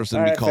last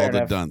person to be called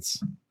a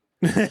dunce.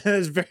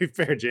 That's very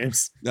fair,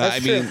 James. I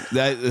mean,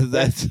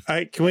 that's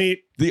can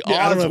we? The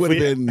odds would have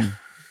been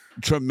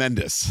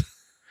tremendous.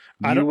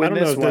 I don't know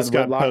if this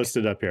got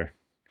posted up here.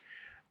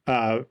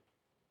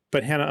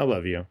 But Hannah, I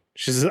love you.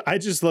 She says, I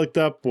just looked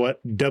up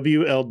what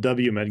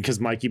WLW meant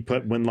because Mikey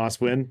put win, loss,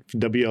 win for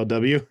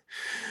WLW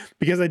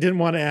because I didn't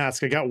want to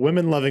ask. I got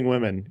women loving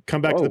women.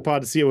 Come back to the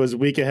pod to see it was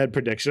week ahead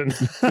prediction.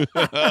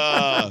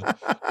 I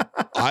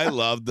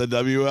love the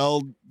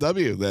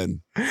WLW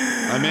then.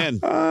 I'm in.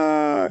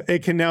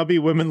 It can now be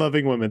women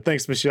loving women.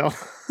 Thanks, Michelle.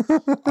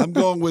 I'm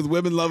going with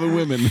women loving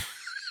women.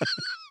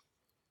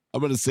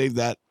 I'm going to save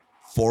that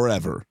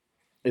forever.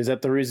 Is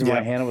that the reason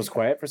why Hannah was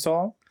quiet for so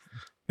long?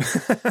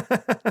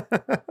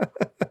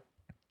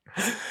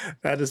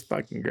 That is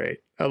fucking great.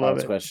 I love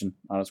it.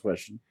 Honest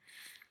question.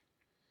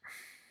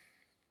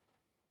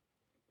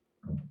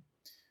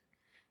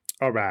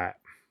 All right.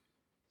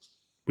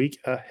 Week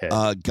ahead.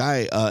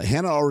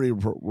 Hannah already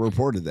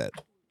reported that.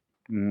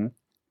 Mm-hmm.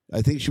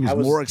 I think she was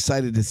more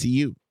excited to see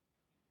you.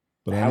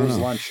 But how was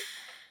lunch?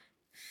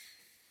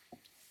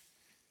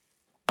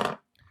 All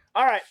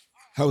right.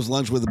 How was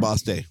lunch with the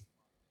boss day?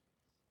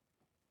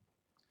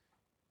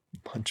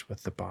 Lunch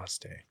with the boss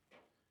day.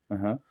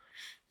 Uh-huh.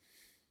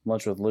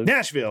 Lunch with Luke.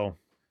 Nashville.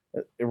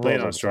 Lay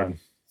it on,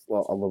 Jordan.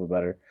 Well, a little bit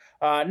better.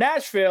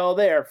 Nashville,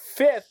 they are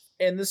 5th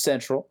in the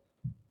Central.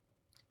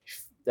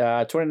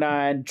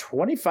 29,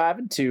 25,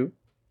 and 2.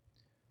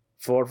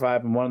 4,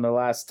 5, and 1 in their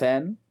last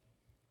 10.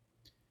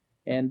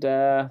 And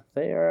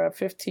they are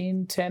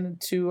 15, 10,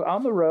 and 2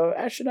 on the road.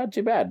 Actually, not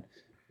too bad.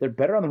 They're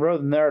better on the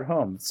road than they're at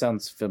home. It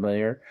sounds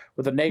familiar.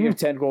 With a negative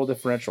 10 goal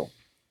differential.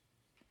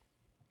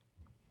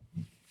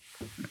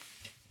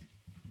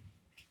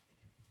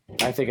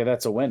 I think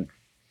that's a win.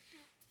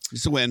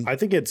 It's a win. I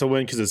think it's a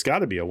win because it's got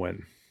to be a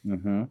win.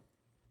 Mm-hmm.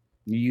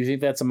 You think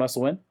that's a must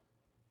win?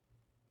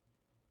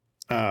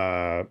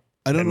 I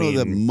don't know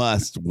that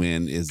must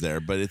win is there,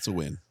 but it's a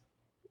win.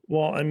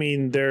 Well, I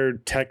mean, they're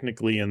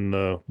technically in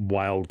the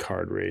wild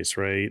card race,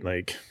 right?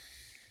 Like,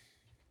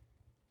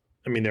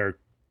 I mean, they're a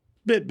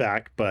bit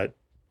back, but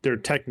they're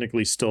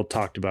technically still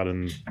talked about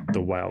in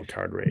the wild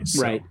card race.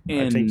 Right.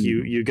 So I think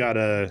you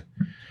gotta.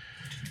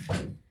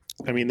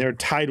 I mean, they're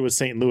tied with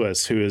St.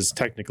 Louis, who is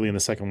technically in the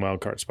second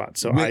wild card spot.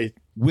 So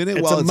win it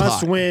it's while a it's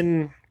must hot.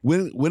 win.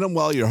 Win them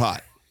while you're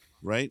hot,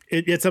 right?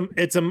 That's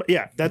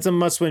a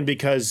must win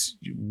because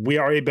we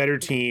are a better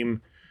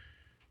team.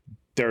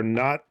 They're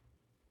not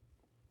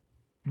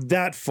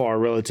that far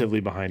relatively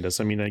behind us.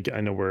 I mean, I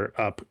know we're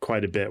up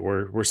quite a bit.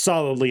 We're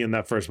solidly in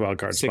that first wild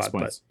card 6 spot,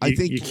 points. but I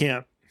think you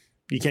can't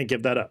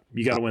give that up.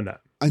 You got to win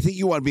that. I think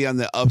you want to be on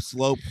the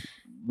upslope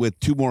with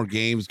 2 more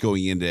games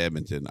going into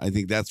Edmonton. I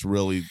think that's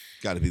really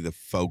got to be the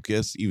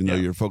focus, even though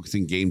you're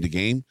focusing game to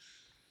game.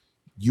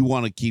 You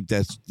want to keep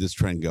this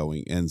trend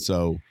going. And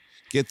so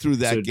get through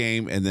that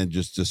game and then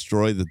just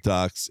destroy the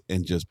Ducks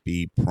and just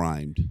be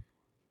primed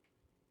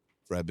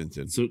for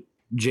Edmonton. So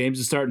James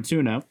is starting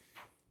 2 now.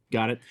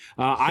 Got it.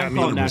 I'm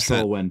calling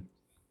Nashville a win.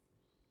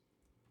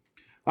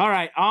 All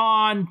right,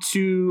 on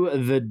to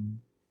the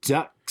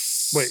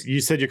Ducks. Wait,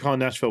 you said you're calling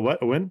Nashville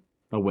what? A win?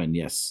 A win,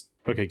 yes.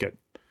 Okay, good.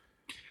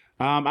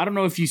 I don't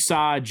know if you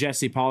saw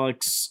Jesse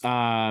Pollock's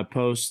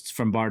post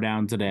from Bar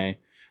Down today,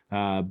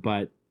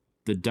 but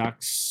the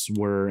Ducks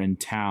were in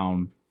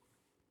town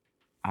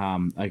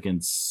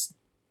against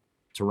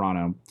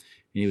Toronto, and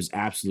he was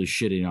absolutely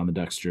shitting on the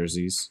Ducks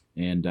jerseys,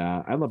 and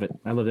I love it.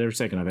 I love every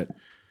second of it.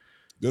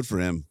 Good for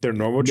him. They're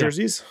normal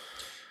jerseys?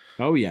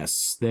 Oh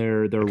yes,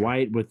 they're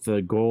white with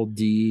the gold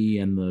D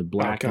and the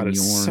black and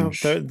the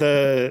orange.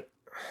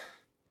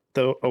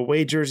 The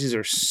away jerseys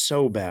are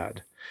so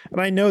bad. And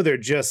I know they're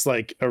just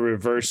like a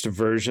reversed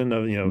version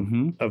of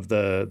of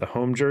the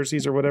home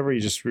jerseys or whatever.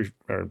 You just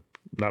or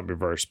not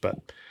reverse, but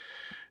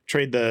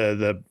trade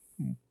the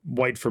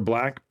white for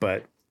black.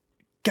 But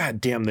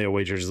god damn, the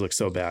away jerseys look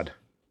so bad.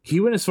 He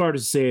went as far to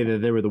say that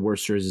they were the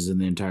worst jerseys in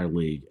the entire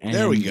league. And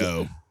there we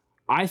go.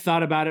 I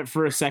thought about it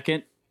for a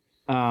second.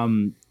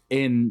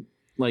 In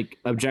like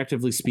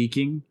objectively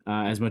speaking,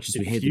 as much as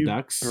we hate the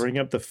Ducks, bring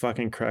up the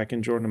fucking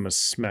Kraken, Jordan. I'm gonna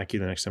smack you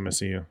the next time I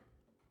see you.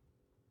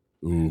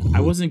 Ooh. I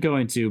wasn't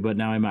going to, but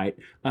now I might.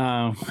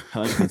 I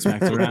like being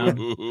smacked around.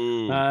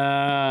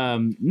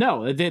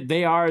 No,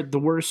 they are the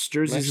worst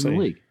jerseys in the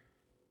league.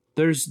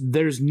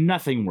 There's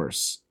nothing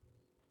worse.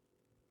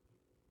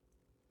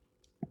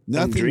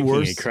 I'm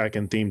drinking a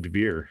Kraken themed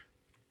beer.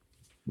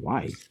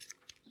 Why?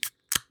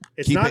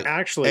 It's Keep not it-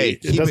 actually. hey,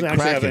 It keep doesn't it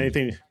actually have cracking.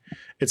 anything.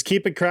 It's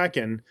Keep It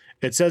Kraken.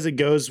 It says it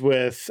goes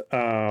with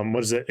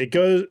what is it?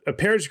 It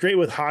pairs great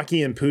with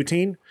hockey and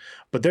poutine,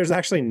 but there's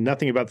actually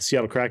nothing about the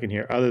Seattle Kraken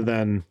here other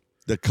than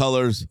The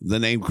colors, the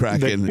name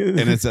Kraken,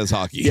 and it says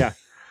hockey. yeah.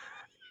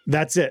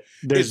 That's it.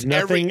 There's It's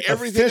nothing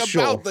everything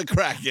official. about the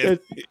Kraken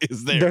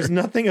is there. There's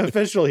nothing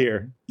official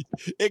here.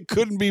 It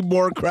couldn't be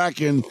more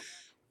Kraken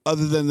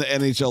other than the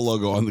NHL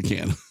logo on the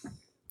can.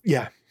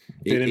 Yeah.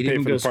 They It didn't pay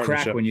even for the goes crack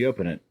partnership. when you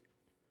open it.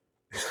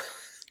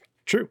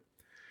 True.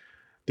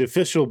 The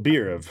official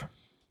beer of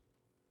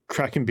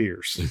Kraken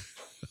beers.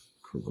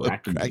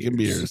 Kraken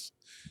beers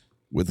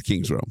with the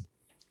King's Room.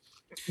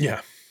 Yeah.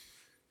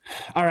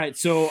 All right,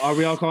 so are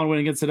we all calling win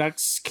against the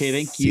Ducks? Okay,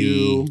 thank See.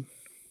 you.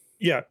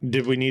 Yeah.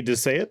 Did we need to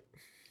say it?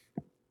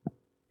 I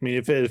mean,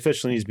 if it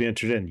officially needs to be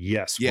entered in,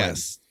 yes. win.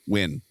 Yes,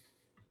 win.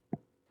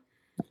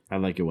 I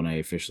like it when I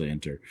officially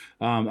enter.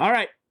 All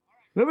right,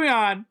 moving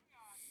on.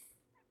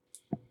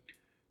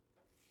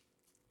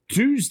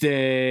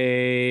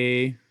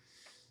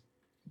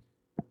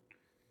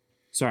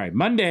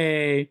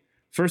 Monday.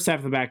 First half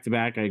of the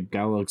back-to-back. I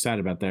got a little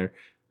excited about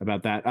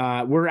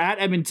that. We're at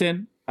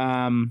Edmonton. Do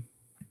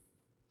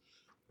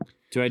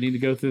I need to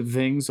go through the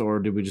things, or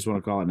do we just want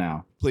to call it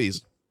now?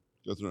 Please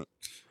go through it.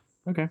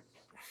 Okay.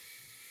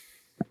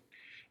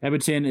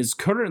 Edmonton is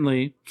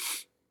currently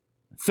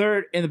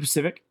third in the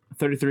Pacific,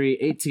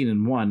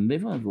 33-18-1.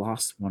 They've only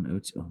lost one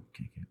OT. Oh,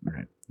 okay. All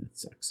right. That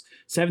sucks.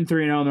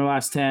 7-3-0 in their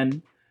last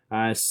 10.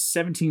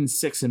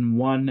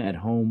 17-6-1 at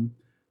home.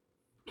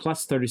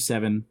 Plus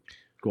 37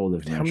 goal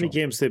differential. How many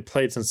games they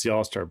played since the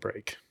All-Star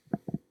break?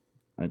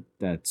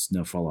 That's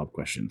no follow-up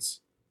questions.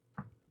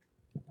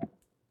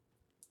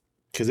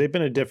 Because they've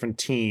been a different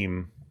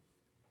team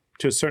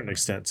to a certain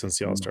extent since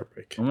the All-Star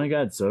break. Oh my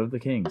God, so have the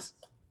Kings.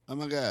 Oh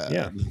my God.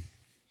 Yeah.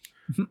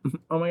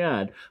 Oh my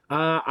God.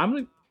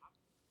 I'm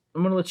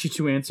gonna let you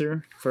two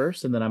answer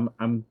first, and then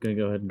I'm gonna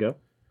go ahead and go.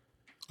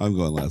 I'm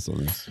going last on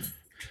this.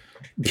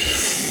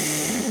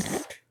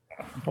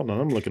 Hold on,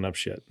 I'm looking up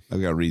shit.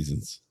 I've got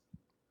reasons.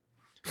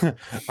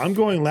 I'm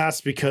going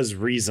last because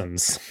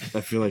reasons.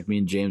 I feel like me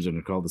and James are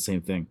gonna call the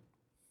same thing.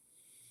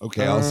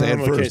 Okay, I'll say it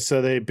first. Okay,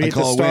 so they beat the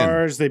call a win.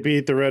 Stars, they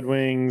beat the Red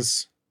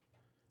Wings.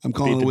 I'm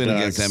calling beat a win the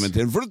against Ducks.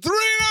 Edmonton for 3-0.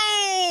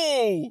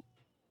 Oh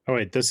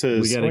wait, this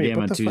is We got a wait, game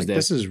what on the fuck? Tuesday.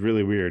 This is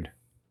really weird.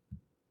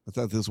 I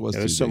thought this was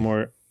Yeah, there's Tuesday.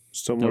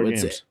 still more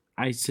it's games.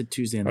 I said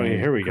Tuesday, and Oh, then yeah,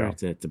 I here we go.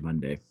 corrected it to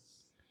Monday.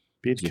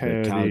 Beat You got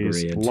Calgary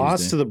Coyotes, on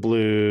lost Tuesday. to the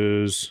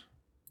Blues.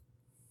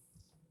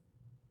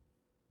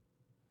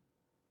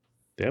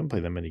 They haven't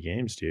played that many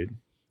games, dude.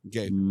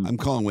 Okay, I'm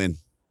calling win.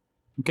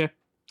 Okay,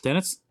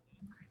 Dennis.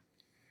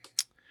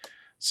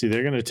 See,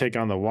 they're going to take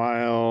on the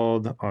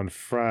Wild on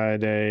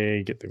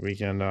Friday, get the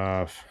weekend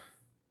off.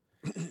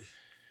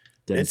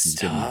 Dennis is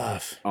It's getting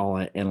tough. all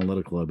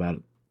analytical about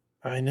it.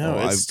 I know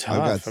Oh, it's I've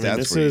got tough. I mean, stats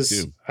this for you, is.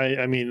 too.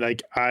 I mean,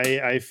 like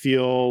I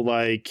feel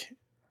like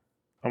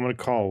I'm gonna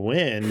call a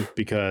win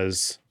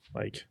because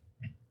like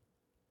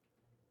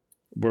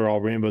we're all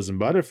rainbows and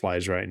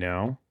butterflies right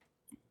now,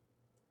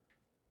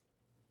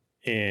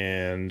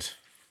 and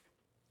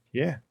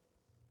yeah,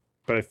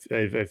 but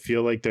I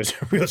feel like there's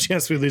a real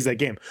chance we lose that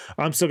game.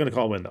 I'm still gonna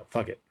call a win though.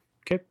 Fuck it.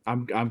 Okay,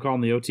 I'm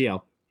calling the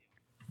OTL.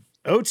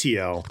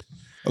 OTL.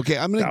 Okay,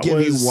 I'm going That to give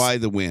was- you why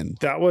the win.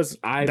 That was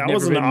I've that never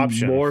was an been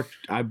option.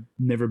 I've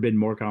never been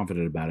more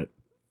confident about it.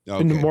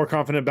 Okay. Been more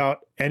confident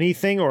about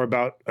anything or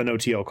about an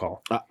OTL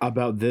call.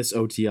 About this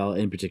OTL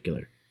in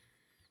particular.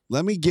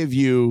 Let me give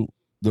you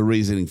the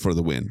reasoning for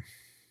the win.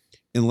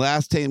 In the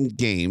last 10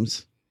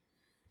 games,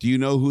 do you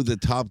know who the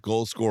top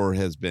goal scorer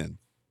has been?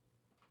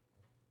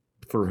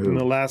 For In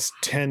the who? last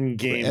 10 For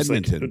games,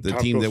 Edmonton, like, the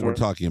top team goal that we're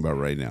scorer. talking about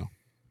right now.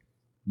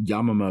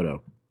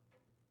 Yamamoto.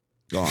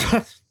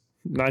 Gone.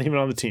 Not even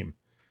on the team.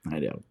 I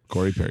know.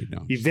 Corey Perry,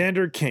 no.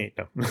 Evander Kane.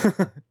 No.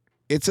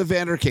 It's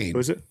Evander Kane.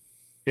 Was it?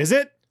 Is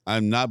it?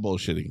 I'm not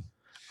bullshitting.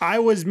 I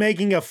was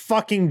making a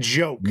fucking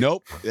joke.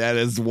 Nope. That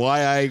is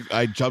why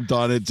I jumped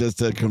on it, just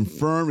to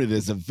confirm it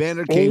is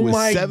Evander Kane Oh with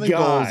my 7 God.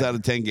 goals out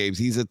of 10 games.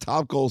 He's a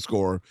top goal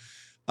scorer.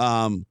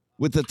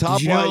 With the top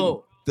Did you line,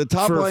 know the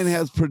top for- line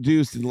has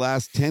produced in the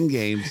last 10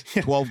 games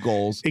 12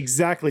 goals.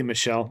 Exactly,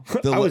 Michelle.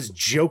 The I le- was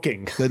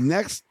joking.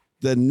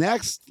 The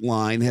next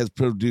line has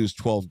produced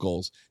 12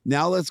 goals.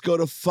 Now let's go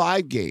to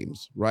 5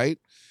 games, right?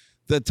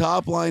 The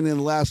top line in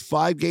the last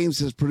 5 games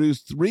has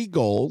produced 3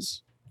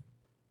 goals,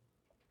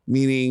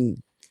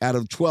 meaning out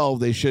of 12,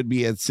 they should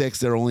be at 6.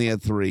 They're only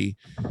at 3.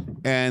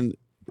 And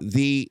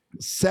the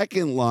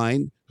second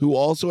line, who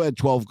also had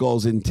 12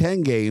 goals in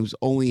 10 games,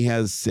 only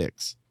has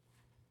 6.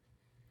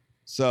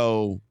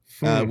 So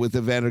with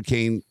Evander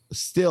Kane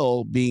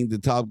still being the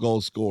top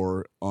goal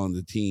scorer on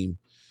the team.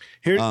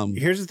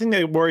 Here's the thing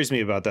that worries me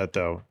about that,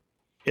 though,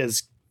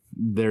 is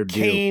they're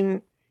due.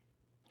 Kane.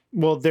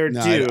 Well, they're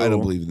No, due. I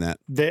don't believe in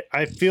that.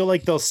 I feel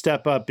like they'll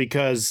step up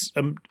because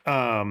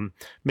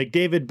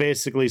McDavid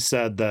basically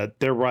said that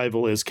their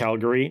rival is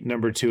Calgary.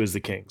 Number 2 is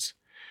the Kings.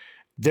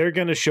 They're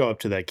going to show up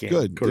to that game.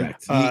 Good.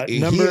 Correct. He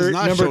has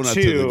not number shown up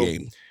to the 2,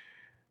 game.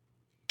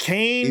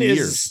 Kane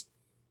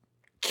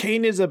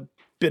in is a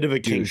bit of a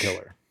king Douche.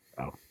 killer.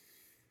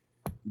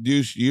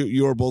 Douche,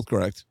 you are both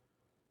correct.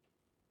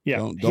 Yeah,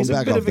 Don't he's a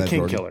back bit off of a that, king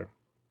Jordan. killer.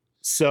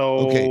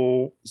 So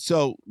Okay.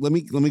 So let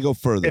me go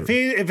further.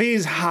 if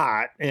he's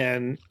hot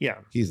and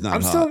He's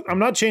not hot. I'm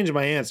not changing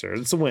my answer.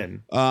 It's a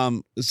win.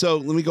 So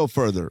let me go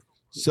further.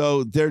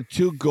 So there are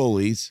 2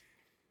 goalies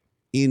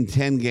in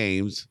 10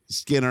 games.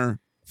 Skinner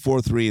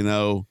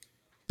 4-3-0,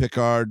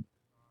 Pickard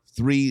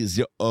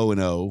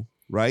 3-0-0.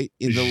 Right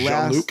in the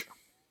last, Jean-Luc.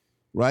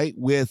 right,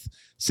 with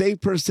save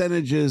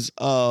percentages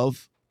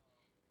of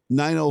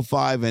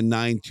 .905 and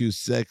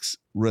 .926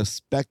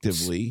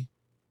 respectively.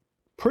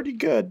 Pretty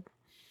good.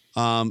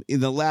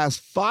 In the last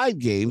 5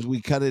 games,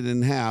 we cut it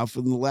in half.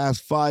 In the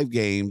last 5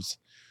 games,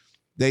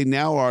 they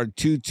now are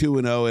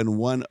 2-2-0 and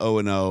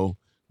 1-0-0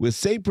 with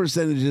save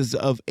percentages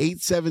of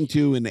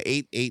 .872 and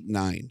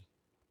 .889.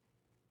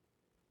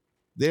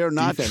 They are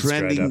not Defense dried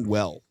trending up.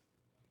 well.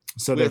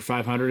 So they're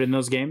 500 in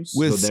those games.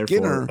 with so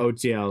Skinner-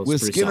 OTL is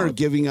With pretty Skinner solid.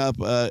 giving up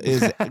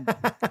his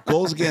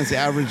goals against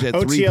average at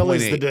OTL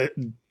is 3.8.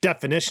 the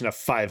definition of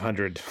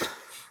 500.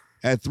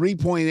 At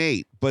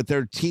 3.8, but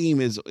their team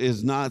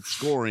is not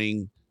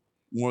scoring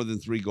more than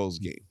 3 goals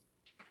a game.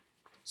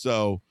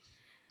 So,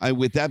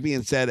 with that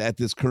being said, at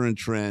this current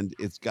trend,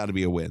 it's got to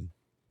be a win,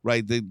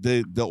 right?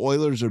 The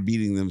Oilers are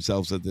beating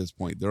themselves at this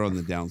point. They're on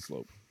the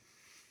downslope.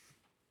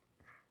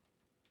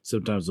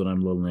 Sometimes when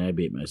I'm lonely, I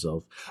beat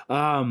myself.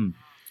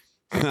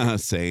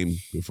 Same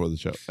before the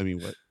show. I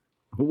mean, what?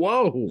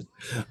 Whoa. Is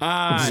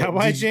that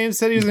why James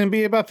said he was going to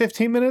be about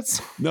 15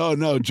 minutes?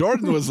 No.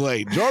 Jordan was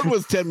late. Jordan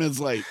was 10 minutes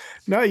late.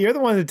 No, you're the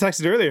one that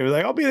texted earlier.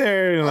 Like, I'll be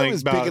there in I like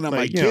was about, picking up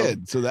like, my you know,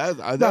 kid, so that's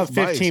about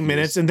my 15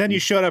 minutes, excuse. and then you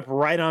showed up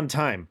right on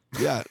time.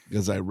 Yeah,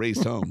 because I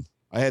raced home.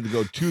 I had to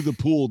go to the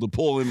pool to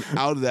pull him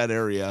out of that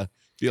area.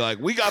 Be like,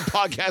 we got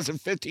podcast in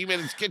 15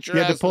 minutes. Get your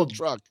You had to ass pull in the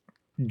truck.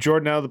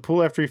 Jordan out of the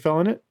pool after he fell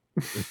in it.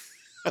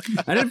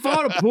 I didn't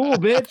fall in a pool,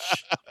 bitch.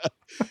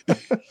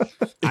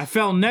 I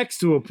fell next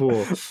to a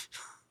pool.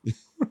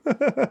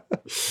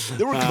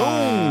 There were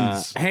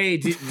cones.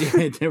 Hey,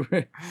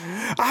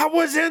 I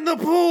was in the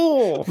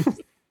pool.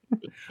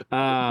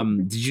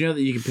 did you know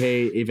that you can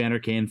pay Evander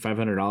Kane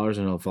 $500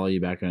 and he'll follow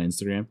you back on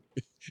Instagram?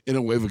 In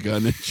a wave a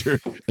gun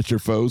at your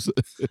foes.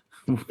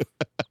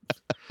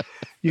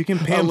 You can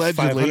pay him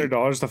Allegedly.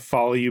 $500 to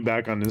follow you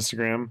back on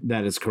Instagram.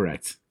 That is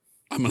correct.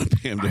 I'm gonna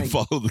pay him to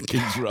follow the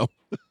King's Realm.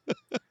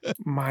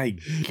 My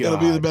God, It'll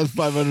be the best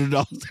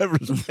 $500 ever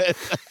spent.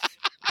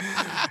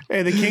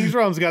 Hey, the King's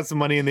Realm's got some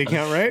money in the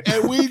account, right?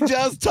 And we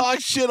just talk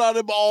shit on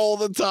him all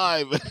the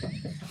time.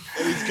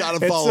 And he's got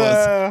to It's, follow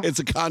us. It's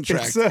a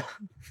contract. It's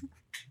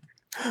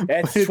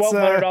It's,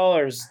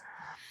 $1,200,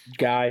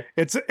 guy.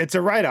 It's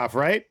a write-off,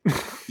 right?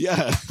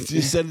 Yeah,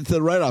 you send it to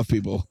the write-off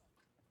people.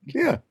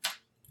 Yeah.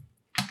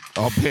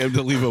 I'll pay him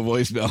to leave a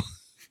voicemail.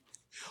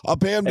 I'll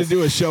pay him to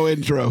do a show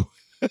intro.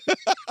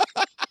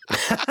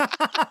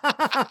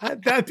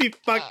 That'd be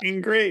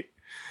fucking great.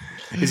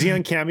 Is he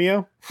on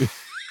Cameo?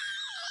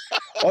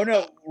 Oh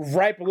no!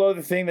 Right below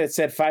the thing that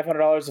said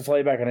 $500 to follow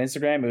you back on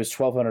Instagram, it was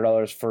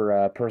 $1,200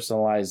 for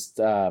personalized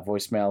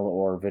voicemail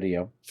or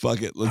video.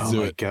 Fuck it, let's Oh do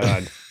my it.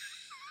 God.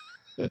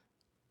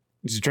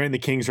 Just drain the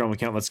King's Realm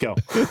account. Let's go.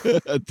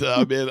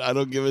 Man, I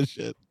don't give a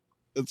shit.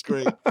 That's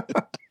great.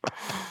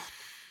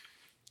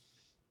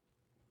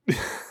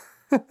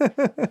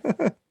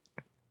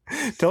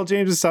 Tell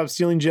James to stop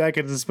stealing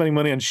jackets and spending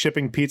money on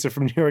shipping pizza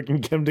from New York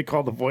and get him to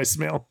call the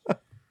voicemail.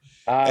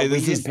 Hey, We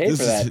didn't pay for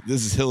that.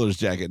 This is Hiller's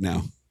jacket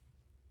now.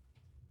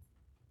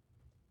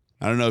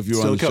 I don't know if you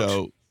were Still on the a coach.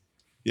 show.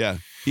 Yeah,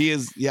 he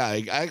is. Yeah,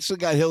 I actually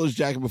got Hiller's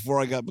jacket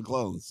before I got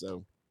McClellan's,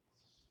 so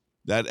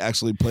that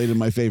actually played in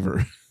my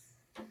favor.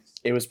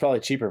 It was probably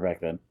cheaper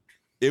back then.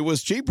 It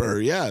was cheaper,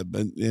 yeah,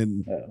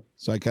 and Oh.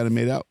 so I kind of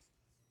made out.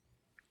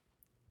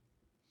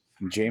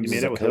 James You made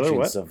is out a with Hiller, coaching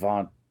what?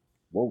 savant.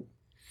 Whoa.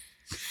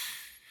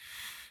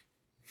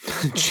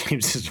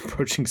 James is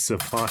approaching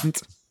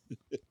savant.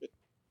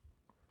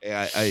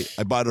 Hey,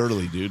 I bought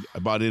early, dude. I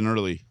bought in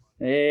early.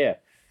 Yeah.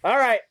 All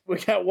right, we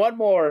got one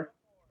more.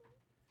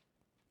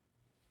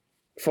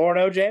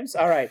 4-0, James.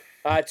 All right.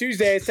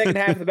 Tuesday, second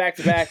half of the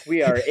back-to-back.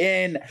 We are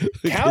in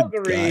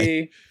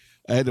Calgary.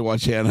 I had to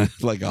watch Hannah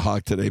like a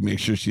hawk today, make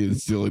sure she didn't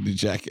steal any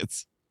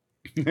jackets.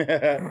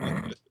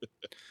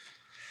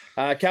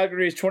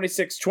 Calgary is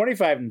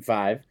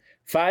 26-25-5,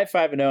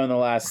 5-5-0 in the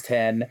last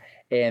 10,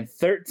 and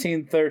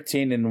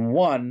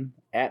 13-13-1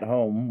 at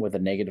home with a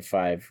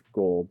 -5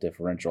 goal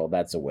differential.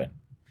 That's a win.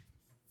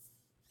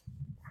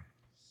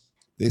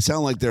 They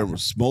sound like they're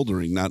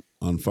smoldering, not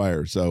on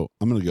fire. So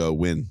I'm gonna go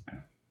win.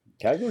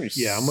 Calgary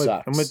Yeah,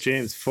 sucks. I'm with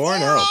James.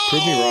 4-0.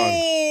 Prove me wrong.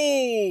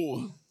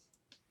 Oh!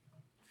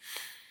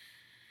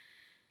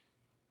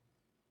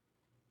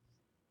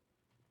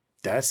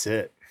 That's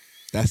it.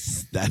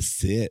 That's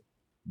it.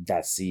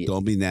 That's it.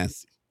 Don't be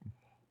nasty.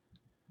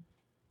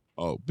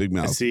 Oh, big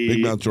I mouth. see.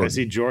 Big mouth Jordan. I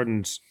see.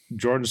 Jordan's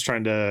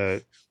trying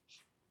to.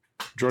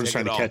 Take trying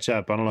it to all. catch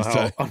up. I don't know He's how.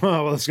 trying- I don't know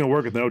how this is going to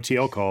work with an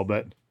OTL call,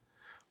 but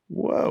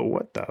whoa,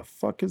 what the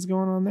fuck is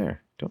going on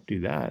there? Don't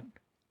do that.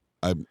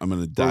 I'm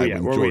going to die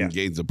when Jordan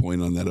gains a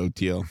point on that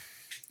OTL.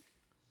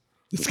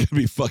 It's going to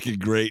be fucking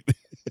great.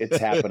 It's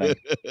happening.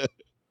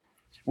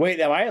 Wait,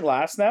 am I in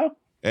last now?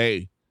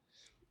 Hey,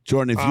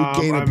 Jordan, if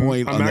you gain a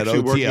point on that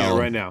OTL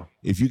right now,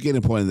 if you gain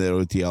a point on that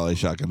OTL, I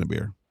shotgun a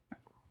beer.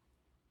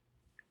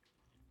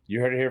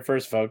 You heard it here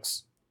first,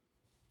 folks.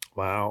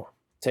 Wow.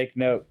 Take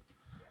note.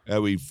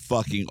 That'd be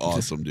fucking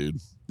awesome, dude.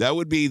 That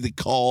would be the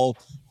call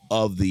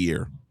of the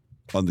year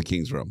on the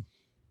King's Realm.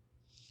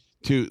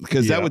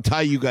 Because that would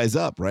tie you guys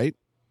up, right?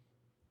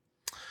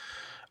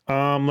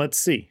 Let's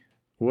see.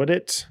 Would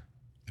it?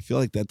 I feel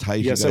like that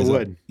ties you guys up. Yes, it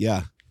would.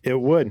 Yeah. It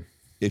would.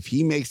 If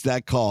he makes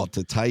that call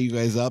to tie you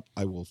guys up,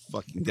 I will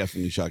fucking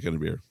definitely shotgun a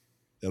beer.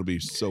 That'll be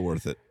so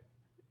worth it.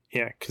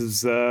 Yeah,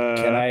 because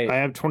I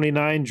have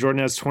 29,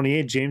 Jordan has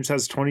 28, James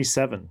has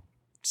 27.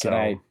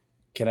 So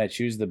can I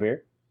choose the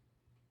beer?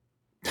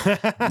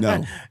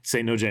 No.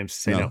 Say no, James.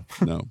 Say no.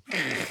 No.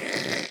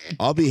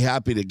 I'll be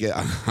happy to get.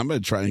 I'm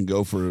going to try and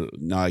go for.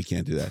 No, I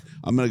can't do that.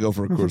 I'm going to go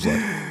for a Coors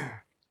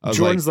Light.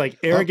 Jordan's like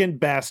arrogant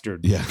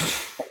bastard. Yeah.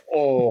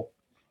 Oh.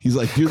 He's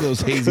like, do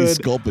those hazy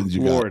sculpins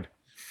you got.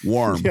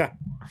 Warm. Yeah.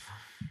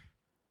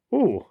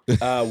 Ooh.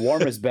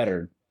 Warm is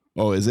better.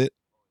 Oh, is it?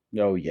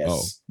 Oh, yes.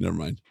 Oh, never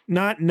mind.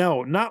 Not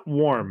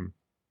warm.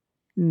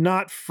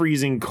 Not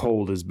freezing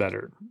cold is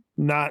better.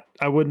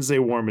 I wouldn't say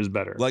warm is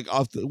better. Like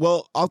off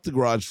the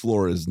garage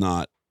floor is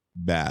not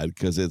bad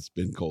because it's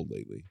been cold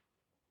lately.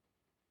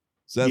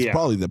 So that's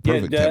probably the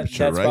perfect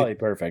temperature, that's right? Probably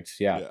perfect.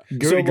 Yeah.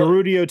 So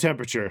Garudio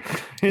temperature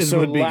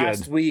would be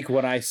last good. week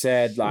when I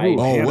said,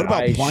 what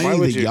about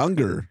Pliny the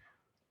Younger?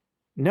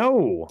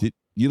 No.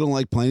 You don't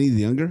like Pliny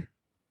the Younger?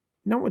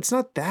 No, it's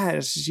not that.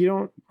 It's just you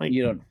don't like.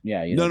 You don't.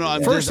 Yeah. You no. don't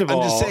I'm just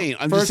saying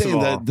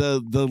that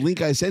the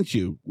link I sent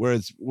you where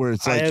it's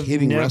like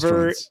hitting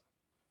restaurants.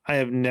 I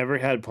have never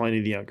had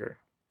Pliny the Younger,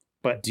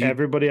 but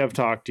everybody I've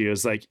talked to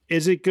is like,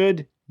 is it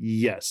good?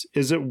 Yes.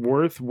 Is it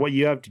worth what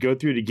you have to go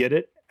through to get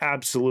it?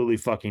 Absolutely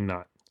fucking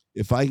not.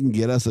 If I can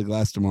get us a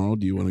glass tomorrow,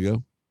 do you want to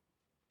go?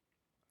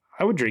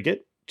 I would drink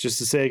it just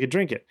to say I could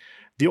drink it.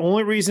 The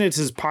only reason it's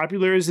as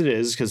popular as it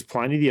is because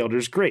Pliny the Elder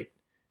is great.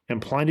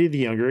 And Pliny the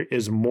Younger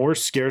is more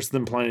scarce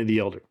than Pliny the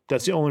Elder.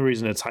 That's the only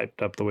reason it's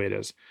hyped up the way it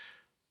is.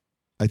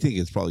 I think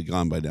it's probably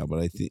gone by now, but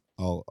I think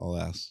I'll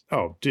ask.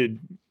 Oh, dude,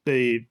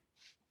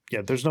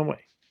 there's no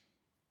way.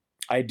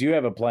 I do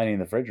have a Pliny in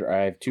the fridge.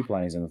 I have 2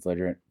 Plinies in the fridge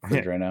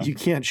right now. You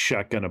can't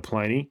shotgun a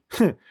Pliny.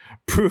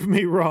 Prove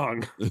me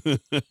wrong.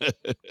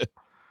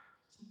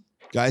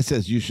 Guy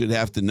says you should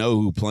have to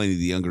know who Pliny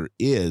the Younger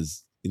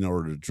is in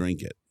order to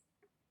drink it.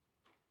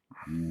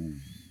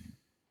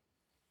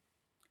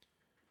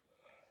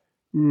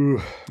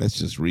 That's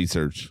just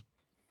research.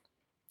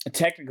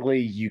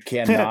 Technically, you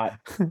cannot.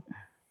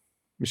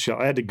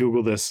 Michelle, I had to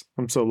Google this.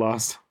 I'm so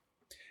lost.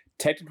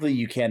 Technically,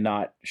 you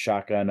cannot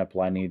shotgun a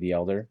Pliny the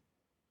Elder.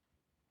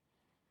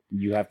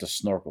 You have to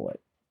snorkel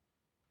it.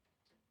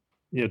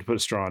 You have to put a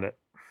straw in it.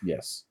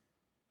 Yes.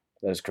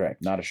 That is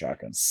correct. Not a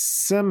shotgun.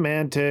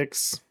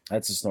 Semantics.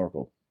 That's a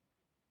snorkel.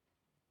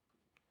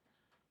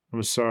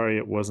 I'm sorry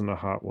it wasn't a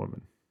hot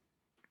woman.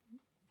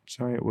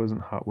 Sorry it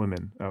wasn't hot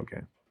women.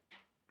 Okay.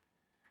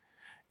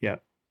 Yeah.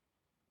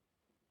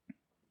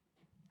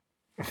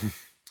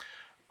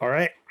 All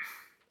right.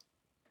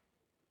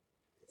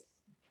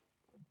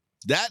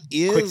 That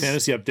is quick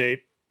fantasy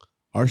update.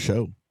 Our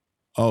show.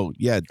 Oh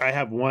yeah. I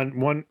have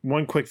one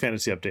quick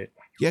fantasy update.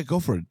 Yeah, go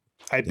for it.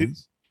 I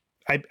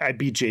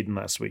beat Jaden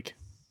last week.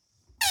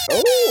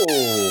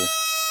 Oh,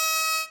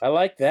 I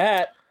like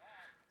that.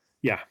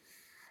 Yeah.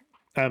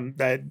 I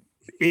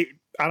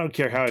don't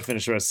care how I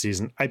finish the rest of the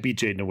season. I beat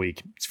Jaden a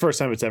week. It's the first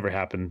time it's ever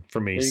happened for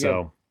me.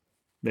 So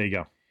there you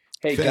go.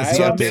 Hey,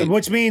 guys,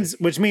 which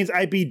means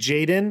I beat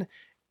Jaden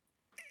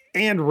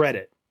and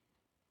Reddit.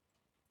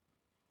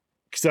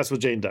 Because that's what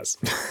Jaden does.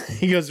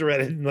 He goes to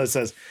Reddit and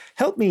says,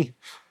 "Help me,"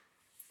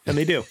 and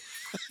they do.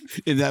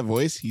 In that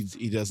voice,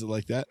 he does it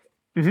like that.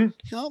 Mm-hmm.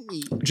 Help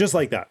me, just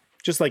like that.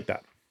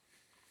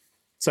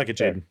 Suck it,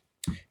 Jaden.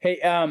 Hey,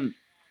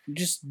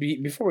 just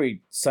before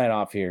we sign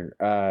off here,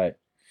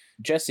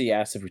 Jesse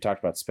asked if we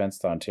talked about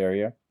Spence,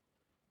 Ontario,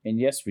 and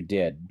yes, we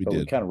did.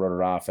 We kind of wrote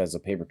it off as a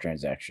paper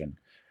transaction,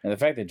 and the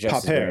fact that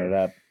Jesse brought it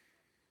up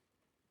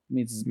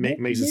means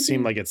makes it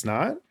seem like it's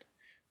not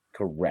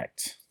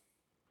correct.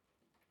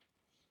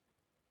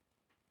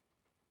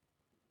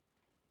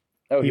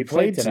 Oh, he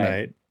played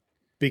tonight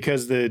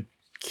because the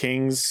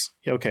Kings.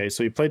 Okay,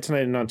 so he played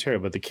tonight in Ontario,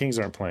 but the Kings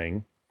aren't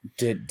playing.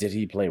 Did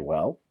he play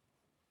well?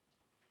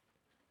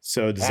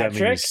 So does that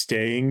mean he's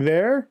staying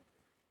there,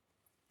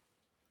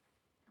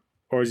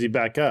 or is he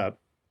back up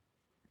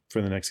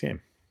for the next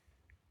game?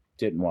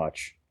 Didn't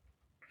watch.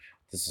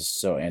 This is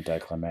so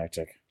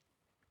anticlimactic.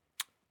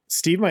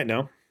 Steve might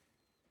know.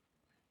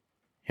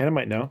 Hannah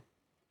might know.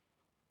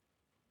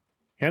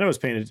 Hannah was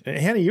paying.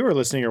 Hannah, you were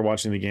listening or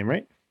watching the game,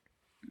 right?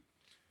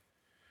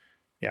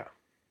 Yeah.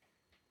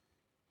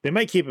 They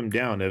might keep him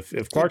down.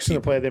 If Clark's going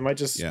to play, they might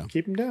just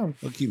keep him down.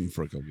 They'll keep him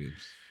for a couple games.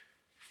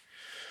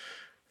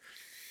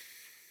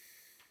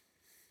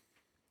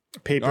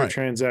 Paper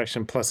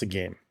transaction plus a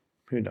game.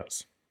 Who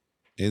knows?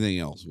 Anything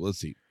else? Let's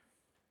see.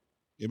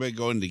 Anybody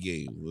go into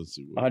game? Let's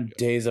see. On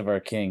Days of Our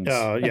Kings.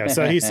 Oh, yeah.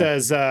 So he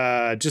says,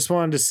 just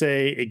wanted to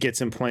say it gets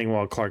him playing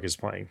while Clark is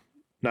playing,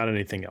 not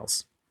anything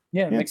else.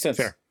 Yeah, makes sense.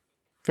 Fair.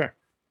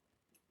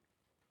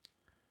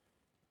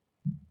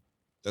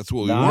 That's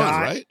what we Not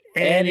want, right?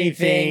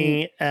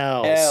 Anything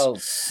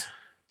else.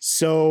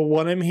 So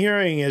what I'm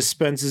hearing is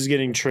Spence is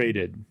getting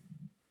traded.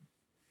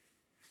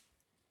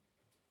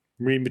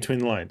 Reading between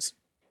the lines.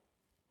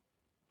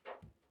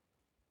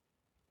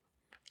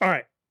 All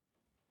right.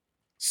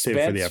 Save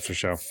it for the Spence after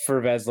show.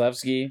 For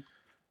Vasilevsky,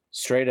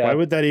 straight up. Why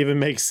would that even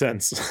make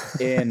sense?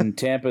 in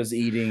Tampa's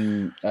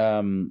eating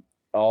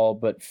all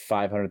but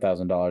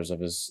 $500,000 of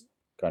his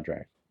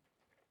contract.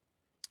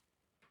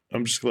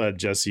 I'm just glad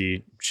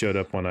Jesse showed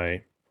up when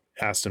I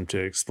asked him to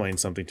explain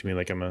something to me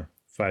like I'm a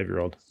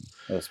 5-year-old.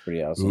 That's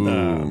pretty awesome.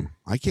 Ooh,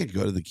 I can't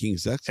go to the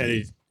King's X.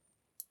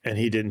 And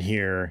he didn't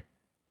hear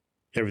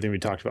everything we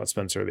talked about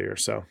Spence earlier.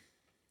 So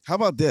How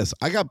about this?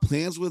 I got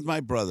plans with my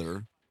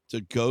brother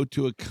to go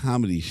to a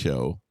comedy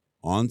show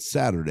on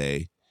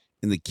Saturday,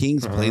 and the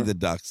Kings play the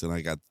Ducks, and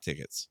I got the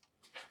tickets.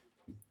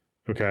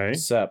 okay.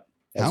 What's up?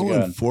 How's How it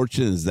going?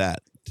 unfortunate is that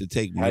to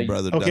take my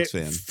brother Okay. Ducks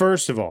fan?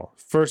 First of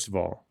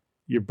all,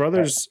 your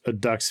brother's a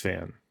Ducks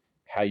fan.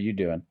 How you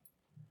doing?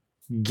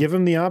 Give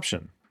him the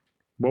option.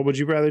 What would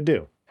you rather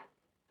do?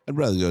 I'd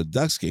rather go to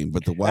Ducks game,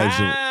 but the wives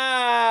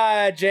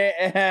are.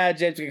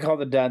 James can call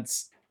the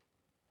dunce.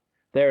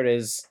 There it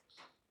is.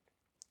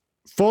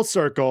 Full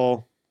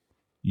circle.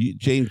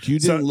 James, you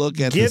didn't look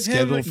at the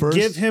schedule first.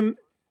 Give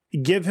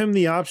him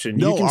the option.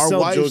 No, you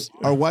can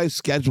our wives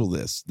schedule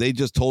this. They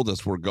just told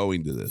us we're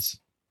going to this.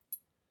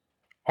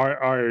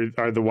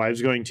 Are the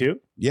wives going too?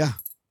 Yeah.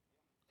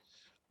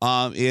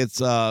 It's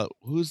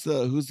who's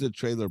the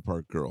trailer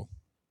park girl?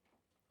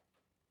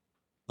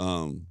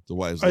 The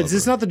wives. Is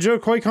this not the Joe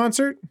Coy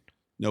concert?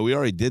 No, we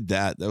already did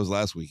that. That was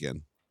last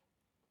weekend.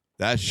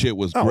 That shit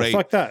was Oh, great.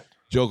 fuck that.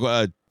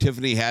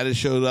 Tiffany Haddish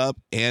showed up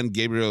and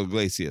Gabriel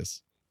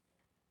Iglesias.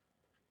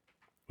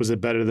 Was it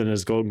better than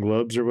his Golden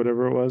Globes or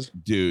whatever it was?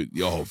 Dude,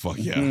 oh fuck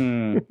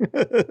yeah.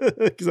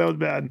 Because that was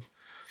bad.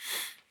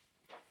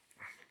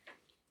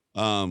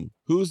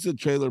 Who's the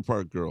trailer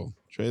park girl?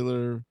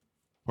 Trailer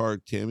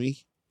Park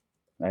Tammy?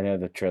 I know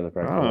the trailer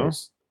park. Oh.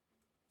 Girls.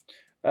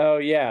 Oh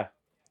yeah.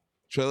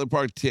 Trailer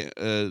Park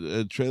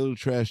Trailer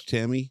Trash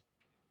Tammy,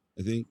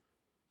 I think.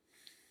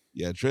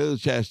 Yeah, Trailer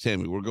Trash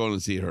Tammy. We're going to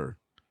see her.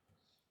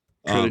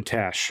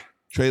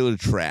 Trailer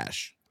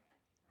Trash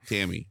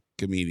Tammy,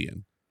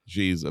 comedian.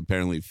 She's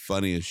apparently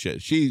funny as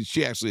shit. She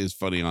actually is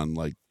funny on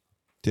like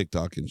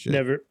TikTok and shit.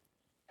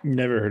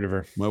 Never heard of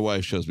her. My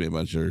wife shows me a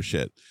bunch of her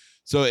shit.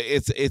 So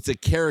it's a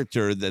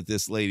character that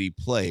this lady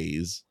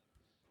plays,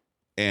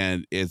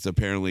 and it's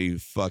apparently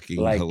fucking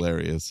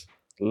hilarious.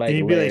 And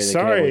you'd be like,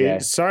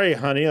 sorry,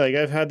 honey. Like,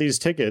 I've had these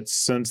tickets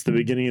since the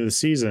beginning of the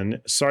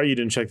season. Sorry you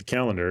didn't check the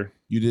calendar.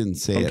 You didn't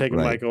say I'm it taking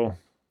right. Michael.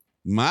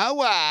 My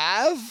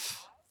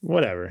wife.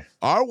 Whatever.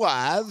 Our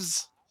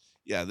wives.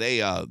 Yeah,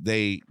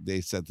 they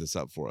set this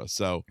up for us.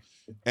 So,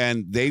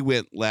 and they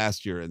went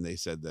last year, and they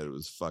said that it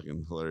was a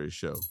fucking hilarious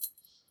show.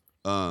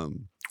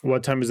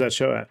 What time is that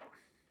show at?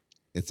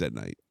 It's at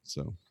night,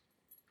 so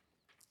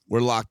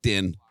we're locked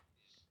in.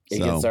 It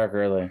gets dark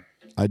early.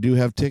 I do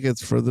have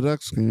tickets for the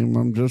Ducks game.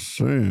 I'm just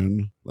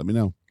saying. Let me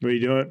know. What are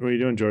you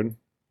doing, Jordan?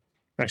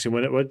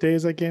 Actually, what day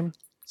is that game?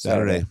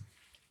 Saturday.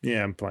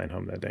 Yeah, I'm flying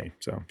home that day,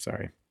 so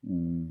sorry.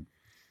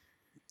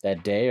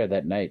 That day or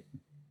that night?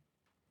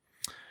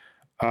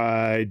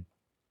 I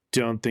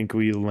don't think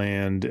we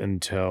land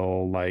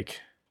until like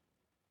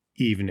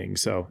evening,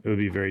 so it would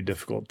be very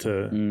difficult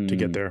to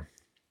get there.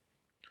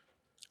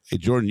 Hey,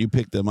 Jordan, you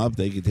pick them up.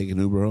 They can take an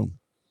Uber home.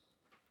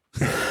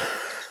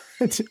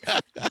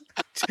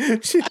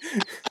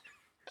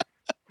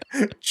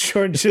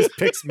 Jordan just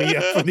picks me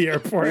up from the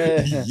airport.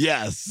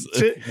 Yes.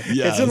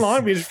 It's in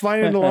Long Beach,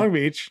 flying into Long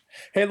Beach.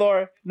 Hey,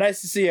 Laura,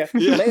 nice to see you.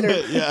 Yeah. Later.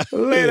 Yeah.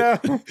 Later.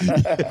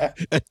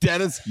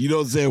 Dennis, you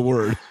don't say a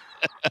word.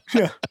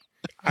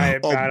 I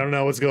don't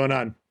know what's going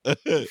on.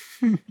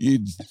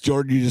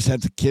 Jordan, you just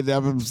have to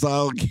kidnap him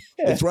style.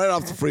 It's right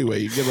off the freeway.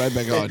 You get right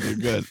back on. You're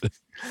good.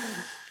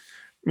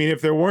 I mean,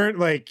 if there weren't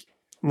like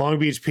Long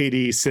Beach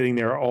PD sitting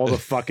there all the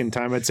fucking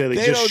time, I'd say like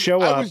They just don't-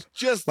 show I up was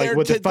just like there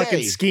with today. the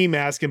fucking ski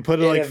mask and put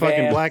a In like a fucking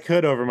van. black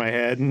hood over my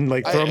head and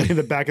like throw me in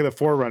the back of the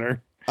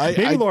Forerunner.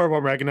 Maybe Laura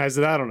won't recognize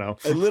it. I don't know.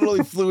 I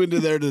literally flew into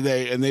there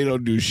today, and they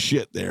don't do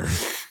shit there.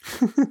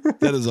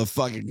 That is a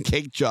fucking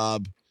cake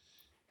job.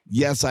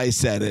 Yes, I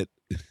said it.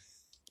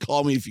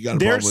 Call me if you got a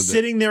They're problem with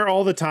sitting there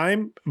all the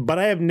time, but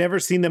I have never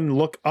seen them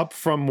look up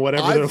from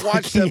whatever I've they're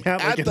watched looking them at,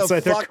 like at the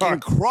inside their car. fucking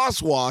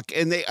crosswalk,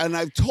 and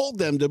I've told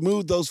them to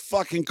move those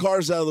fucking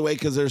cars out of the way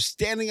because they're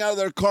standing out of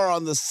their car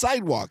on the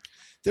sidewalk.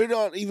 They're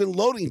not even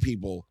loading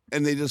people,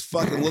 and they just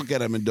fucking look at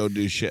them and don't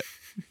do shit.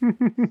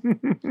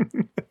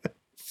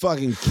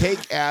 Fucking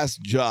cake ass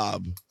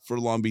job for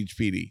Long Beach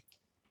PD.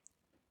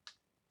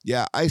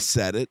 Yeah, I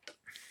said it.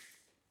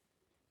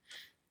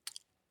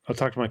 I'll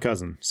talk to my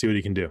cousin, see what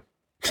he can do.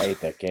 I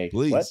ate that cake.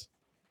 Please. What?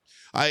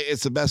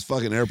 It's the best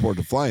fucking airport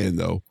to fly in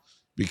though,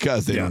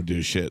 because they don't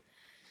do shit.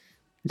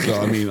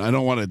 So, I mean, I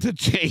don't want it to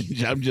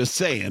change. I'm just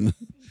saying.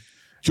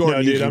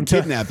 Jordan, you can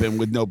kidnap him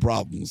with no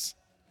problems.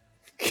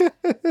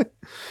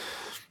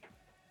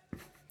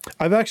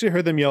 I've actually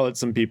heard them yell at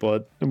some people,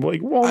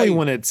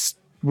 when it's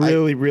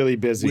really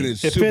busy. When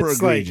it's super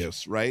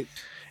egregious, right?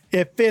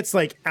 If it's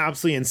like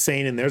absolutely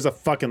insane and there's a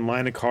fucking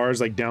line of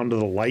cars like down to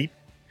the light,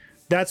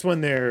 that's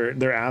when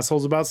they're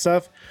assholes about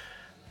stuff.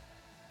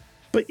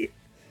 But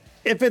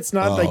if it's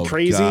not like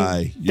crazy,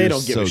 Guy, they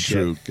don't give a shit.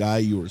 True. Guy,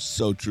 you are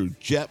so true.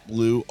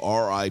 JetBlue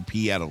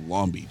RIP out of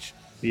Long Beach.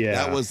 Yeah.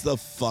 That was the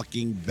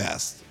fucking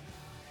best.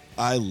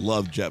 I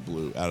love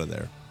JetBlue out of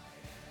there.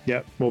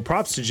 Yep. Well,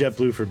 props to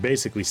JetBlue for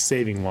basically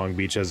saving Long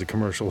Beach as a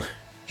commercial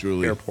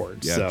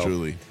airport. Yeah, so.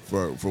 truly.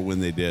 For when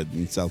they did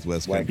and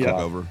Southwest took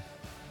over.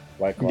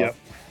 White Claw. Yep.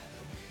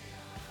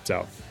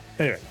 So,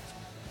 anyway.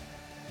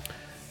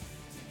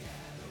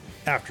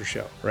 After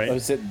show, right?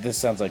 This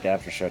sounds like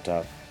after show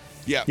talk.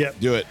 Yeah. Yep.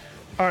 Do it.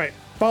 All right.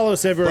 Follow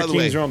us everywhere.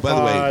 Kings Realm by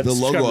the way, Pod. the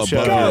logo Subscribe above to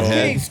the your show.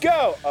 head. Kings,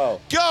 go!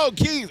 Oh. Go,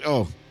 Kings!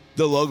 Oh,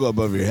 the logo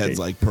above your head's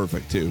like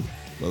perfect too.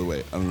 By the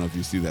way, I don't know if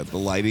you see that. The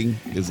lighting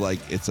is like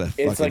it's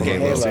fucking like a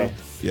halo.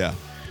 Yeah.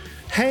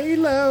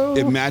 Halo.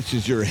 It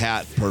matches your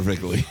hat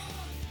perfectly.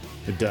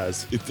 It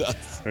does. It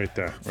does. Right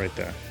there.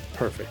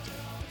 Perfect.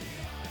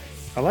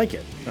 I like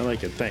it.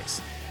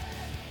 Thanks.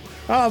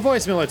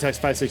 Voicemail or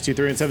text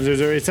 5623 and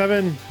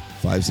 70087.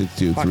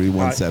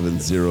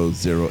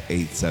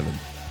 562-317-0087.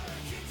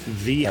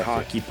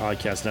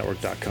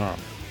 TheHockeyPodcastNetwork.com.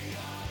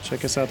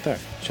 Check us out there.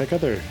 Check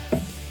out their.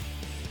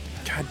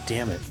 God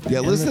damn it.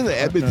 Yeah, listen to the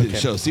Edmonton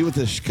show. See what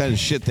the kind of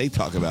shit they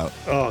talk about.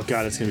 Oh,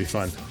 God, it's going to be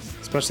fun.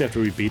 Especially after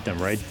we beat them,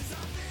 right?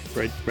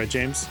 Right,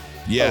 James?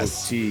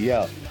 Yes.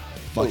 OTL.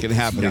 Fucking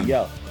happening.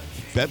 Yeah.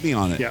 Bet me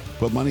on it. Yeah.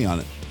 Put money on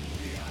it.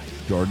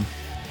 Jordan.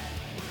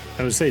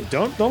 I would say,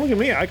 don't look at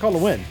me. I call a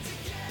win.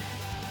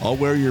 I'll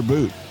wear your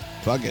boot.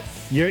 Fuck it.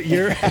 Hey,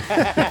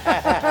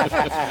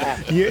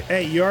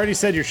 you already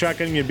said you're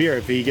shotgunning a beer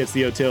if he gets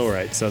the O'Tail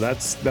right. So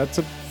that's a bit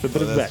of a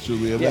bet. That's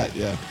truly a bet,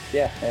 yeah.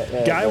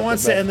 Guy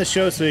wants to end the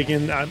show so he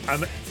can. I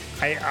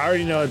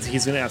already know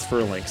he's going to ask for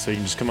a link, so you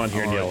can just come on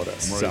here and yell at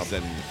us. I'm already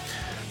sending it.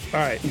 All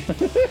right.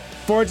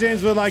 For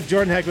James Woodlock,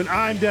 Jordan Heckman,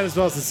 I'm Dennis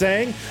Wilson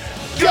saying,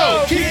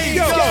 Go, Kings,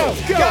 go!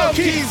 Go,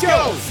 Kings,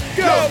 go!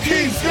 Go,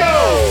 Kings,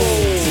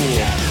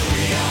 go!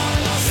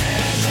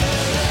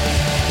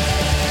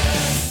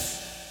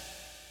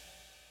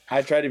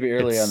 I tried to be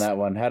early on that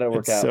one. How'd it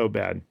work out? So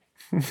bad.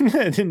 I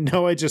didn't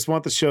know. I just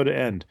want the show to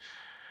end.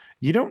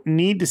 You don't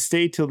need to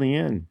stay till the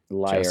end,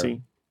 Liar.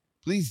 Jesse.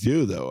 Please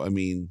do, though. I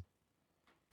mean,